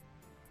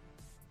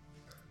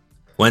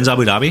 When's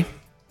Abu Dhabi?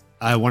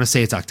 I want to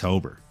say it's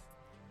October.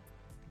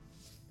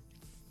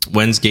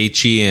 When's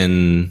Gaethje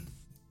and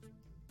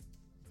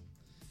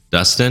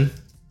Dustin?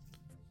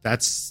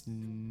 That's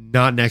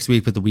not next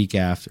week, but the week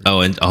after.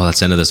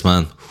 That's end of this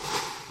month.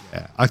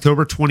 Yeah,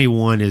 October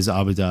 21 is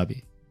Abu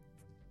Dhabi.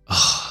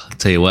 Oh, I'll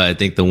tell you what, I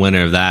think the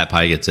winner of that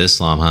probably gets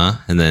Islam, huh?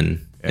 And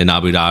then in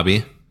Abu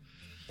Dhabi.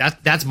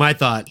 That's my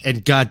thought.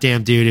 And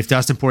goddamn, dude, if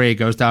Dustin Poirier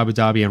goes to Abu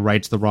Dhabi and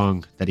rights the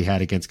wrong that he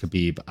had against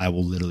Khabib, I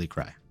will literally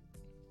cry.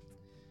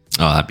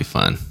 Oh, that'd be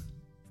fun.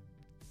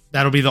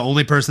 That'll be the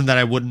only person that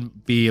I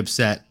wouldn't be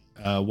upset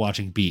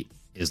watching beat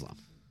Islam.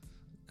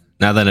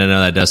 Now that I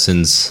know that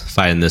Dustin's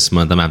fighting this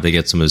month, I'm going to have to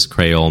get some of his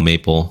Creole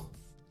Maple.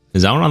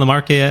 Is that one on the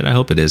market yet? I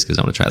hope it is because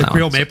I want to try that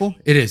Creole one. Maple?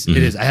 It is. It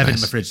is. I have it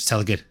in my fridge. It's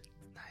hella good.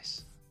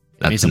 Nice.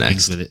 That's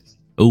next. With it.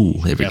 Ooh,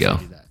 there we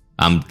go.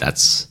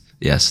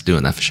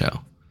 Doing that for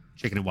show.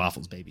 Chicken and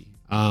waffles, baby.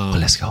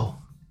 Let's go.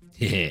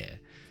 Yeah.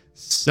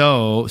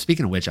 So,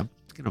 speaking of which, I'm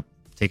going to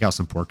take out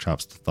some pork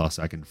chops to thaw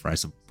so I can fry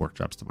some pork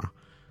chops tomorrow.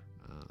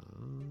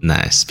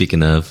 Nice.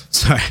 Speaking of,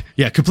 sorry,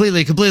 yeah,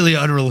 completely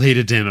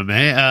unrelated to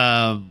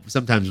MMA.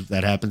 Sometimes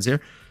that happens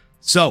here.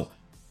 So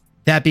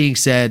that being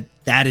said,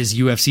 that is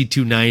UFC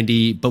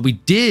 290. But we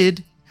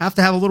did have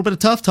to have a little bit of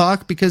tough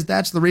talk because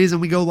that's the reason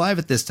we go live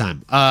at this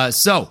time.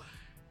 So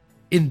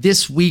in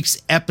this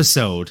week's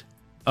episode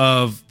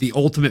of The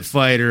Ultimate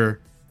Fighter,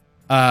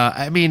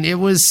 I mean, it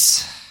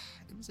was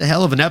a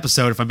hell of an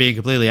episode, if I'm being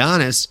completely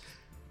honest.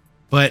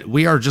 But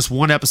we are just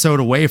one episode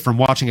away from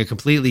watching a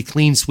completely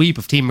clean sweep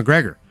of Team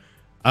McGregor.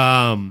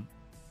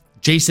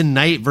 Jason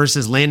Knight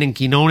versus Landon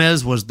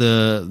Quinones was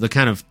the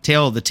kind of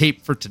tail of the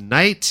tape for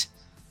tonight.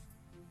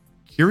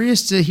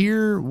 Curious to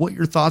hear what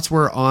your thoughts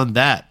were on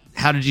that.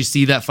 How did you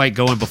see that fight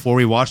going before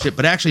we watched it?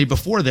 But actually,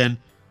 before then,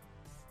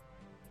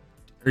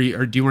 do you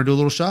want to do a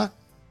little shot?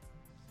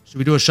 Should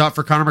we do a shot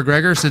for Conor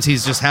McGregor since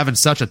he's just having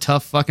such a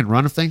tough fucking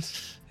run of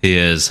things? He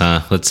is,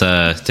 huh? Let's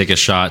take a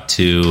shot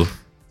to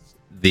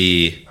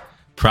the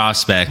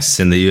prospects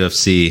in the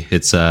UFC.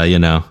 It's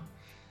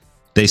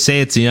they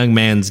say it's a young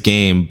man's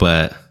game,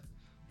 but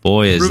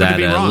boy, is that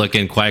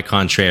looking quite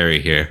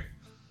contrary here.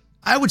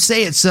 I would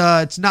say it's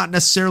not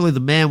necessarily the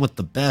man with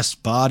the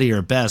best body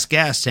or best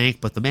gas tank,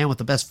 but the man with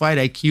the best fight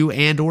IQ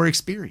and or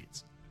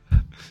experience.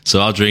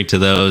 So I'll drink to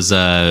those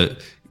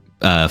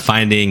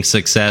finding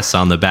success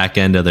on the back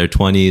end of their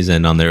 20s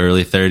and on their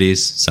early 30s.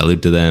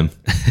 Salute to them.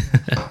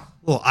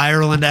 Little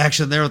Ireland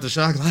action there with the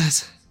shot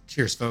glass.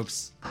 Cheers,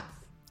 folks.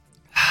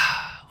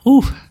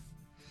 Ooh.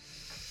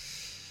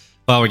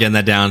 Well, we're getting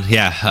that down.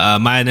 Yeah,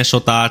 my initial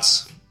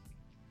thoughts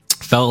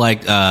felt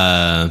like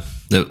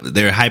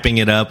they're hyping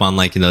it up on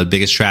the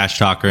biggest trash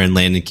talker and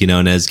Landon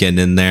Quinones getting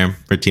in there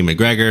for Team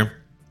McGregor.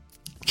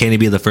 Can he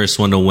be the first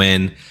one to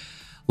win?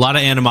 A lot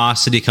of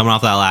animosity coming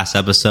off that last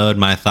episode.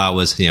 My thought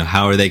was,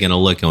 how are they going to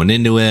look going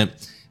into it?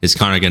 Is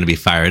Conor going to be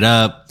fired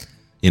up?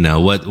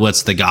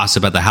 What's the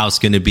gossip at the house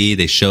going to be?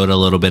 They showed a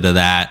little bit of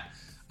that.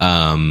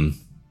 And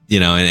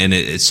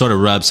it sort of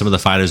rubbed some of the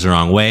fighters the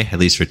wrong way, at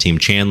least for Team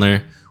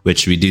Chandler,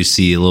 which we do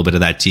see a little bit of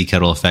that tea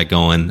kettle effect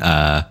going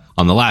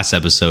on the last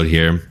episode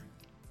here,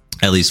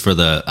 at least for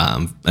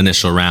the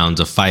initial rounds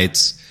of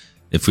fights.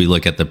 If we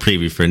look at the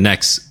preview for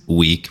next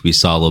week, we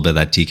saw a little bit of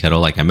that tea kettle,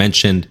 like I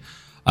mentioned.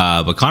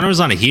 But Conor was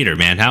on a heater,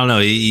 man. I don't know.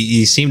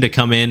 He seemed to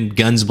come in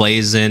guns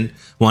blazing,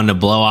 wanting to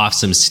blow off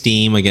some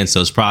steam against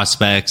those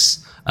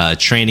prospects,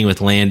 training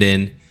with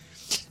Landon.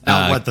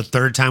 The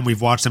third time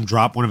we've watched him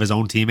drop one of his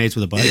own teammates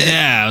with a bike?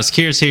 Yeah, I was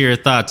curious to hear your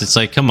thoughts. It's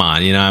like, come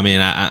on,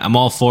 I'm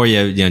all for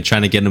you,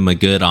 trying to get him a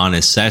good,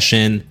 honest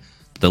session.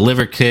 The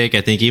liver kick,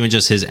 I think even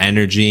just his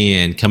energy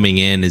and coming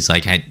in is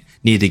like, I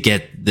need to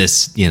get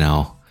this, need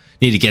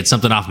to get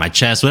something off my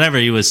chest. Whatever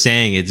he was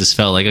saying, it just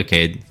felt like,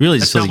 okay, it really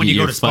just feels like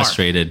you're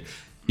frustrated.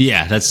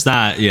 Yeah, that's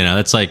not,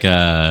 that's like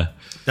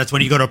that's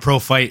when you go to a pro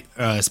fight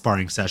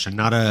sparring session,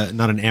 not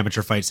an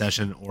amateur fight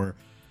session or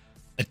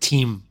a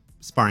team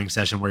sparring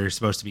session where you're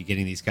supposed to be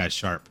getting these guys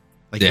sharp.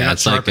 Like, you're not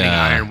sharpening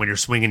iron when you're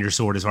swinging your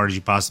sword as hard as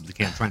you possibly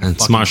can, trying to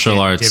it's martial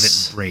arts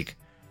divot and break.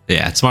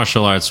 Yeah, it's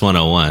martial arts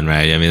 101,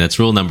 right? I mean, that's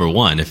rule number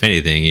one. If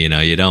anything,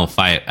 you don't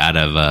fight out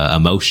of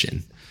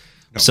emotion.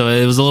 No. So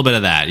it was a little bit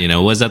of that.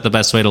 Was that the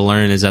best way to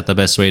learn? Is that the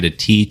best way to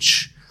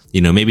teach?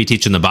 Maybe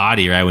teaching the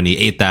body, right? When he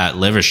ate that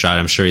liver shot,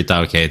 I'm sure he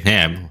thought, okay,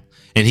 damn.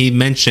 And he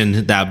mentioned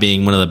that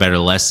being one of the better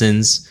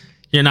lessons.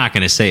 You're not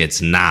going to say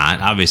it's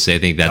not. Obviously, I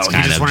think that's kind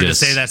of just... He just wanted to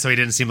say that so he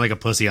didn't seem like a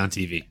pussy on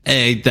TV.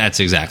 Hey, that's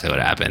exactly what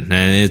happened.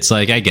 And it's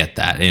like, I get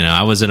that.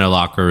 I was in a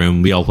locker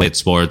room. We all played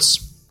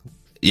sports.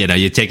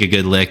 You take a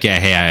good lick. Yeah,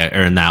 hey, I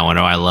earned that one.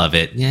 Oh, I love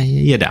it. Yeah,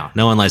 you don't.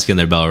 No one likes getting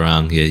their bell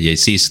rung. You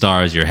see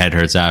stars. Your head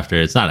hurts after.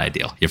 It's not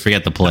ideal. You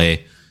forget the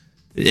play.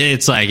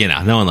 It's like,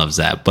 no one loves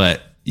that.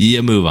 But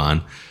you move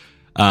on.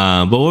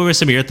 But what were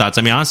some of your thoughts?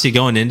 I mean, honestly,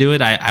 going into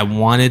it, I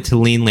wanted to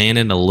lean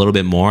Landon a little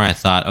bit more. I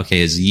thought, okay,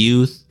 his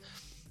youth,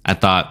 I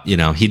thought,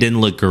 he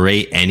didn't look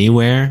great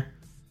anywhere.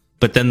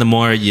 But then the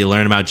more you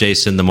learn about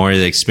Jason, the more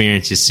the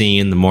experience you've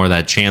seen, the more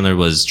that Chandler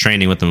was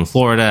training with him in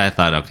Florida, I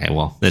thought, okay,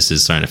 well, this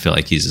is starting to feel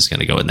like he's just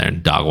going to go in there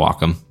and dog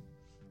walk him.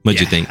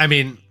 What'd you think? I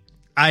mean,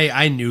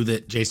 I knew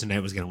that Jason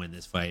Knight was going to win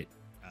this fight.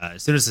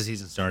 As soon as the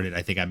season started,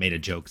 I think I made a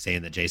joke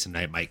saying that Jason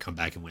Knight might come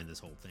back and win this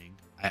whole thing.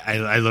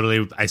 I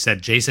literally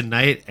said Jason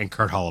Knight and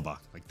Kurt Hollebach.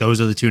 Like, those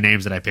are the two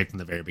names that I picked in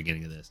the very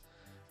beginning of this.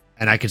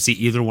 And I could see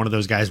either one of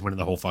those guys winning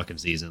the whole fucking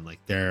season. Like,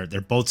 they're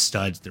both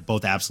studs. They're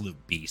both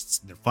absolute beasts.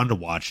 They're fun to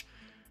watch.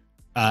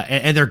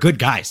 And they're good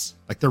guys.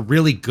 Like, they're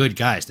really good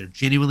guys. They're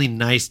genuinely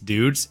nice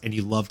dudes, and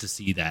you love to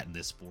see that in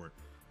this sport.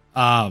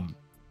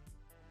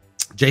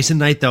 Jason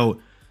Knight, though,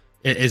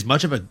 as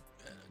much of a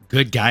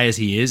good guy as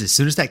he is, as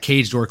soon as that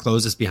cage door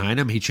closes behind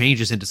him, he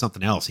changes into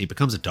something else. He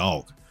becomes a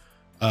dog.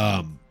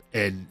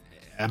 And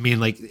I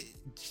mean, like,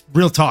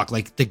 real talk,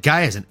 like, the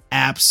guy is an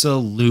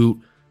absolute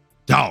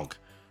dog.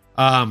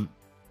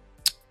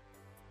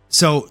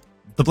 So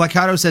the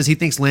Blackato says he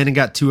thinks Landon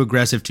got too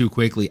aggressive too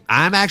quickly.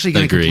 I'm actually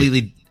going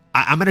to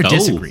I'm going to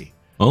disagree.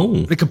 I'm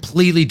going to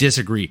completely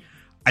disagree.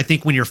 I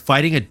think when you're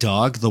fighting a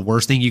dog, the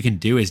worst thing you can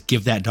do is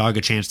give that dog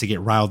a chance to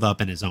get riled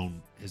up in his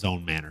own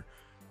manner.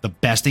 the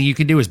best thing you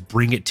can do is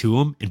bring it to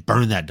him and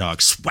burn that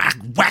dog.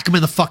 Whack him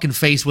in the fucking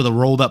face with a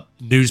rolled up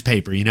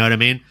newspaper. You know what I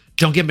mean?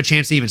 Don't give him a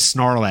chance to even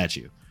snarl at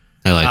you.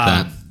 I like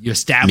that. You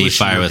establish meet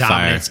fire with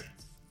dominance. fire.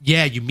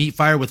 Yeah, you meet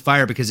fire with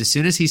fire, because as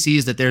soon as he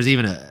sees that there's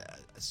even a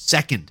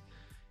second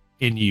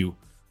in you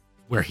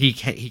where he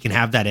can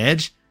have that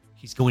edge,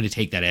 he's going to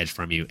take that edge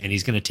from you, and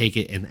he's going to take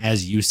it. And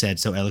as you said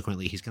so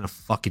eloquently, he's going to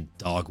fucking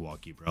dog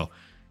walk you, bro.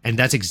 And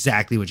that's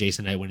exactly what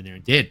Jason Knight went in there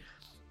and did.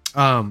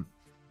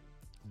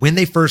 When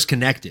they first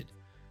connected,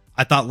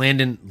 I thought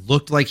Landon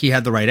looked like he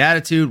had the right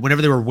attitude.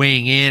 Whenever they were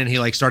weighing in and he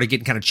like started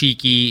getting kind of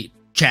cheeky,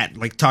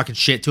 like talking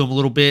shit to him a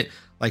little bit,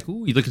 like,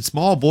 ooh, you looking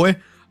small, boy.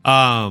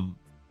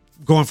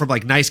 Going from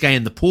like nice guy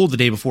in the pool the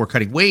day before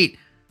cutting weight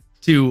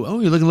to, oh,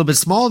 you're looking a little bit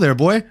small there,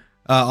 boy,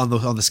 on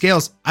the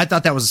scales. I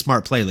thought that was a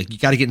smart play. Like, you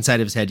got to get inside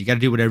of his head. You got to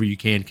do whatever you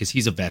can, because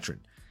he's a veteran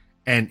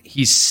and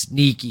he's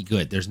sneaky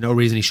good. There's no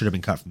reason he should have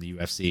been cut from the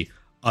UFC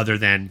other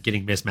than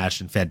getting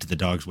mismatched and fed to the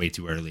dogs way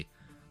too early.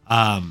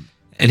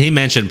 And he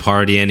mentioned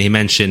partying. He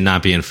mentioned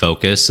not being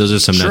focused. Those are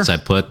some notes I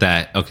put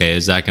that, okay,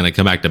 is that going to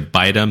come back to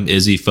bite him?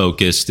 Is he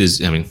focused?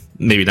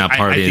 Maybe not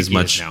partying as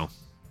much. Now.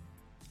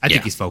 I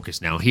think he's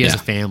focused now. He has a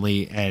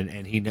family,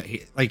 and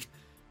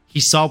he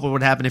saw what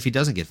would happen if he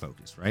doesn't get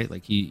focused, right?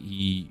 Like,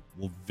 he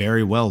will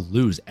very well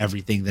lose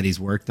everything that he's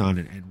worked on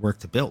and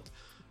worked to build.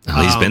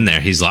 Oh, he's been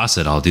there. He's lost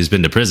it all. He's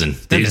been to prison.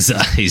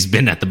 He's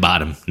been at the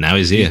bottom. Now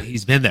he's here.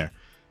 He's been there,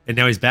 and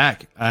now he's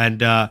back.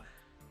 And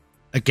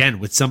again,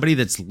 with somebody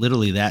that's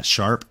literally that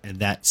sharp and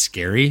that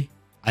scary,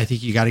 I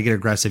think you got to get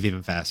aggressive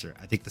even faster.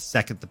 I think the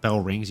second the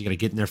bell rings, you got to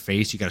get in their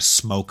face, you got to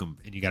smoke them,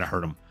 and you got to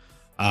hurt them.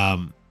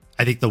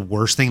 I think the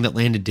worst thing that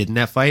Landon did in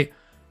that fight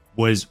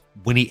was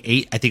when he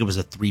ate, I think it was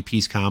a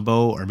 3-piece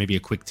combo or maybe a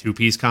quick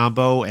 2-piece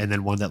combo, and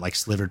then one that like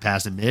slivered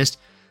past and missed.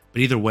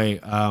 But either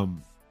way,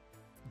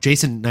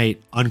 Jason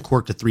Knight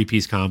uncorked a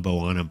 3-piece combo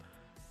on him.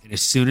 And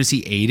as soon as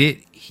he ate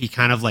it, he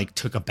kind of like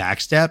took a back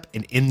step.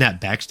 And in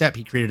that back step,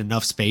 he created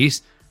enough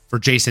space for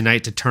Jason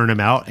Knight to turn him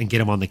out and get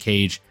him on the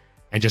cage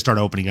and just start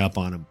opening up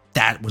on him.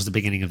 That was the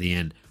beginning of the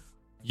end.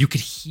 You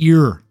could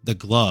hear the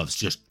gloves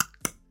just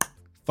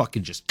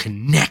fucking just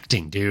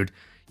connecting, dude.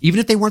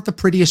 Even if they weren't the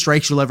prettiest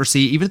strikes you'll ever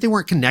see, even if they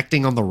weren't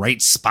connecting on the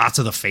right spots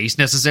of the face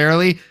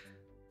necessarily,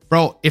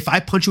 bro, if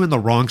I punch you in the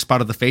wrong spot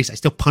of the face, I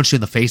still punch you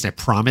in the face. And I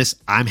promise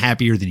I'm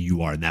happier than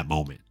you are in that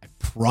moment. I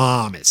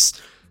promise.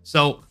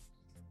 So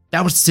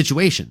that was the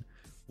situation.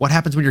 What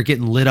happens when you're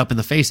getting lit up in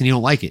the face and you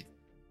don't like it?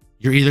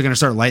 You're either going to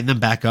start lighting them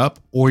back up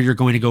or you're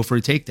going to go for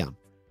a takedown.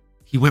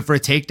 He went for a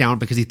takedown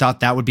because he thought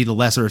that would be the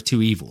lesser of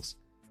two evils.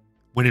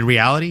 When in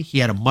reality, he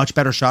had a much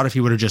better shot if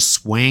he would have just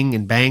swung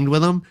and banged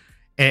with him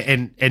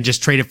and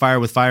just traded fire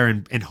with fire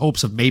in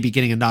hopes of maybe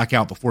getting a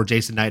knockout before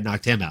Jason Knight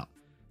knocked him out.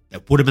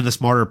 That would have been the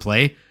smarter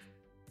play.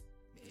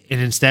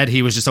 And instead,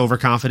 he was just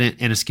overconfident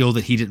in a skill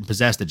that he didn't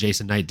possess that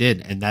Jason Knight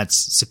did, and that's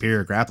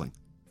superior grappling.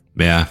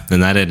 Yeah,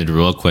 and that ended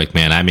real quick,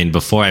 man. I mean,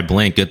 before I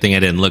blink, good thing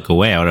I didn't look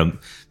away. I would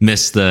have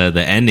missed the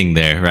ending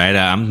there, right?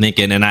 I'm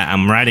thinking, and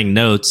I'm writing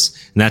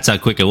notes, and that's how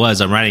quick it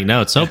was. I'm writing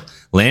notes. So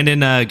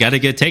Landon got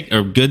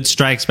a good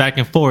strikes back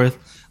and forth.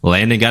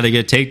 Landon got a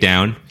good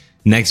takedown.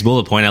 Next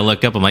bullet point, I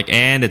look up, I'm like,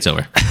 and it's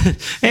over.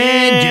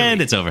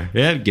 and it's over.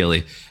 Yeah,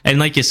 Gilly. And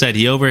like you said,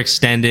 he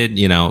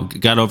overextended,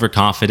 got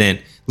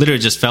overconfident. Literally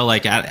just felt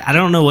like, I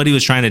don't know what he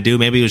was trying to do.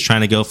 Maybe he was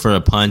trying to go for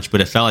a punch,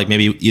 but it felt like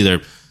maybe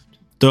either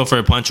throw for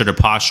a punch or to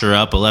posture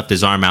up, but left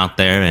his arm out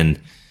there. And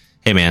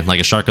hey, man, like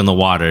a shark in the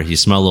water, you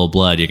smell a little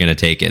blood, you're going to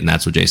take it. And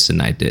that's what Jason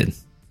Knight did.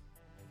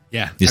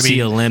 Yeah. You see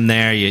a limb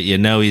there, you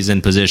know he's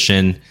in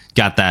position,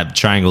 got that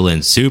triangle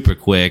in super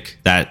quick.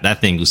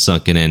 That thing was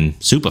sunken in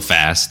super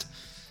fast.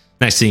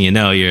 Next thing you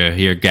know,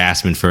 you're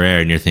gasping for air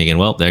and you're thinking,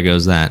 well, there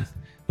goes that.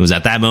 It was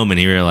at that moment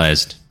he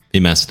realized he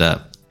messed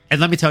up. And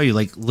let me tell you,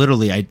 like,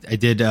 literally, I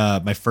did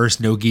my first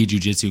no-gi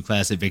jiu-jitsu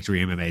class at Victory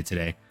MMA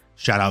today.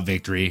 Shout out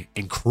Victory.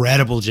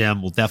 Incredible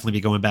gym. We'll definitely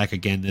be going back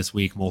again this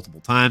week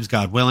multiple times,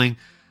 God willing.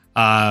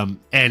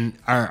 And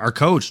our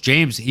coach,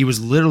 James, he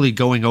was literally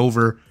going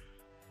over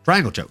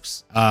triangle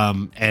chokes.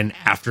 And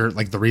after,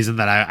 like, the reason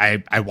that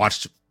I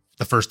watched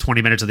the first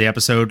 20 minutes of the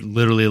episode,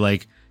 literally,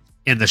 like,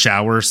 in the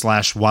shower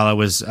 / while I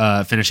was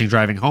finishing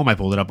driving home, I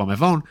pulled it up on my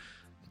phone.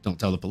 Don't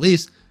tell the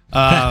police.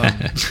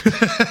 But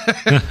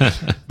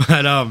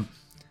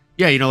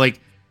yeah, like,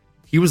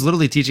 he was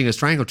literally teaching us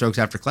triangle chokes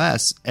after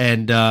class,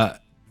 and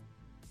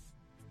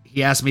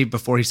he asked me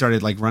before he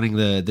started like running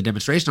the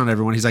demonstration on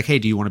everyone. He's like, "Hey,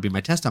 do you want to be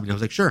my test dummy?" I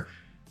was like, "Sure."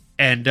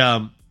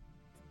 And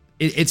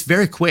it's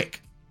very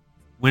quick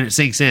when it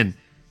sinks in,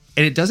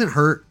 and it doesn't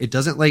hurt. It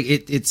doesn't like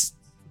it. It's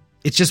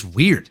just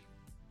weird.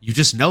 You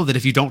just know that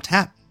if you don't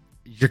tap,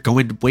 you're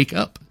going to wake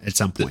up at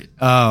some point.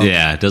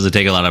 Yeah, it doesn't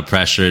take a lot of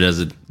pressure. It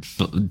doesn't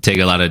take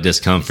a lot of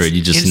discomfort.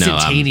 You just know.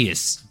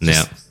 Instantaneous.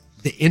 Yeah.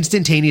 The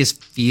instantaneous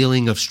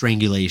feeling of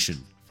strangulation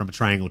from a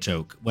triangle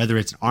choke, whether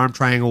it's an arm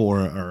triangle or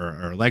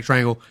a leg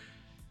triangle,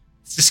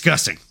 it's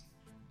disgusting.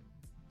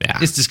 Yeah.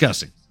 It's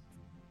disgusting.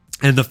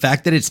 And the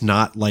fact that it's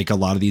not like a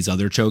lot of these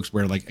other chokes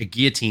where like a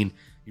guillotine,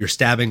 you're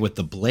stabbing with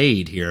the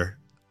blade here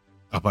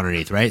up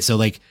underneath, right? So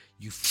like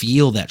you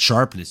feel that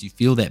sharpness, you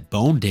feel that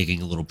bone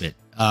digging a little bit.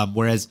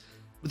 Whereas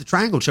with the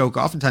triangle choke,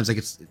 oftentimes like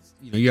it's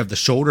you have the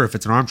shoulder if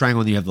it's an arm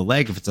triangle, and you have the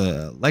leg if it's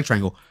a leg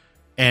triangle,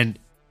 and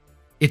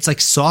it's like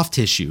soft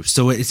tissue.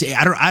 So it's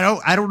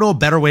I don't know a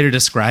better way to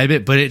describe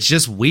it, but it's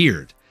just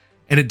weird,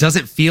 and it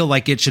doesn't feel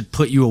like it should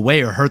put you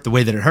away or hurt the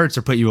way that it hurts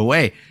or put you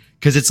away,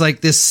 because it's like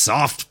this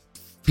soft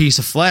piece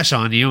of flesh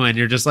on you, and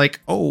you're just like,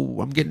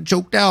 oh, I'm getting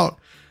choked out.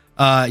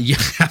 You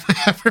have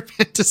ever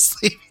been to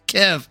sleep,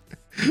 Kev?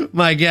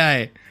 My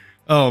guy.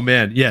 Oh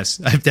man, yes,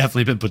 I've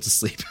definitely been put to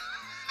sleep.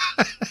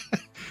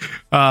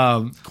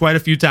 Quite a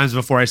few times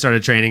before I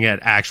started training at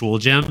actual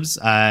gyms.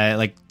 I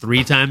like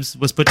 3 times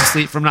was put to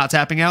sleep from not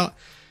tapping out.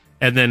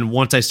 And then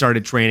once I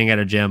started training at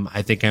a gym,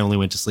 I think I only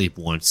went to sleep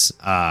once.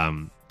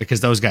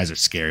 Because those guys are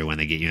scary when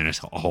they get you in a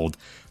hold.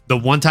 The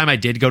one time I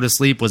did go to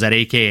sleep was at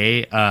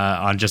AKA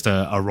on just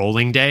a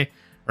rolling day,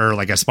 or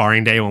like a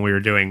sparring day when we were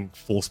doing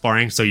full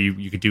sparring. So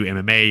you could do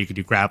MMA, you could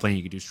do grappling,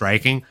 you could do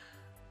striking.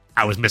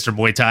 I was Mr.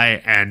 Muay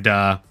Thai, and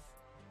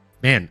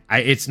man,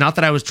 it's not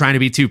that I was trying to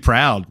be too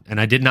proud,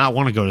 and I did not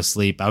want to go to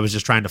sleep. I was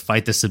just trying to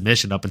fight the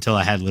submission up until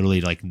I had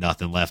literally like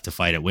nothing left to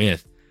fight it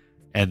with.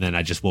 And then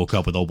I just woke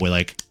up with old boy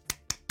like,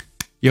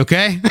 you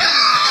okay?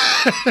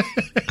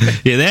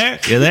 You there?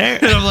 You there?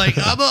 And I'm like,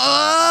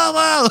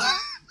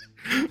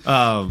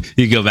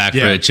 you go back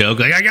for a choke,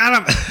 like, I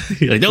got him.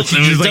 You're like, nope,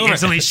 it's like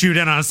instantly shoot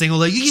in on a single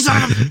leg. He's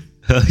on him.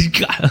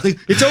 Like,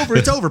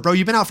 it's over, bro.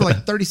 You've been out for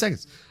like 30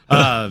 seconds.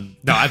 No,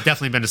 I've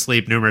definitely been to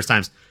sleep numerous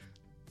times.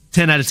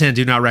 10 out of 10,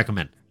 do not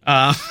recommend.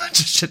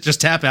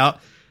 Just tap out.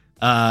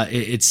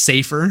 It's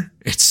safer.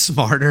 It's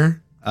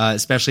smarter,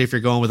 especially if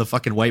you're going with a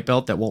fucking white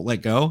belt that won't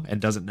let go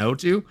and doesn't know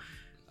to.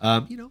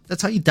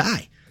 That's how you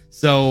die.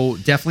 So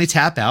definitely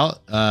tap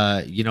out.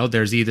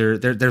 There's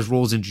there's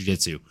rules in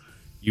jiu-jitsu.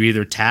 You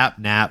either tap,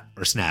 nap,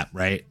 or snap,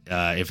 right?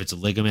 If it's a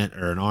ligament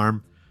or an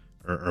arm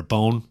or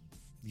bone,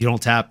 you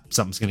don't tap,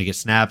 something's going to get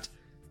snapped.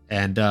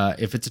 And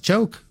if it's a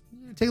choke,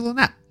 take a little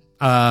nap.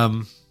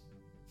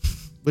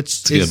 Which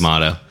is a good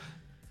motto.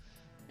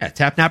 Yeah,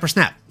 tap, nap, or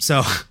snap.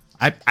 So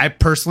I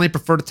personally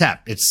prefer to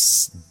tap.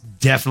 It's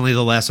definitely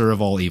the lesser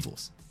of all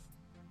evils.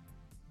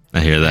 I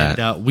hear that.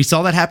 And, we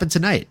saw that happen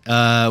tonight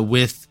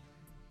with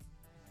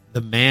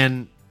the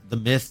man, the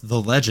myth,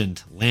 the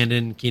legend,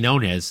 Landon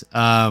Quinones.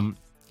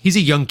 He's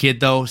a young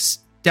kid, though.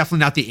 Definitely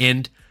not the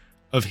end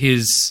of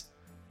his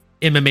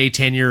MMA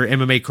tenure,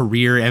 MMA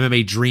career,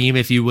 MMA dream,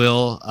 if you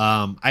will.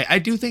 I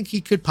do think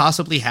he could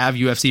possibly have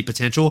UFC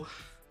potential,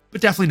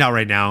 but definitely not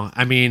right now.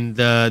 I mean,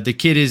 the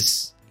kid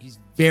he's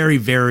very,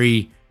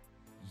 very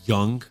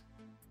young,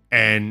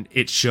 and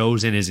it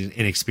shows in his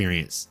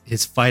inexperience.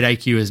 His fight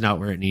IQ is not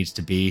where it needs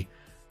to be.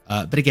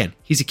 But again,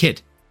 he's a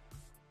kid.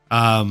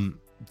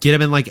 Get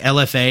him in like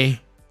LFA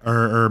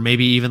or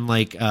maybe even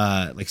like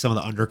some of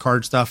the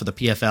undercard stuff of the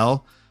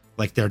PFL,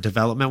 like their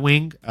development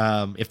wing.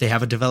 If they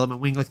have a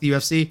development wing like the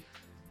UFC,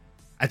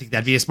 I think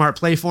that'd be a smart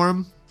play for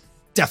him.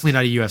 Definitely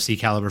not a UFC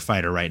caliber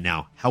fighter right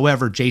now.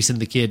 However, Jason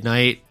the Kid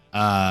Knight,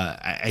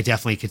 I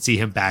definitely could see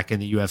him back in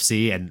the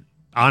UFC, and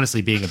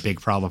honestly being a big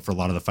problem for a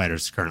lot of the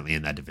fighters currently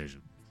in that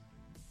division.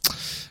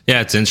 Yeah,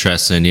 it's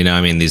interesting.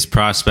 These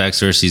prospects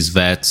versus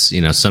vets,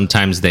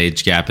 sometimes the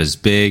age gap is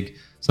big.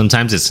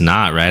 Sometimes it's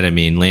not, right?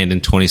 Landon,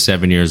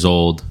 27 years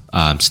old,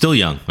 still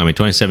young.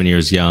 27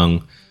 years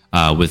young,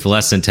 with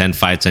less than 10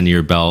 fights under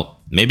your belt.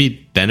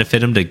 Maybe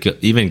benefit him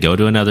to even go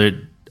to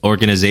another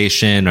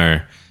organization,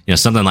 or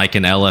something like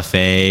an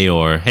LFA,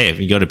 or hey, if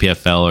you go to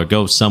PFL or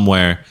go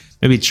somewhere,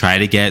 maybe try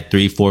to get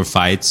 3-4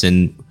 fights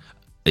and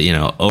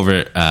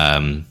over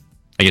I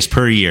guess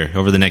per year,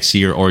 over the next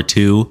year or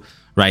two,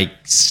 right?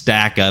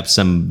 Stack up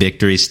some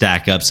victories,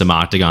 stack up some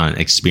octagon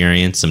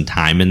experience, some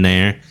time in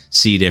there,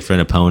 see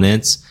different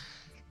opponents.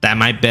 That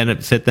might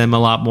benefit them a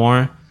lot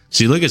more.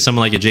 So you look at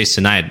someone like a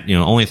Jason Knight,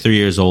 only 3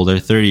 years older,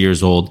 30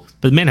 years old,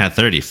 but the man had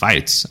 30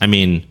 fights.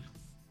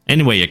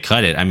 Any way you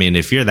cut it,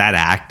 if you're that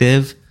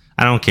active,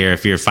 I don't care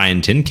if you're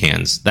fighting tin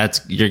cans.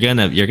 You're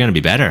gonna be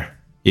better.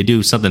 You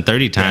do something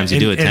 30 times, you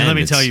do it 10. And let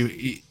me tell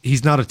you,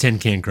 he's not a tin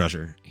can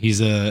crusher.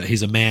 He's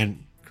a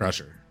man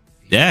crusher.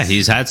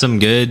 He's had some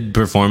good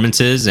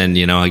performances, and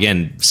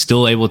again,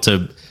 still able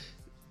to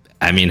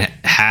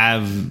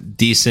have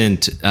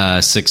decent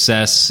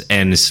success,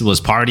 and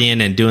was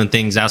partying and doing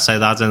things outside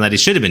the odds that he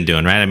should have been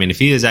doing, right? If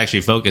he is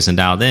actually focused and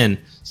dialed in,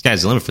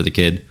 sky's the limit for the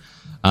kid.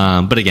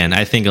 But again,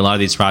 I think a lot of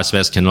these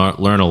prospects can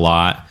learn a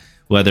lot.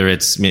 Whether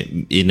it's,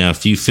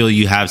 if you feel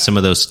you have some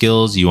of those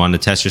skills, you want to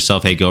test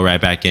yourself, hey, go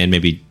right back in,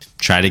 maybe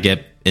try to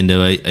get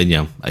into a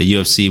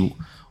UFC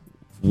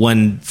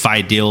one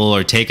fight deal,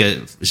 or take a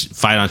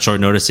fight on short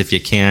notice if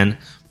you can.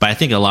 But I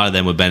think a lot of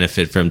them would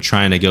benefit from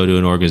trying to go to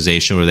an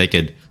organization where they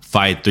could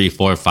fight 3,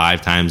 4,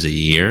 5 times a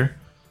year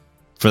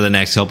for the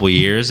next couple of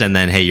years. And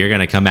then, hey, you're going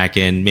to come back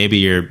in. Maybe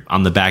you're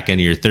on the back end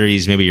of your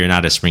 30s. Maybe you're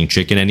not a spring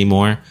chicken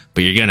anymore,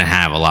 but you're going to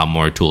have a lot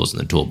more tools in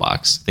the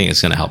toolbox. I think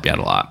it's going to help you out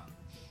a lot.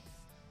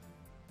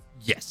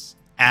 Yes,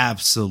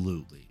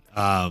 absolutely.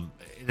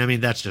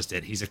 That's just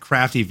it. He's a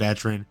crafty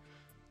veteran,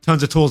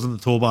 tons of tools in the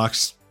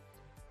toolbox.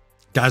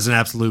 Guy's an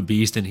absolute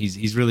beast, and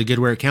he's really good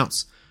where it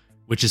counts.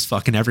 which is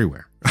fucking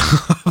everywhere.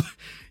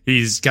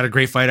 He's got a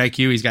great fight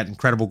IQ. He's got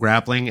incredible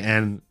grappling,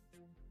 and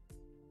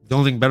the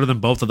only thing better than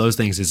both of those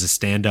things is his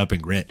stand up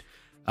and grit.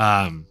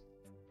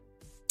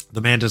 The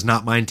man does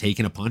not mind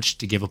taking a punch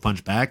to give a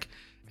punch back,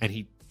 and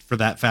he, for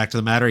that fact of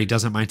the matter, he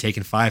doesn't mind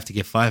taking 5 to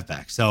give 5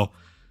 back. So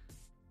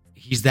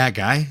he's that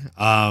guy.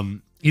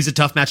 He's a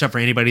tough matchup for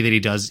anybody that he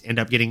does end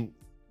up getting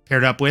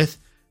paired up with.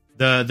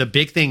 The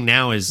big thing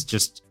now is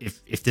just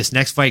if this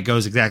next fight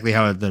goes exactly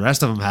how the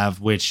rest of them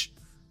have, which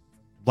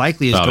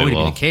likely is Probably going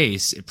will. to be the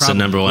case. It It's the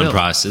number one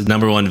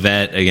number one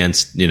vet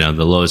against, the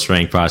lowest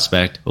ranked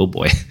prospect. Oh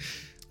boy.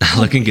 Not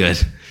looking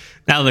good.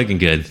 Not looking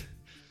good.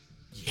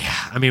 Yeah.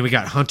 I mean, we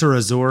got Hunter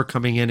Azor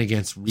coming in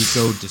against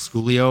Rico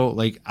Desculio.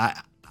 Like,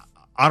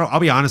 I'll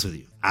be honest with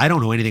you. I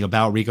don't know anything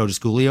about Rico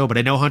Desculio, but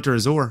I know Hunter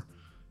Azor.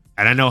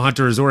 And I know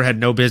Hunter Azor had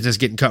no business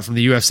getting cut from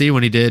the UFC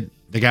when he did.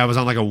 The guy was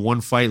on like a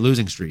 1-fight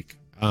losing streak.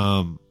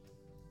 Come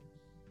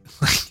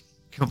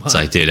on. It's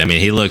like, dude, I mean,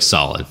 he looks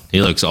solid.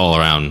 He looks all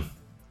around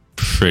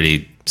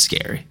pretty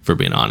scary, for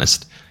being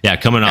honest. Yeah,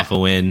 coming off a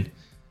win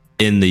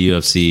in the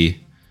UFC.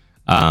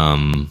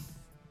 Or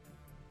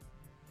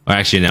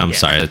actually, no, I'm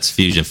sorry. That's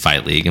Fusion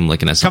Fight League. I'm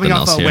looking at something coming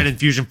else off here. a win in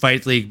Fusion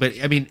Fight League. But,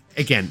 I mean,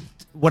 again,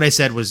 what I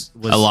said was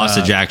a loss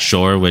to Jack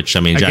Shore, which, I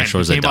mean, Jack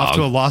Shore's a dog. He came off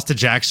to a dog. loss to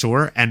Jack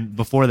Shore, and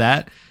before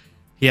that,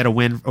 he had a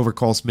win over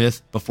Cole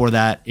Smith. Before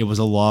that, it was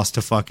a loss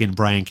to fucking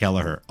Brian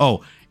Kelleher.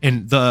 Oh,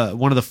 and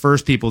one of the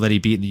first people that he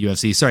beat in the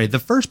UFC, the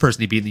first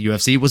person he beat in the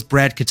UFC was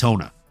Brad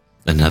Katona.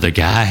 Another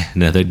guy,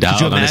 another dog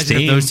Could you on his imagine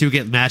team. if those two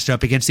get matched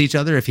up against each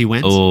other if he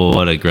wins? Oh,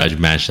 what a grudge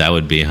match that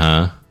would be,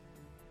 huh?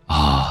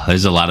 Oh,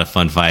 there's a lot of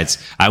fun fights.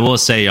 I will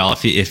say, y'all,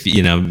 if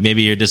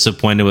maybe you're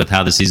disappointed with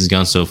how the season's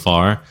gone so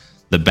far,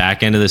 the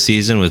back end of the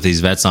season with these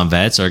vets on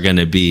vets are going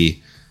to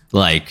be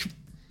like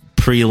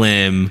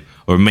prelim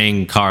or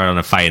main card on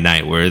a fight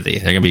night worthy.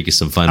 They're going to be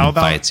some fun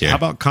fights here. How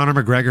about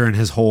Conor McGregor and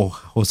his whole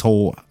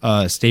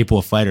staple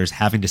of fighters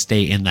having to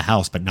stay in the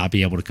house but not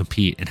be able to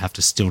compete and have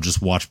to still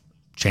just watch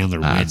Chandler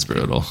win? That's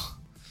brutal.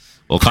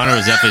 Well, Conor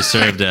was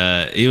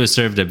definitely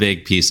served a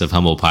big piece of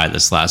humble pie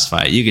this last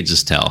fight. You could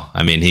just tell.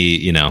 I mean,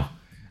 the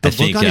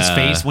look on his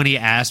face when he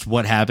asked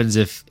what happens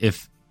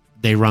if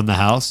they run the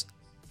house,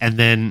 and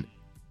then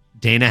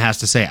Dana has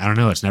to say, I don't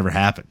know, it's never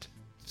happened.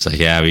 It's like,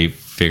 yeah, we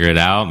figure it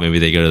out. Maybe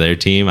they go to their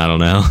team. I don't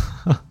know.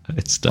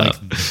 It's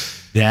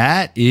tough.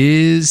 That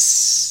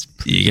is...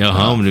 You go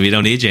home and we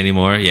don't need you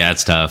anymore. Yeah,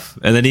 it's tough.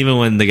 And then even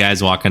when the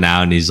guy's walking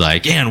out and he's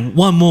like, yeah, and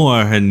one more.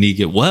 And you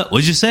get, what?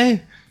 What'd you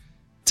say?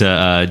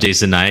 To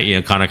Jason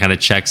Knight, Conor kind of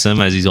checks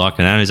him as he's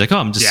walking out. He's like, oh,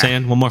 I'm just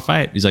saying one more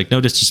fight. He's like,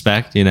 no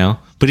disrespect,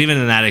 But even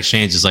in that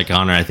exchange, it's like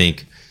Conor, I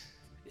think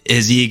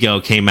his ego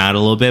came out a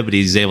little bit, but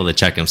he's able to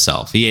check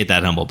himself. He ate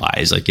that humble pie.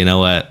 He's like, you know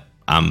what?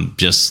 I'm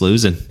just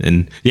losing.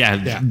 And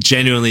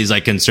genuinely he's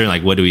like concerned,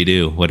 like, what do we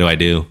do? What do I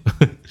do?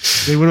 What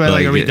do I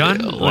like? Are we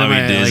done?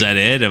 Is that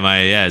it?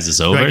 Is this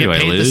over? Do I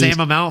get paid lose? the same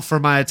amount for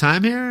my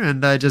time here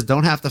and I just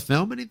don't have to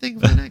film anything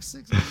for the next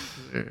 6 months?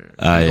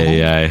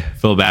 I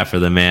feel bad for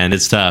the man.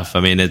 It's tough. I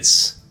mean,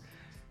 it's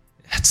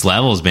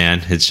levels,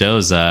 man. It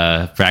shows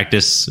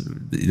practice,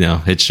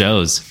 it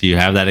shows. If you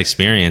have that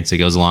experience, it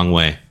goes a long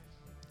way.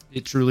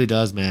 It truly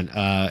does, man.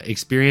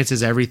 Experience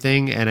is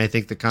everything. And I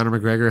think that Conor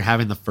McGregor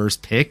having the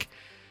first pick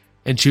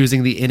and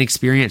choosing the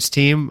inexperienced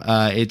team,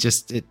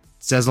 it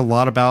says a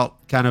lot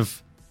about kind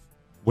of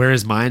where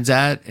his mind's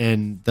at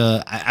and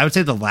I would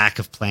say the lack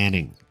of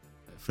planning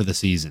for the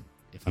season,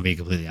 if I'm being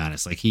completely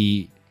honest. Like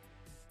he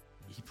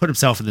put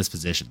himself in this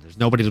position. There's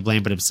nobody to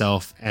blame but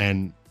himself.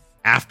 And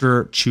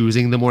after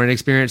choosing the more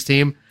inexperienced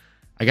team,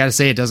 I got to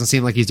say, it doesn't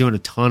seem like he's doing a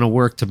ton of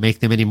work to make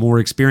them any more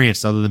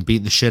experienced other than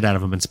beating the shit out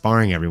of them and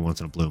sparring every once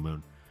in a blue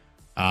moon.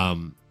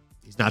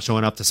 He's not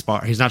showing up to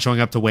spar. He's not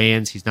showing up to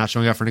weigh-ins. He's not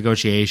showing up for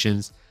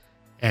negotiations.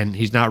 And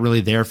he's not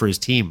really there for his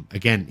team.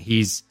 Again,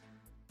 he's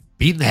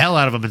beating the hell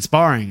out of them in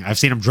sparring. I've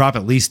seen him drop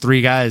at least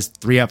 3 guys,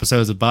 3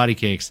 episodes of body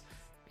kicks.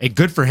 And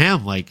good for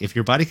him. Like, if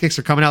your body kicks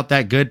are coming out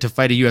that good to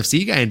fight a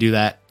UFC guy and do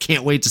that,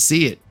 can't wait to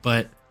see it.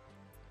 But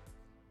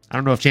I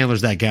don't know if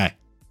Chandler's that guy.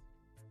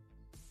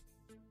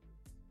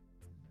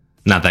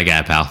 Not that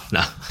guy, pal.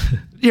 No.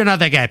 You're not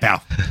that guy,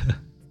 pal.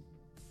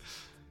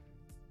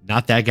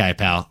 Not that guy,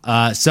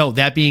 pal. So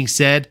that being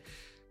said,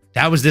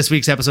 that was this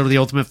week's episode of The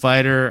Ultimate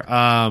Fighter.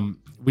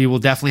 We will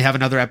definitely have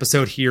another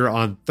episode here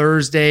on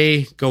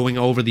Thursday going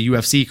over the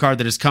UFC card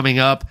that is coming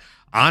up.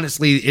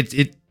 Honestly,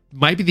 it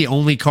might be the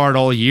only card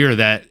all year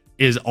that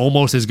is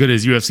almost as good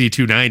as UFC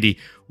 290.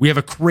 We have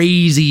a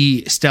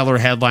crazy stellar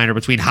headliner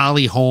between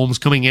Holly Holmes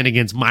coming in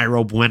against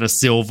Myro Buena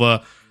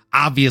Silva.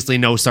 Obviously,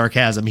 no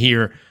sarcasm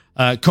here.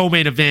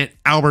 Co-main event,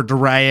 Albert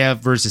Duraev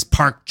versus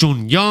Park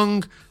Jun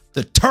Young,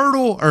 the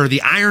Turtle, or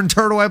the Iron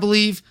Turtle, I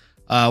believe.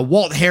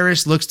 Walt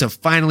Harris looks to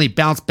finally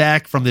bounce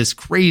back from this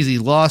crazy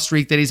loss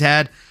streak that he's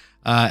had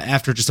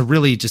after just a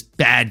really just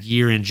bad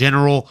year in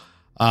general.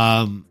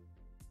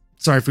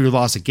 Sorry for your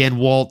loss again,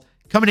 Walt.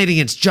 Coming in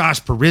against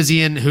Josh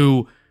Parisian,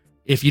 who,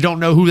 if you don't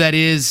know who that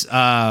is,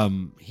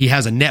 he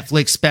has a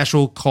Netflix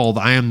special called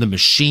I Am the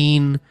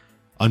Machine.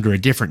 under a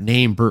different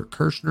name, Burt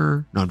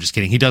Kirshner. No, I'm just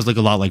kidding. He does look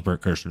a lot like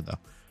Burt Kirshner,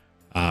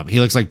 though. He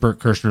looks like Burt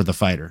Kirshner, the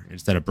fighter,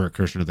 instead of Burt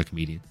Kirshner, the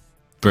comedian.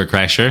 Burt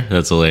Kreischer?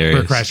 That's hilarious.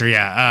 Burt Kreischer,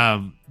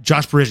 yeah.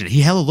 Josh Parisian. He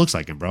hella looks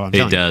like him, bro.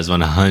 He does,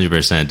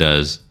 100%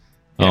 does.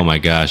 Yeah. Oh my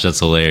gosh, that's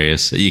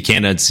hilarious. You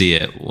can't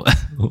unsee it.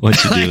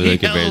 What you do with the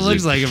comparison. He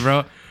looks like him,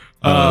 bro.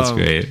 Oh, that's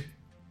great.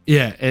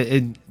 Yeah,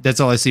 and that's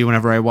all I see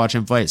whenever I watch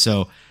him fight.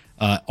 So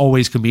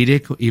always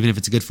comedic, even if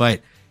it's a good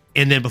fight.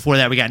 And then before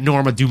that, we got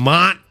Norma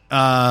Dumont,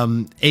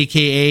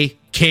 a.k.a.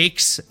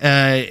 Cakes.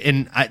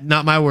 And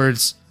not my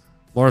words,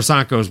 Laura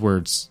Sanko's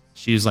words.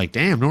 She was like,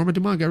 damn, Norma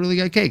Dumont really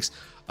got cakes.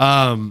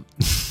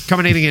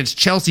 Coming in against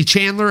Chelsea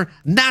Chandler,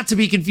 not to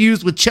be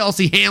confused with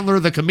Chelsea Handler,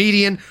 the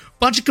comedian.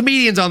 Bunch of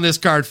comedians on this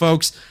card,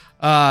 folks.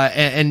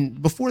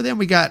 And before then,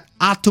 we got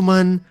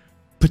Ataman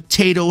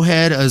Potato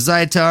Head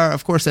Azaitar.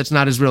 Of course, that's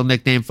not his real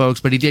nickname, folks,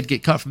 but he did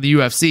get cut from the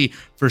UFC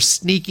for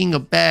sneaking a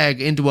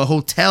bag into a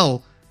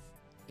hotel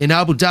in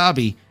Abu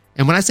Dhabi.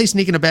 And when I say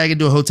sneaking a bag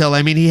into a hotel,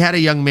 I mean he had a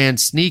young man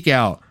sneak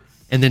out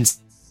and then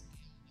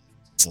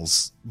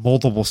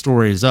multiple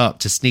stories up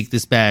to sneak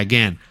this bag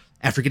in.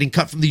 After getting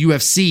cut from the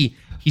UFC,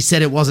 he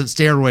said it wasn't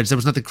steroids. There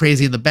was nothing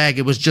crazy in the bag.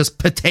 It was just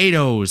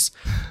potatoes.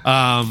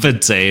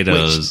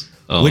 Potatoes.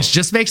 Which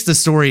just makes the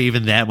story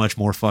even that much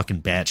more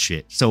fucking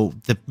batshit. So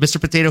the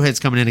Mr. Potato Head's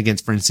coming in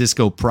against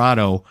Francisco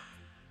Prado.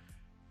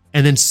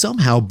 And then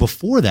somehow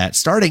before that,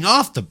 starting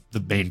off the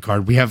main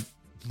card, we have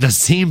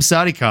Nassim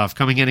Sadikov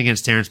coming in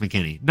against Terrence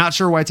McKinney. Not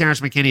sure why Terrence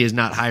McKinney is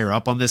not higher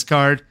up on this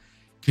card.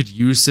 Could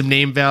use some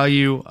name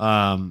value.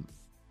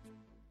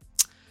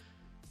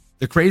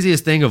 The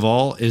craziest thing of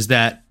all is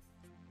that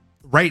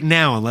right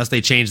now, unless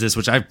they change this,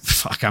 which I'm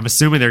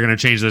assuming they're going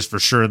to change this for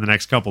sure in the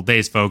next couple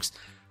days, folks.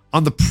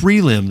 On the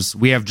prelims,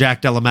 we have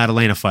Jack Della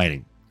Maddalena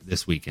fighting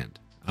this weekend.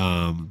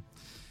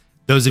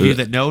 Those of you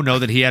that know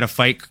that he had a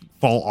fight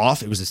fall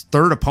off. It was his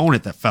third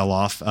opponent that fell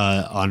off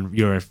on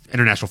your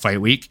International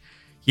Fight Week.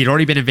 He had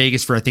already been in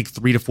Vegas for, I think,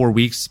 3 to 4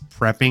 weeks,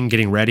 prepping,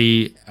 getting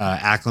ready,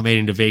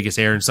 acclimating to Vegas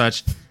air and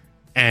such.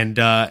 And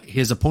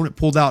his opponent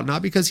pulled out,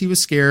 not because he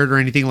was scared or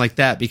anything like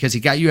that, because he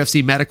got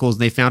UFC medicals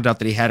and they found out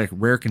that he had a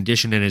rare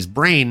condition in his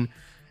brain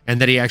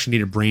and that he actually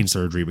needed brain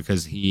surgery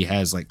because he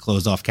has like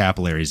closed off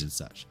capillaries and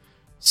such.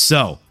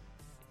 So,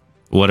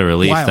 what a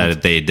relief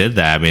that they did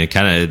that. I mean, it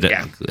kind of,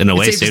 in a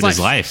way, saved his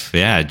life.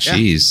 Yeah,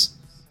 jeez.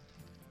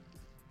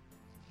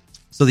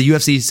 So the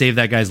UFC saved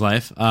that guy's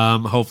life.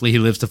 Hopefully he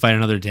lives to fight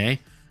another day.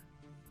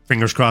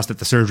 Fingers crossed that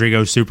the surgery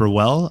goes super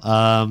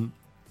well.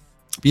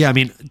 Yeah, I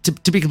mean,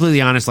 to be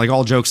completely honest, like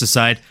all jokes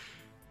aside,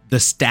 the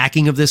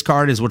stacking of this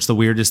card is what's the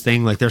weirdest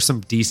thing. Like there's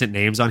some decent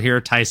names on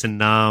here. Tyson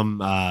Nam,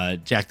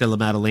 Jack Della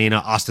Maddalena,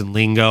 Austin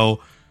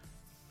Lingo,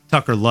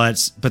 Tucker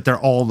Lutz, but they're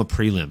all in the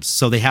prelims.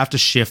 So they have to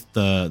shift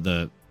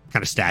the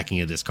kind of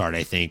stacking of this card,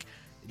 I think.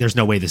 There's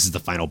no way this is the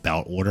final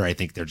bout order. I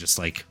think they're just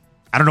like,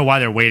 I don't know why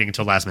they're waiting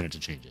until last minute to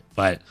change it.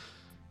 But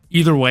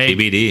either way,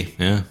 ABD,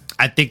 yeah.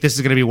 I think this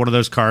is going to be one of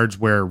those cards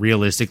where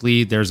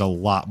realistically there's a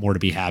lot more to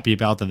be happy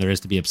about than there is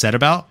to be upset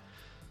about.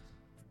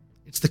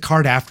 It's the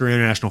card after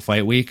International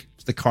Fight Week.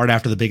 It's the card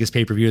after the biggest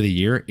pay-per-view of the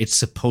year. It's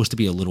supposed to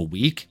be a little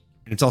weak,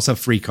 and it's also a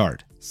free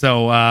card.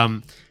 So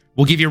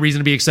we'll give you a reason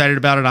to be excited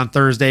about it on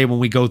Thursday when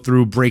we go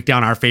through, break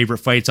down our favorite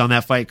fights on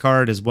that fight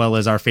card, as well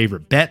as our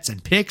favorite bets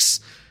and picks.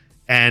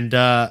 And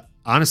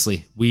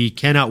honestly, we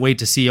cannot wait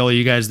to see all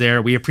you guys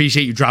there. We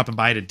appreciate you dropping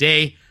by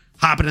today,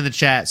 hopping in the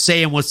chat,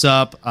 saying what's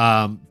up.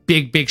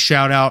 Big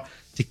shout out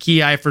to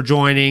Ki for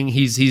joining.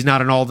 He's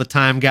not an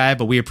all-the-time guy,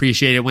 but we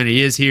appreciate it when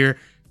he is here.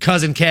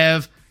 Cousin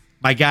Kev,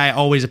 my guy,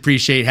 always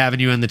appreciate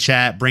having you in the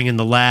chat, bringing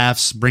the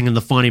laughs, bringing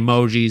the fun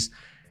emojis.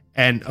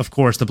 And, of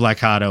course, the Black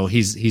Hotto.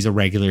 He's a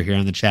regular here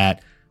in the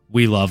chat.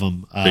 We love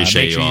him. Make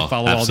sure you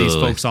follow all these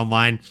folks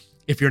online.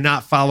 If you're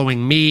not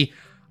following me,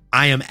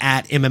 I am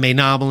at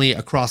MMAnomaly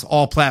across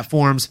all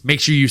platforms. Make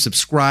sure you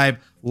subscribe,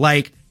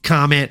 like,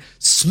 comment,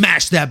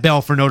 smash that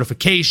bell for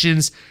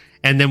notifications.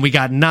 And then we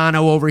got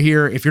Nano over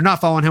here. If you're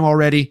not following him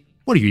already,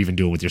 what are you even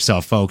doing with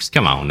yourself, folks?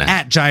 Come on now.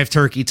 At Jive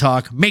Turkey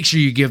Talk. Make sure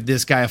you give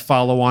this guy a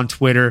follow on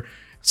Twitter.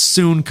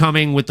 Soon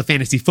coming with the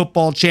Fantasy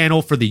Football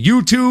channel for the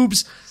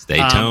YouTubes. Stay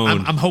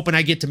tuned. I'm hoping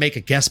I get to make a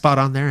guest spot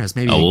on there as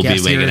maybe a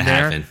guest here and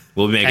there.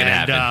 We'll be making it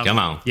happen. Come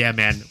on. Yeah,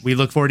 man. We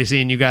look forward to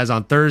seeing you guys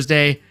on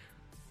Thursday.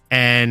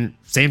 And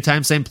same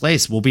time, same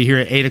place. We'll be here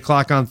at 8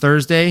 o'clock on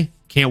Thursday.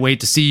 Can't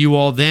wait to see you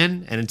all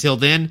then. And until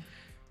then,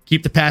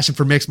 keep the passion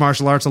for mixed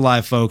martial arts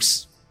alive,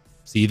 folks.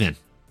 See you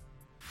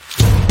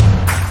then.